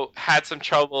also had some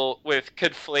trouble with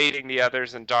conflating the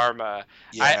others and Dharma. I,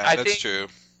 Yeah, I that's think, true.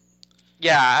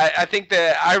 yeah, I think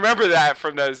that I remember that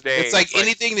from those It's days. like Like,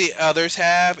 anything the others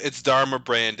have, it's Dharma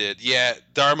branded. Yet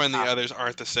Dharma and the ah, others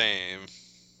aren't the same.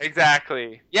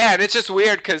 exactly. Yeah, and it's just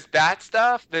weird because that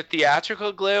stuff, the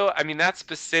theatrical glue, I mean, that's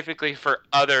specifically for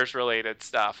others related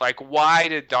stuff. Like, why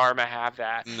did Dharma have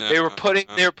that? No. They were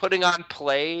putting on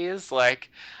plays. Like,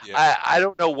 Yeah. I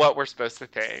don't know what we're supposed to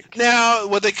think. Now,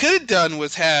 what they could have done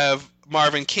was have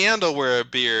Marvin Candle wear a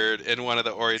beard in one of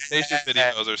the orientation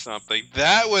videos or something.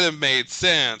 That would have made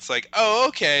sense. Like, oh,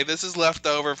 okay, this is left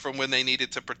over from when they needed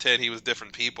to pretend he was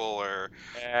different people, or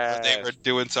when they were Yes.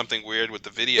 doing something weird with the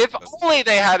video. If only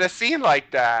they had a scene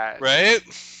like that. Right?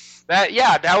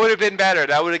 That would have been better.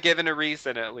 That would have given a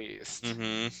reason at least.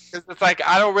 Mm-hmm. Because it's like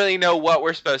I don't really know what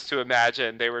we're supposed to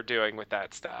imagine they were doing with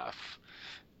that stuff.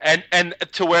 And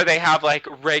to where they have like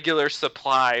regular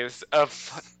supplies of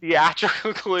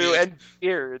theatrical glue Yeah. and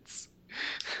beards.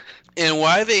 And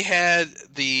why they had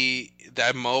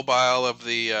that mobile of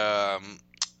the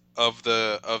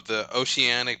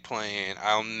oceanic plane,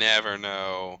 I'll never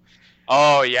know.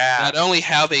 Oh yeah. Not only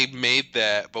how they made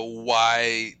that, but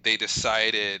why they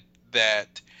decided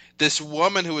that this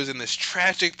woman who was in this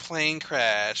tragic plane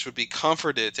crash would be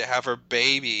comforted to have her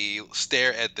baby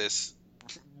stare at this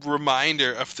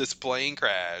reminder of this plane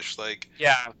crash. Like,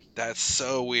 Yeah. that's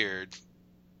so weird.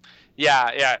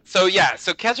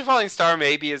 So Catch a Falling Star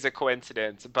maybe is a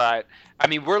coincidence, but I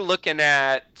mean we're looking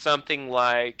at something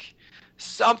like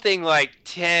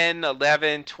 10,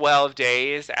 11, 12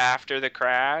 days after the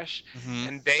crash, Hmm.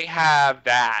 and they have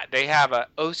that. They have a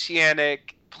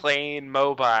oceanic plane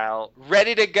mobile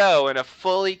ready to go in a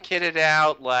fully kitted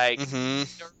out like Hmm.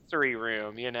 nursery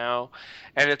room.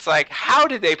 And it's like, how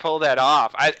did they pull that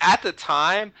off? At the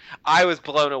time, I was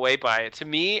blown away by it. To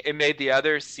me, it made the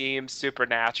others seem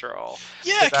supernatural.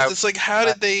 Yeah, 'Cause because it's like, how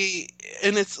did they?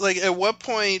 And it's like, at what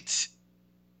point?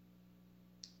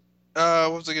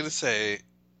 What was I gonna say?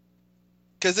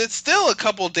 Because it's still a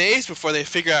couple days before they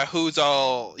figure out who's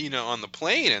all on the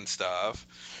plane and stuff.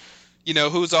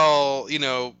 Who's all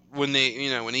when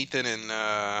Ethan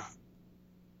and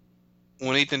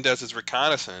when Ethan does his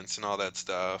reconnaissance and all that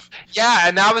stuff. Yeah,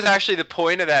 and that was actually the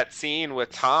point of that scene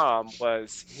with Tom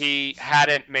was he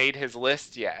hadn't made his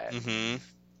list yet. Hmm.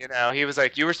 He was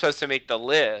like, you were supposed to make the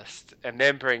list and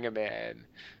then bring him in,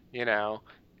 you know.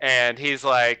 and he's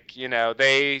like,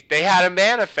 they had a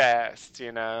manifest,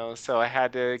 so I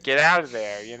had to get out of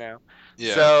there.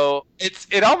 Yeah. So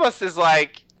it almost is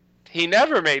like he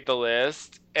never made the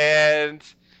list, and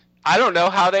I don't know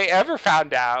how they ever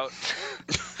found out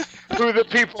who the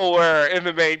people were in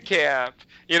the main camp.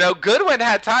 Goodwin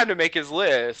had time to make his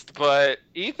list, but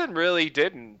Ethan really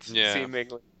didn't, Yeah.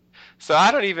 seemingly. So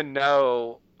I don't even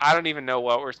know. I don't even know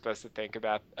what we're supposed to think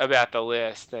about the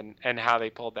list and how they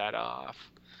pulled that off.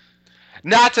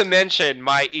 Not to mention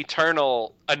my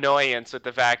eternal annoyance with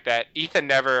the fact that Ethan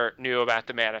never knew about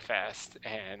the manifest,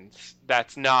 and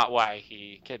that's not why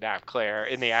he kidnapped Claire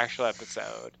in the actual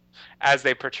episode, as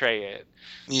they portray it.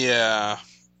 Yeah.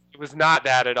 It was not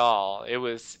that at all. It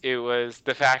was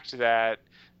the fact that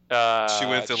She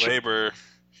went uh, to Ch- labor.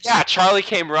 yeah, Charlie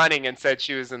came running and said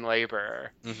she was in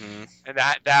labor, Hmm. and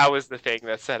that was the thing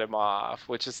that set him off,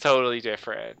 which is totally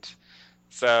different.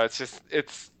 So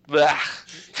it's bleh.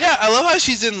 Yeah, I love how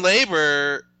she's in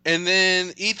labor, and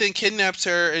then Ethan kidnaps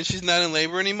her, and she's not in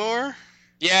labor anymore.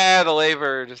 Yeah, the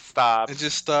labor just It stopped.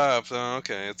 just stops. Oh,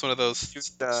 okay. It's one of those She was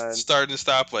done. start and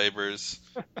stop labors.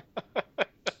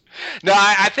 No,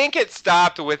 I think it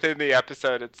stopped within the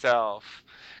episode itself,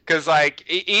 because like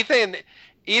Ethan.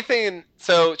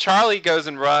 So Charlie goes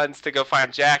and runs to go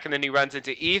find Jack, and then he runs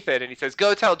into Ethan, and he says,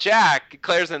 "Go tell Jack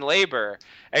Claire's in labor."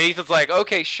 And Ethan's like,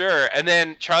 "Okay, sure." And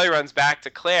then Charlie runs back to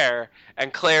Claire,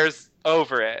 and Claire's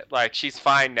over it, like she's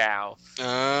fine now.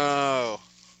 Oh,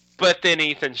 But then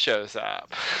Ethan shows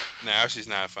up. now she's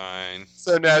not fine.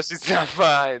 So now she's not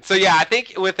fine. So yeah, I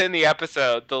think within the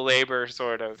episode, the labor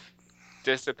sort of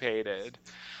dissipated.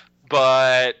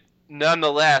 But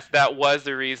nonetheless, that was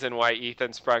the reason why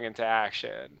Ethan sprung into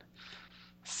action.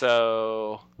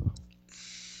 So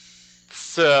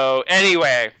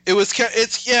anyway, it's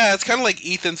kind of like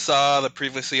Ethan saw the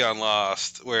previously on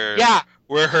Lost, where yeah,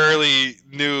 Hurley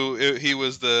knew he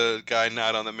was the guy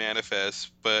not on the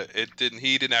manifest, but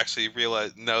he didn't actually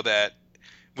know that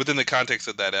within the context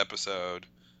of that episode.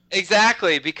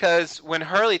 exactly, because when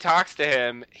Hurley talks to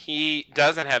him, he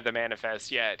doesn't have the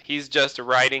manifest yet. He's just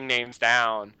writing names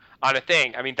down on a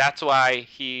thing. I mean, that's why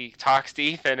he talks to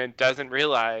Ethan and doesn't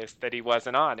realize that he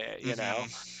wasn't on it. Hmm.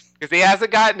 Because he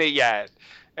hasn't gotten it yet.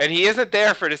 And he isn't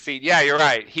there for the scene. Yeah, you're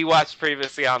right. He watched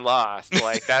previously on Lost.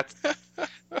 Like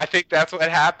I think that's what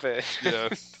happened. Yeah.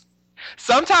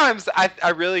 Sometimes I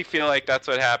really feel like that's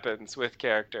what happens with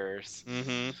characters.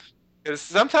 Hmm. Because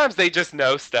sometimes they just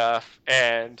know stuff,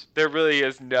 and there really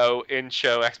is no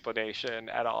in-show explanation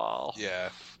at all. Yeah.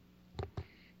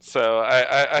 So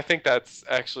I think that's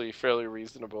actually fairly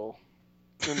reasonable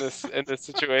in this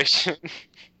situation.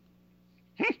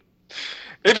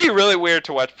 It'd be really weird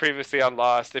to watch previously on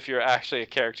Lost if you're actually a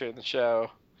character in the show.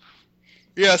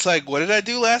 Yeah, it's like, what did I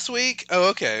do last week? Oh,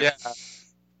 okay. Yeah.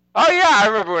 Oh yeah, I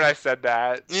remember when I said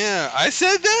that. Yeah, I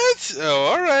said that? Oh,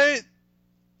 all right.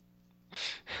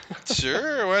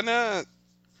 Sure, why not?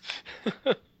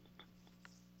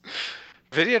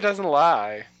 Video doesn't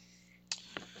lie.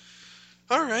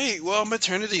 All right, well,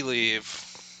 maternity leave.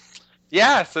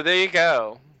 Yeah, so there you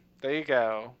go. There you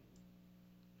go.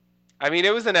 I mean,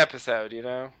 it was an episode.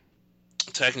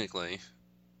 Technically.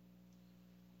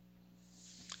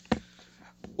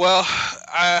 Well,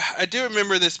 I do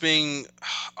remember this being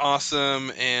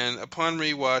awesome, and upon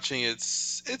rewatching, it's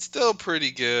still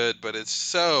pretty good, but it's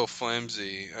so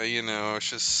flimsy. It's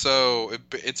just so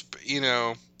it's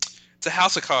a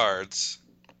house of cards.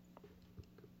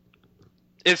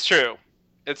 It's true.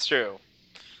 It's true.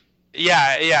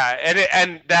 Yeah, yeah,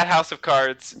 and that House of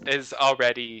Cards is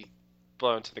already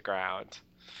blown to the ground.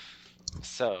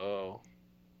 So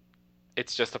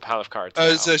it's just a pile of cards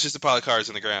Oh, now. so it's just a pile of cards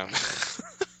in the ground,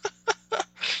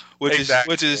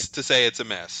 Exactly. which is to say it's a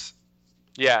mess.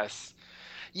 Yes.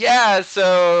 Yeah,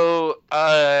 so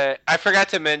I forgot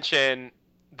to mention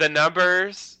the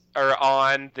numbers are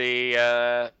on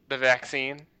the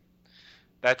vaccine.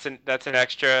 That's an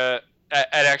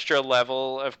an extra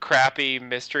level of crappy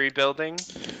mystery building.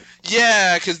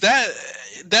 Yeah, because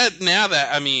now that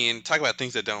I mean, talk about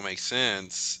things that don't make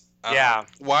sense. Yeah.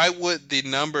 Why would the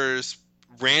numbers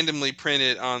randomly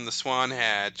printed on the Swan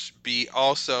Hatch be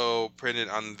also printed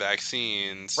on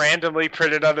vaccines? Randomly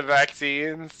printed on the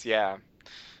vaccines. Yeah.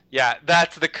 Yeah,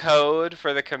 that's the code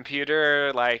for the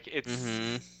computer. Like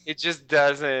Hmm. it just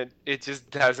doesn't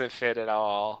fit at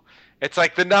all. It's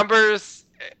like the numbers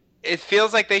it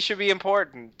feels like they should be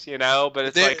important, but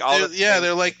it's like all the things.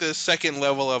 They're like the second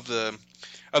level of the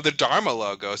Dharma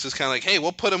logo. It's just kind of like, hey,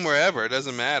 we'll put them wherever. It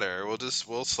doesn't matter.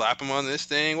 We'll slap them on this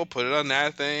thing. We'll put it on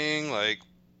that thing. Like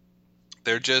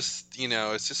they're just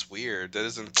it's just weird. That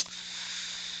isn't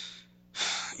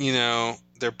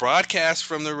they're broadcast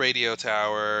from the radio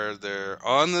tower. They're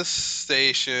on the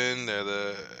station. They're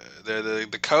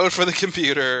the code for the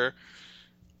computer.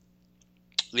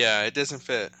 Yeah, it doesn't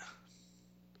fit.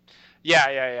 Yeah,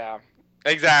 yeah, yeah.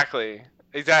 Exactly.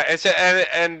 Exactly.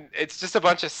 And it's just a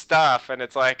bunch of stuff, and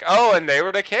it's like, oh, and they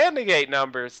were the candidate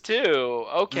numbers too.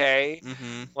 Okay,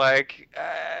 Mm-hmm. like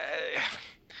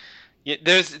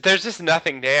there's just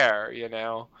nothing there,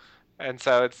 and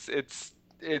so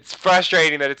it's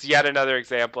frustrating that it's yet another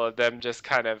example of them just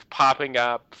kind of popping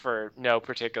up for no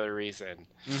particular reason.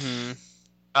 Mm-hmm.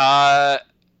 Uh,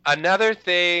 another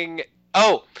thing.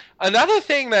 Oh, another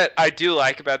thing that I do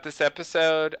like about this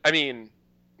episode. I mean,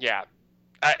 yeah.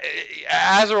 I,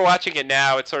 as we're watching it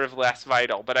now, it's sort of less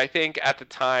vital, but I think at the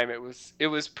time it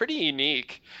was pretty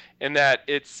unique in that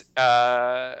it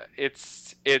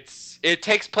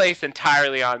takes place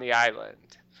entirely on the island.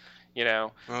 The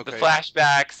Okay.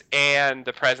 flashbacks and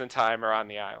the present time are on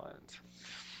the island,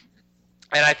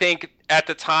 and I think at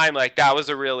the time, like that was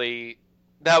a really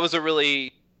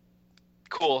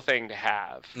cool thing to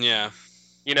have. Yeah.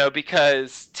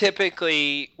 Because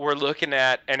typically we're looking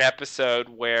at an episode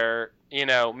where,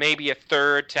 maybe a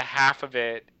third to half of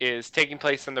it is taking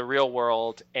place in the real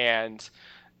world and,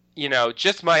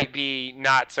 just might be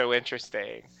not so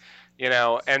interesting.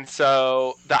 And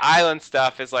so the island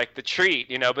stuff is like the treat,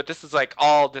 but this is like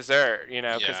all dessert,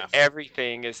 because Yeah.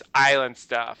 everything is island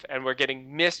stuff and we're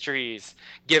getting mysteries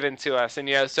given to us. And,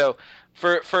 so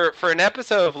for an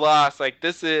episode of Lost, like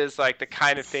this is like the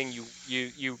kind of thing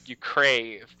you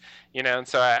crave, and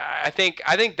so I think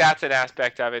that's an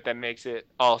aspect of it that makes it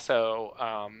also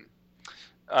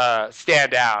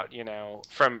stand out,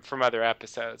 from other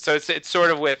episodes. So it's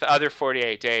sort of with Other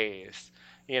 48 Days,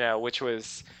 which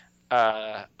was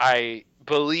I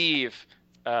believe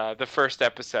the first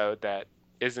episode that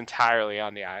is entirely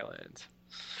on the island.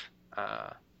 Uh,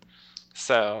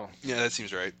 so Yeah, that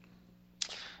seems right.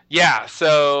 yeah,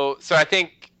 so I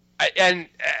think, and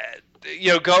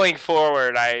going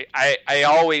forward, I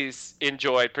always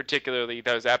enjoyed particularly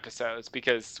those episodes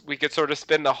because we could sort of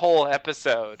spend the whole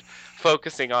episode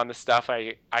focusing on the stuff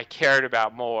I cared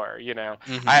about more.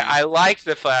 Mm-hmm. I liked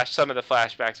some of the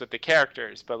flashbacks with the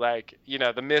characters, but like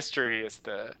the mystery is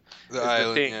the The is the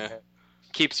island. thing Yeah. that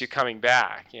keeps you coming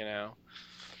back.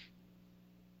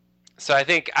 So I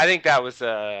think that was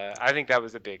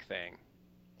a big thing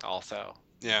also.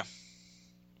 Yeah.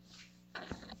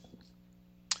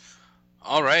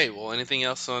 All right. Well, anything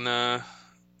else on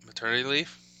maternity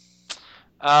leave?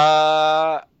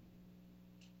 Uh,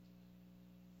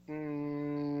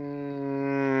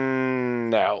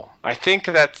 no. I think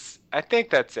that's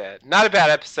it. Not a bad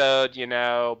episode,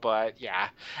 but yeah.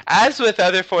 As with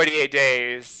Other 48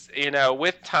 Days,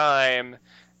 with time,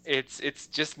 it's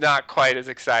just not quite as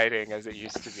exciting as it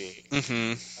used to be.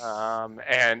 Mm-hmm.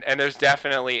 And there's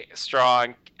definitely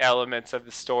strong elements of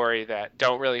the story that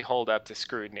don't really hold up to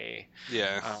scrutiny,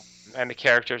 Yeah. and the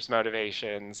characters'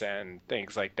 motivations and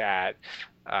things like that.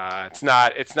 It's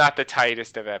not the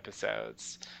tightest of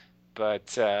episodes,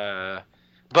 but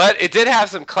it did have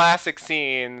some classic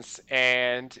scenes,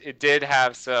 and it did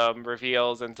have some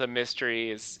reveals and some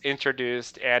mysteries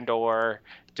introduced and/or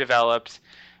developed.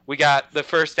 We got the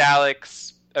first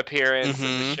Alex appearance of the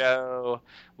Mm-hmm. show.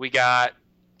 We got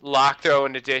Locke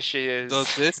throwing the dishes. So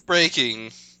this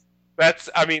breaking. That's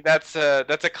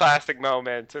a classic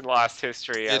moment in Lost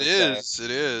history, I It would say. is.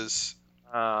 It is.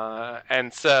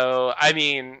 And so, I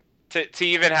mean, to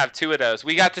even have two of those,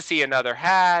 we got to see another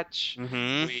hatch.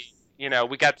 Mm-hmm.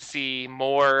 We got to see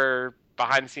more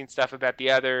behind the scenes stuff about the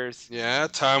others. Yeah.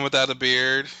 Time without a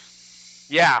beard.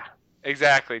 Yeah,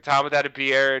 exactly. Tom without a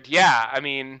beard. Yeah, I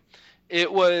mean,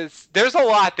 there's a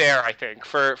lot there. I think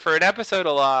for an episode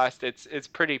of Lost, it's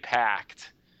pretty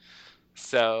packed.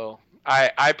 So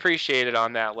I appreciate it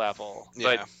on that level.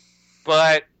 Yeah.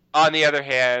 But on the other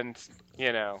hand,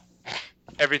 you know,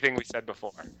 everything we said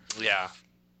before. Yeah.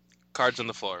 Cards on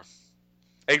the floor.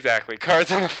 Exactly.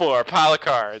 Cards on the floor. Pile of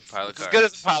cards. Pile of It's as good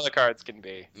as cards. a pile of cards can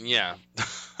be. Yeah.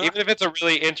 Even if it's a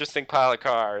really interesting pile of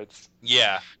cards.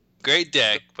 Yeah. Great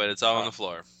deck, but it's all on the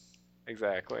floor.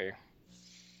 Exactly.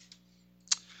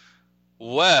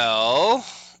 Well,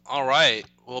 all right.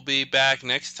 We'll be back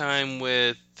next time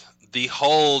with the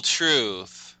whole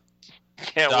truth.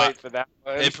 Can't Dot- wait for that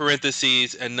one. In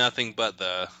parentheses and nothing but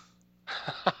the.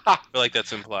 I feel like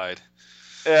that's implied.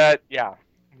 Yeah.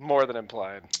 More than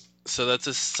implied. So that's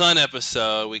a Sun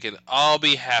episode we can all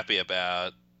be happy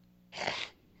about.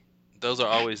 Those are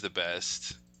always the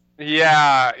best.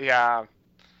 Yeah.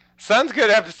 Sun's good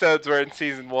episodes were in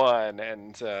season 1,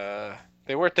 and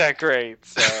they weren't that great,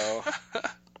 so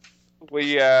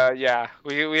we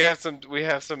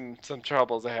have some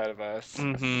troubles ahead of us,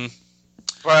 Mm-hmm.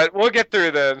 but we'll get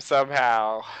through them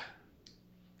somehow.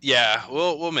 Yeah,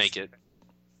 we'll make it.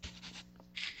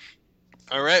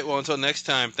 All right. Well, until next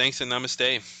time. Thanks and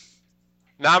namaste.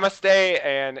 Namaste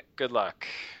and good luck.